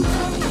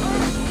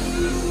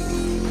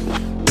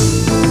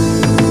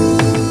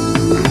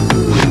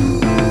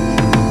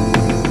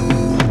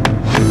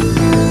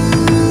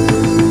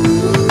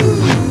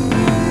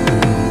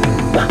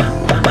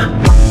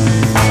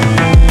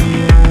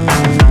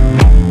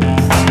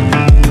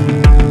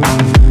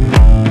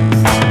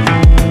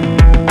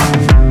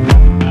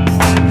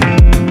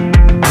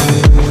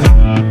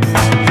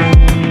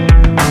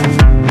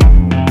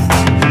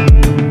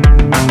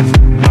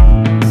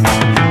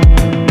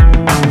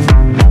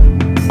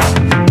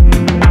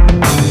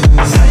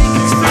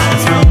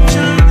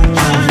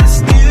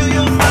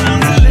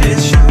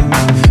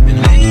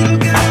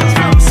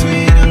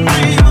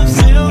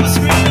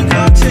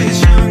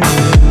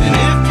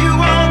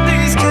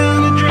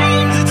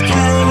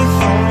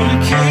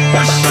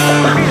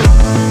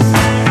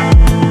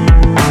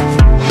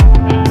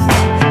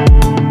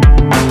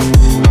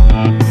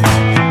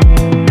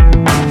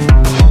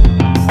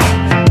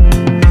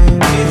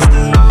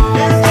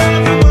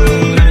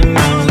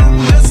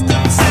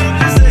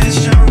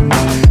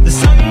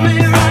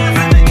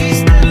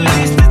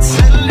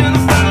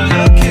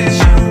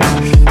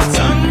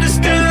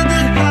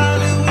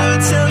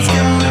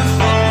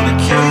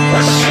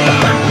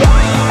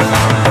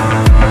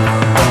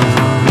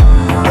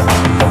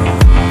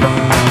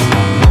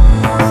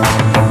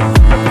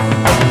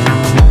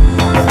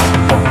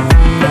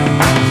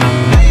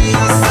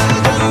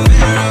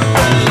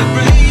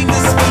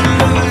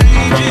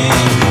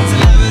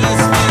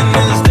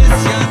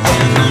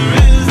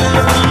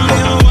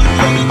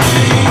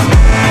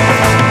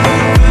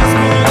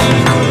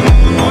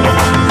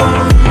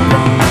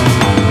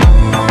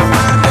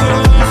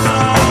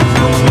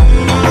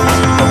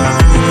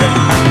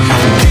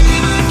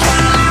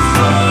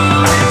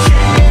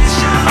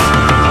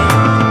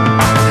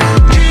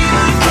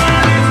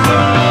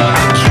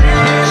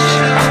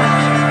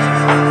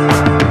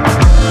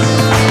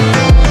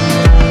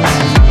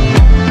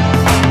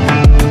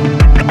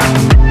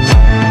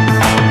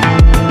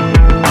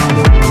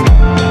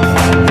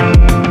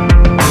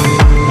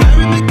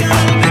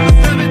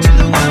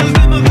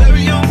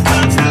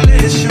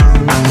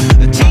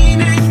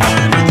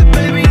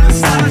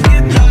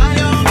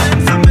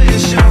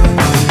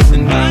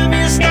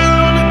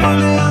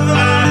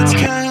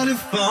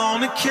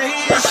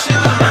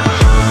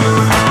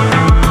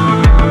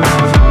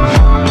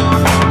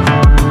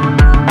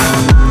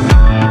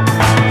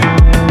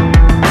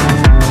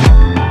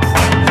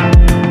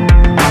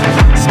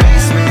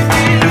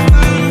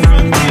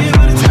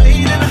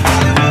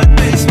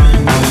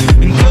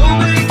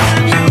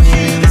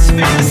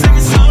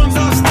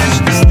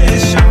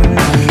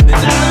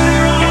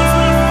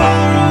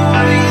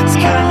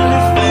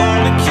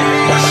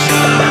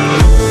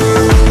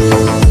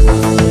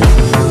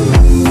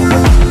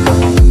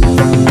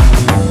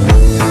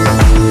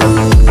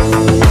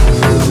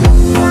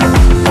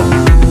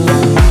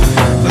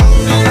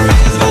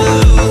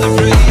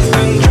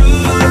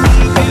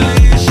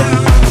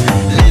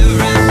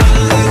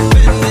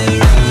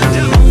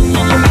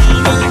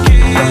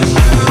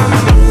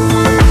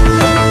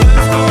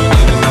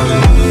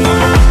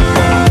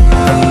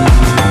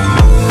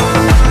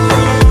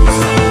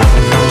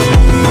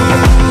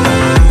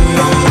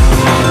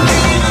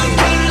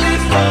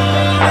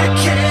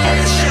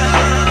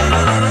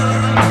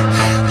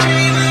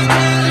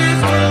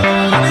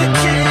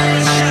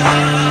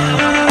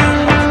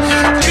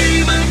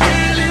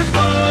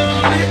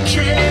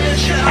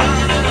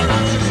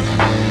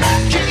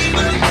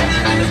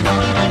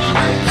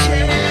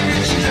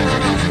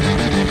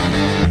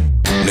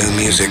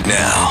 music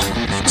now.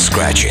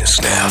 Scratch and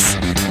Sniff.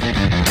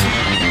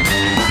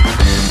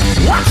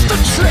 What's the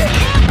trick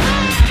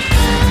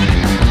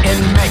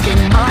in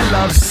making my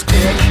love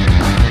stick?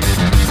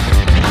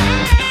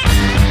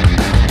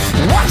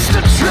 What's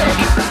the trick?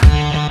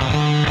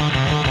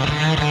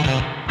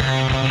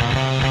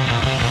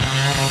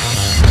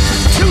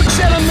 Two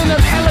gentlemen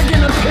of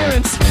elegant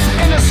appearance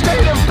in a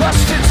state of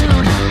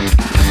bustitude.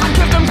 I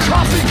give them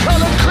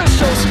coffee-colored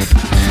crystals.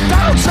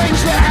 That'll change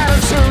their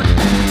attitude.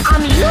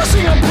 I'm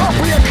using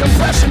appropriate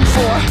compression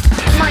for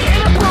my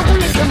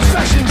inappropriate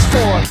confessions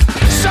for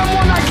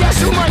someone I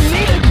guess whom I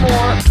needed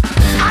more.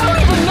 I don't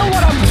even know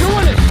what I'm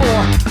doing it for.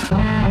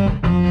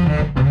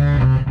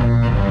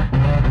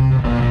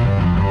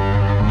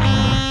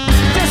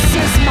 This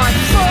is my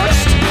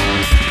first,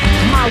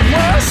 my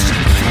worst,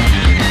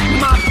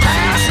 my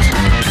past,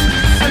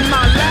 and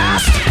my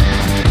last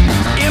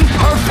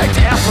imperfect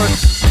effort.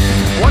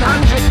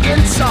 100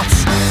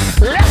 insults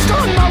left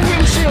on my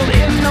windshield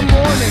in the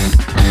morning.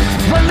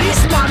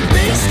 Release my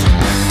beast,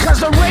 cause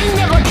the rain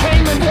never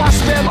came and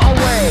washed them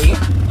away.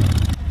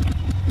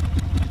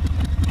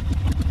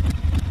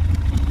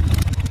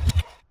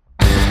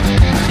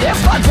 If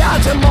I die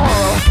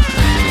tomorrow,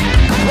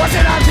 what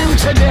did I do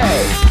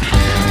today?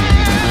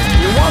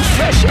 You want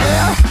fresh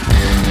air?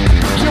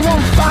 You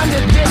won't find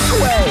it this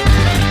way.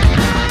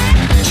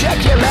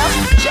 Check your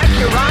left, check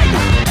your right.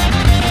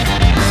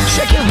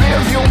 Check your rear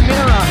view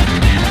mirror.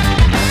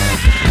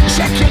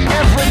 Check it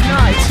every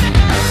night.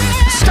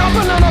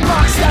 Stomping on a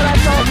box that I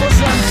thought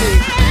was empty,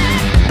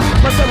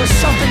 but there was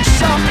something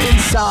sharp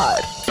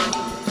inside.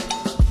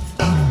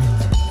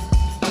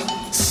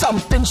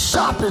 Something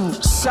sharp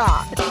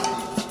inside.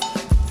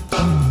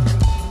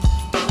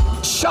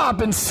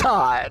 Sharp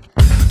inside.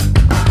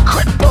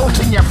 Quit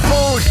bolting your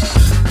food.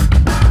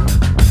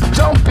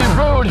 Don't be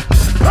rude.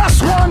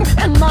 +1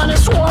 and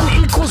 -1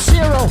 equals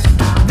 0.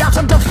 That's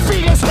a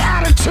defeatist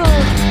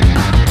attitude.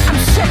 I'm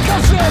sick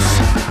of this.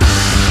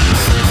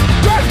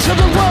 Dead to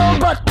the world,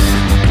 but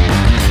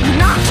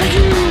not to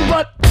you.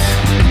 But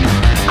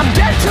I'm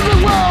dead to the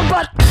world,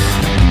 but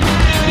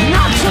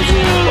not to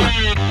you.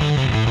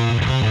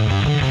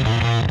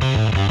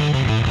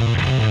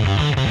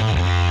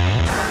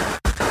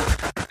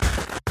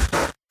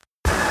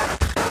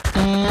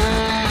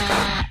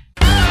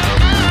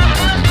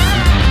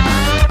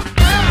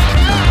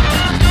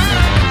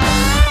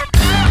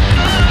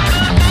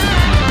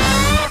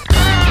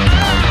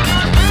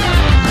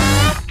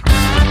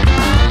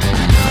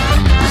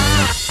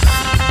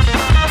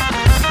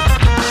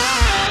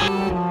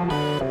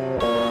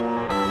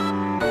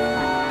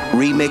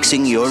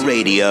 Remixing your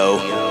radio,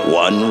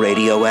 one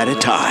radio at a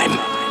time.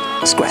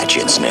 Scratch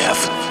and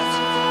Sniff.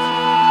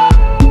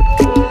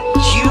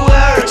 You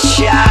were a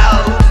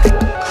child,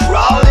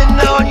 crawling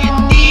on your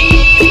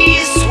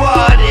knees,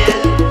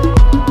 swatted,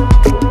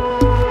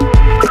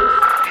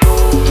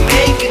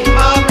 making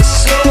mama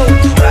so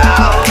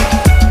proud,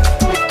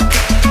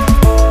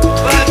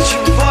 but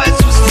your voice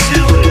was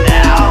too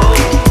loud.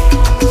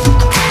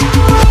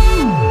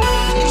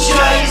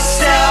 Enjoy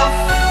yourself,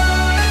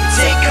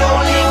 take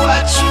only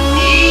what you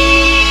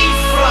need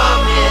from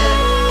it.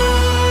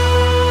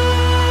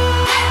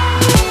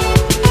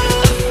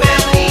 A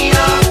family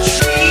of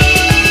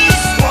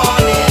trees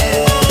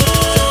wanted.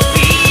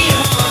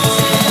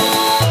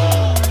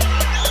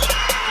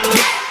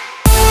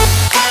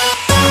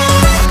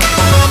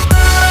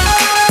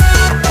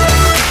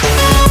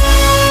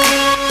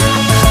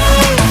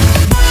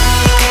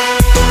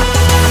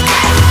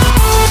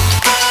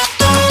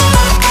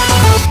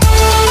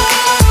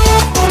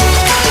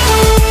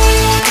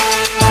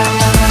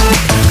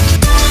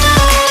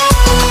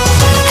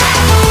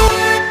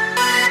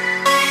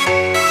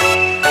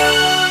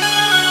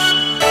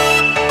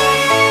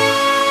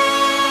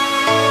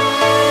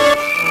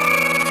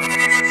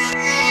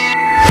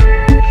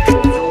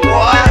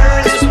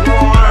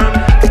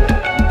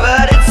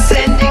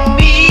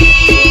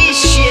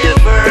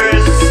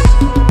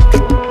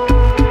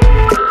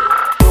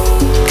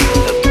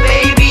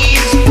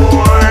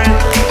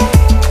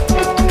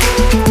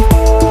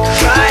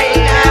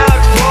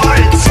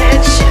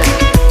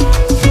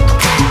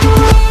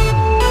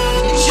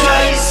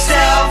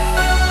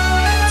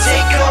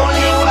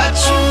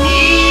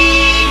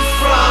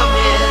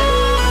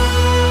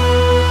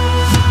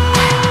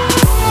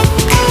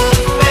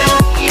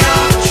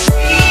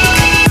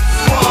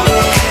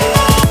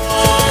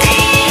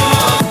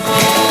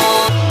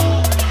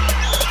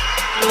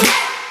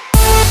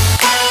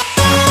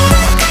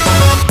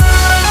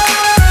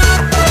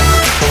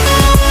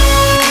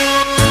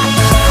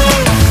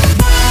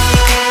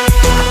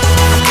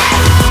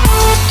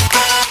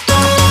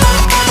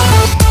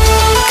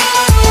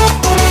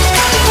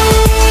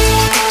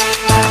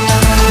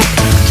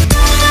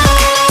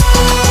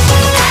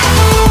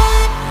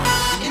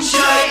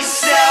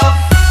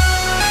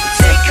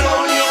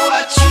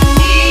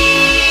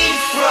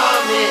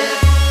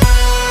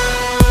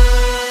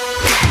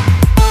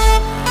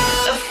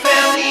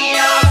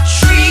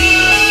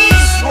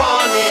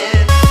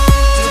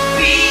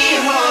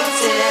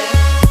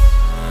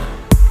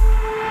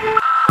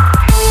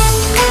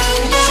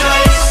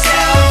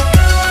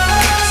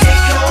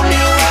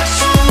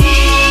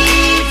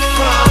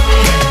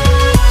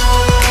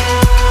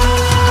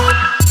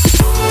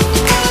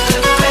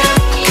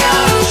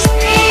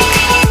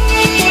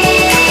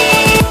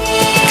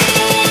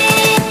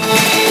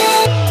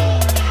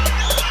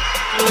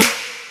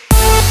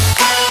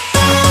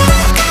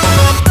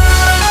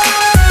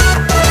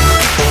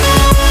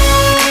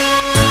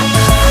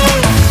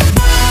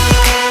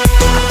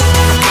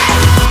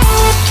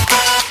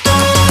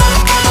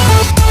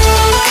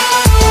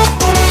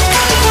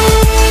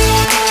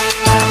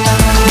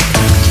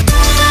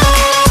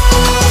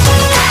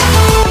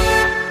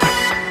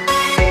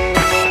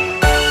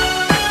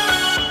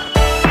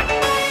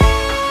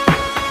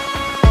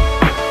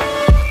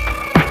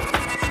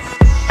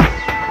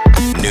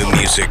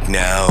 Back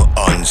now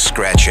on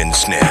Scratch and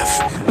Sniff.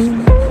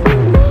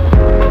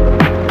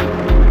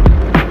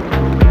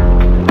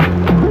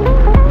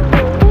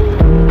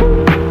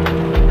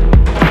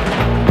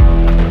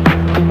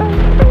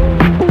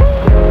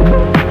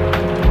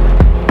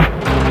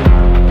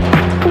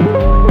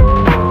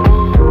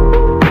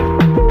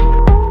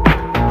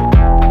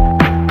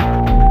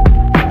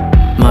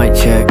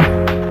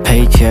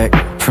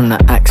 From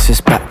the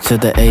axis back to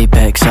the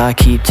apex, I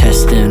keep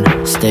testing,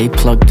 stay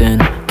plugged in,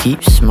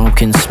 keep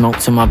smoking, smoke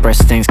till my breath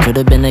stings,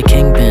 could've been a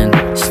kingpin,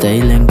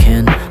 stay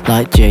linking,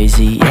 like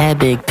Jay-Z, yeah,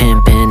 big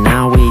pimpin',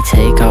 now we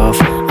take off,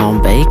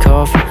 on Bake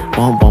Off,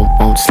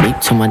 won't sleep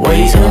till my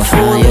days Waiting off,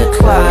 for the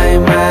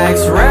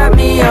climax, wrap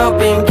me up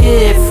in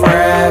gift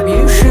wrap,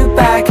 you shoot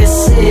back a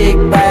sick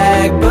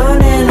bag,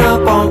 burning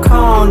up on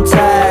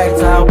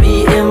contact, I'll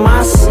be in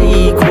my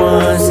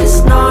sequence,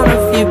 it's none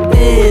of your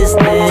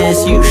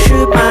business, you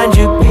should mind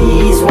your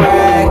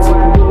beeswax.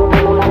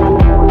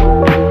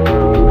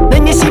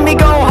 Then you see me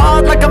go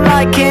hard like I'm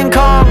like King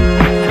Kong.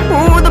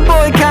 Ooh, the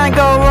boy can't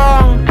go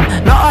wrong.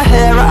 Not a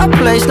hair out of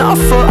place, not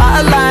a foot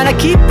out of line, I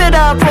keep it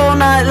up all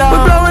night long.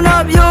 We're blowing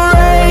up your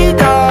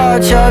radar,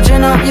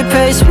 charging up your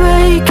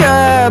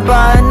pacemaker,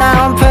 buy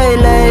now and pay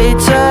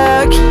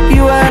later, keep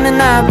you earning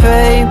that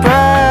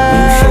paper.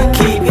 You should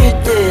keep your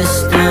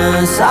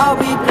distance, I'll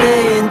be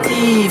playing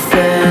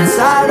defense,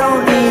 I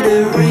don't need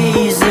a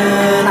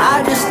reason,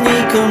 I just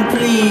need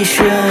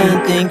completion.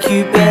 Think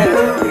you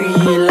better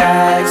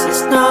relax,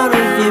 it's none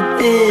of your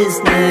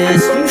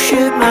business, you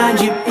should mind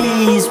your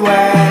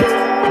beeswax.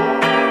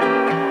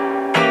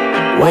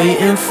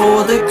 Waiting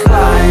for the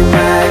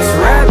climax,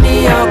 wrap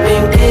me up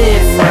in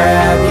gift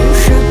wrap, you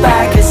should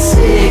back a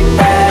sick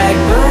bag,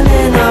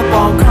 burning up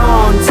on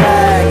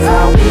contact,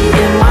 I'll be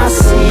in my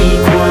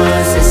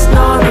sequence, it's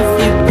none of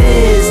your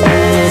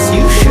business,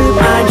 you should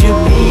mind your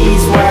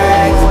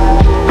beeswax.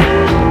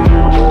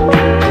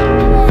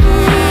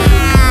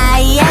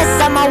 Yes,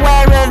 I'm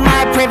aware of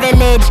my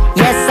privilege.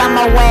 Yes, I'm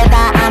aware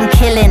that I'm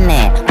killing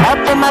it. Up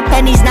on my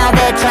pennies, now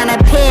they're trying to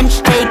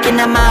pinch, taking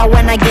them out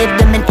when I give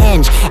them an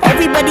inch.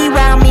 Everybody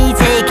round me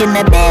taking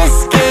the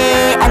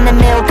biscuit and the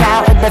milk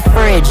out of the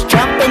fridge.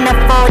 Jump in the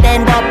Ford,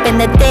 end up in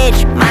the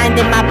ditch.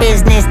 Minding my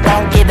business,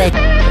 don't give a.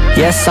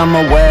 Yes, I'm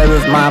aware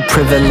of my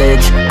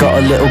privilege. Got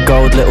a little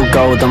gold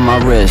on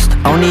my wrist.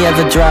 Only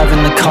ever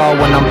driving the car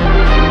when I'm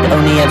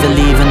only ever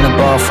leaving the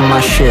bar for my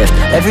shift.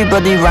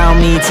 Everybody round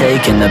me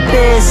taking the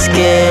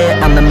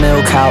biscuit and the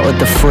milk out of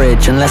the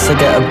fridge. Unless I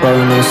get a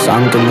bonus,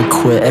 I'm gonna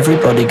quit.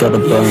 Everybody got a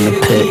bone to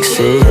pick,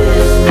 see?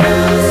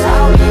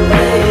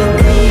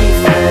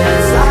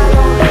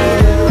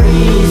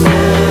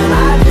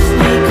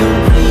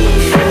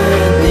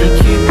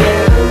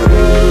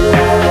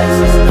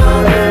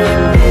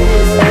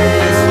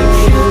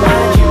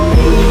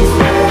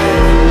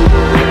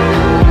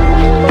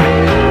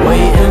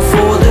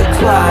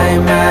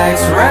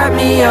 Wrap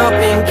me up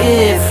in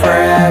gift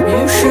wrap,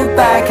 you should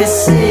back a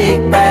sick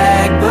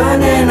bag,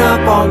 burning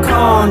up on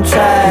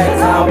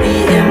contract, I'll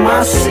be in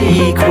my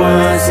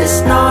sequence,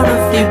 it's none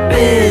of your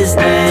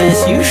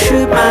business, you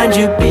should mind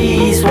your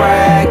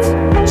beeswax.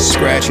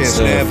 Scratch and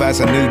Sniff, that's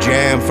a new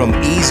jam from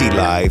Easy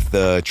Life.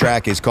 The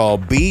track is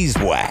called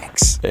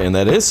Beeswax. And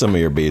that is some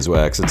of your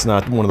beeswax. It's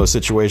not one of those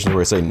situations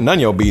where I say, none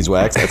of your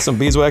beeswax. That's some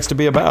beeswax to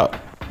be about.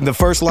 The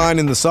first line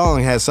in the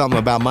song has something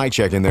about Mike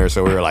Check in there,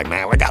 so we were like,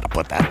 man, we got to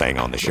put that thing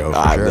on the show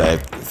for sure.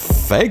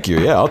 Thank you.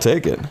 Yeah, I'll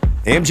take it.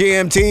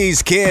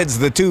 MGMT's Kids,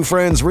 the Two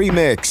Friends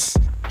remix.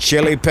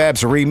 Chili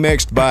Peps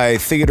remixed by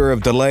Theater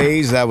of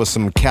Delays. That was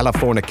some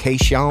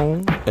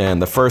Californication.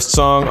 And the first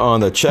song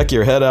on the Check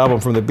Your Head album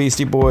from the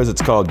Beastie Boys,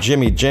 it's called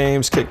Jimmy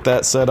James. Kick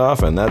that set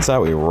off, and that's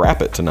how we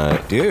wrap it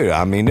tonight. Dude,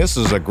 I mean, this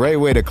is a great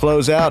way to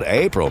close out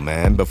April,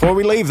 man. Before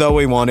we leave, though,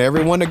 we want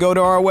everyone to go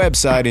to our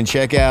website and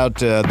check out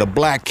the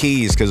Black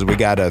Keys, because we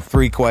got a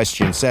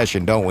 3-question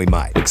session, don't we,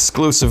 Mike?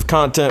 Exclusive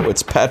content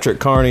with Patrick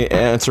Carney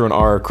answering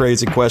our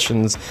crazy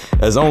questions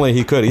as only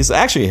he could. He's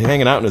actually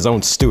hanging out in his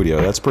own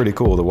studio. That's pretty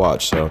cool to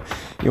watch, so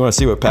you want to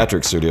see what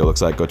Patrick's studio looks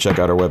like, go check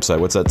out our website.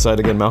 What's that site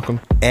again, Malcolm?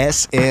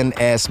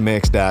 SNSmix.com.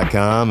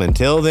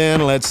 Until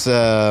then, let's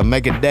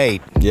make a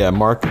date. Yeah,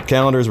 mark the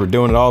calendars. We're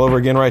doing it all over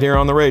again right here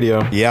on the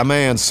radio. Yeah,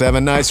 man.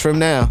 7 nights from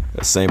now.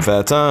 Same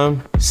fat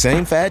time.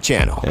 Same fat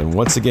channel. And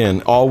once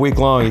again, all week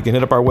long, you can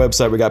hit up our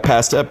website. We got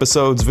past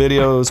episodes,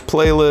 videos,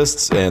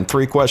 playlists, and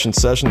 3-question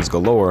sessions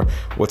galore.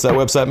 What's that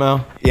website,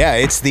 Mal? Yeah,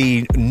 it's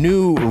the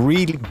new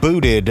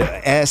rebooted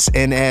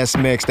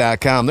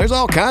SNSmix.com. There's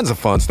all kinds of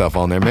fun stuff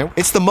on there, man.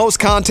 It's the most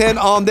content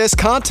on this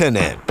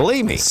continent.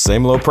 Believe me.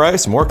 Same low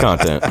price, more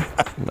content.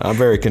 I'm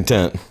very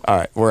content. All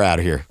right, we're out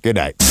of here. Good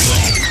night.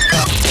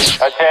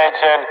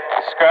 Attention,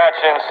 Scratch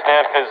and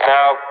Sniff is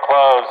now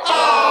closed.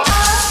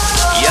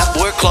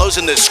 Yep, we're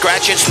closing the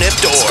Scratch and Sniff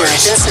doors.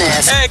 Scratch and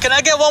Sniff. Hey, can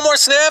I get one more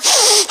sniff?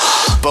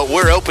 But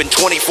we're open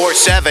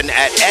 24/7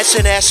 at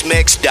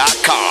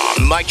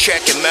snsmix.com. Mike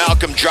Check and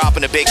Malcolm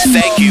dropping a big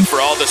thank you for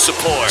all the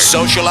support.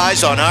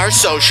 Socialize on our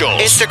socials.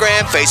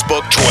 Instagram,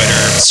 Facebook,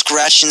 Twitter.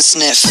 Scratch and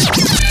Sniff.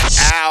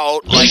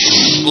 Out.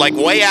 Like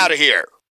way out of here.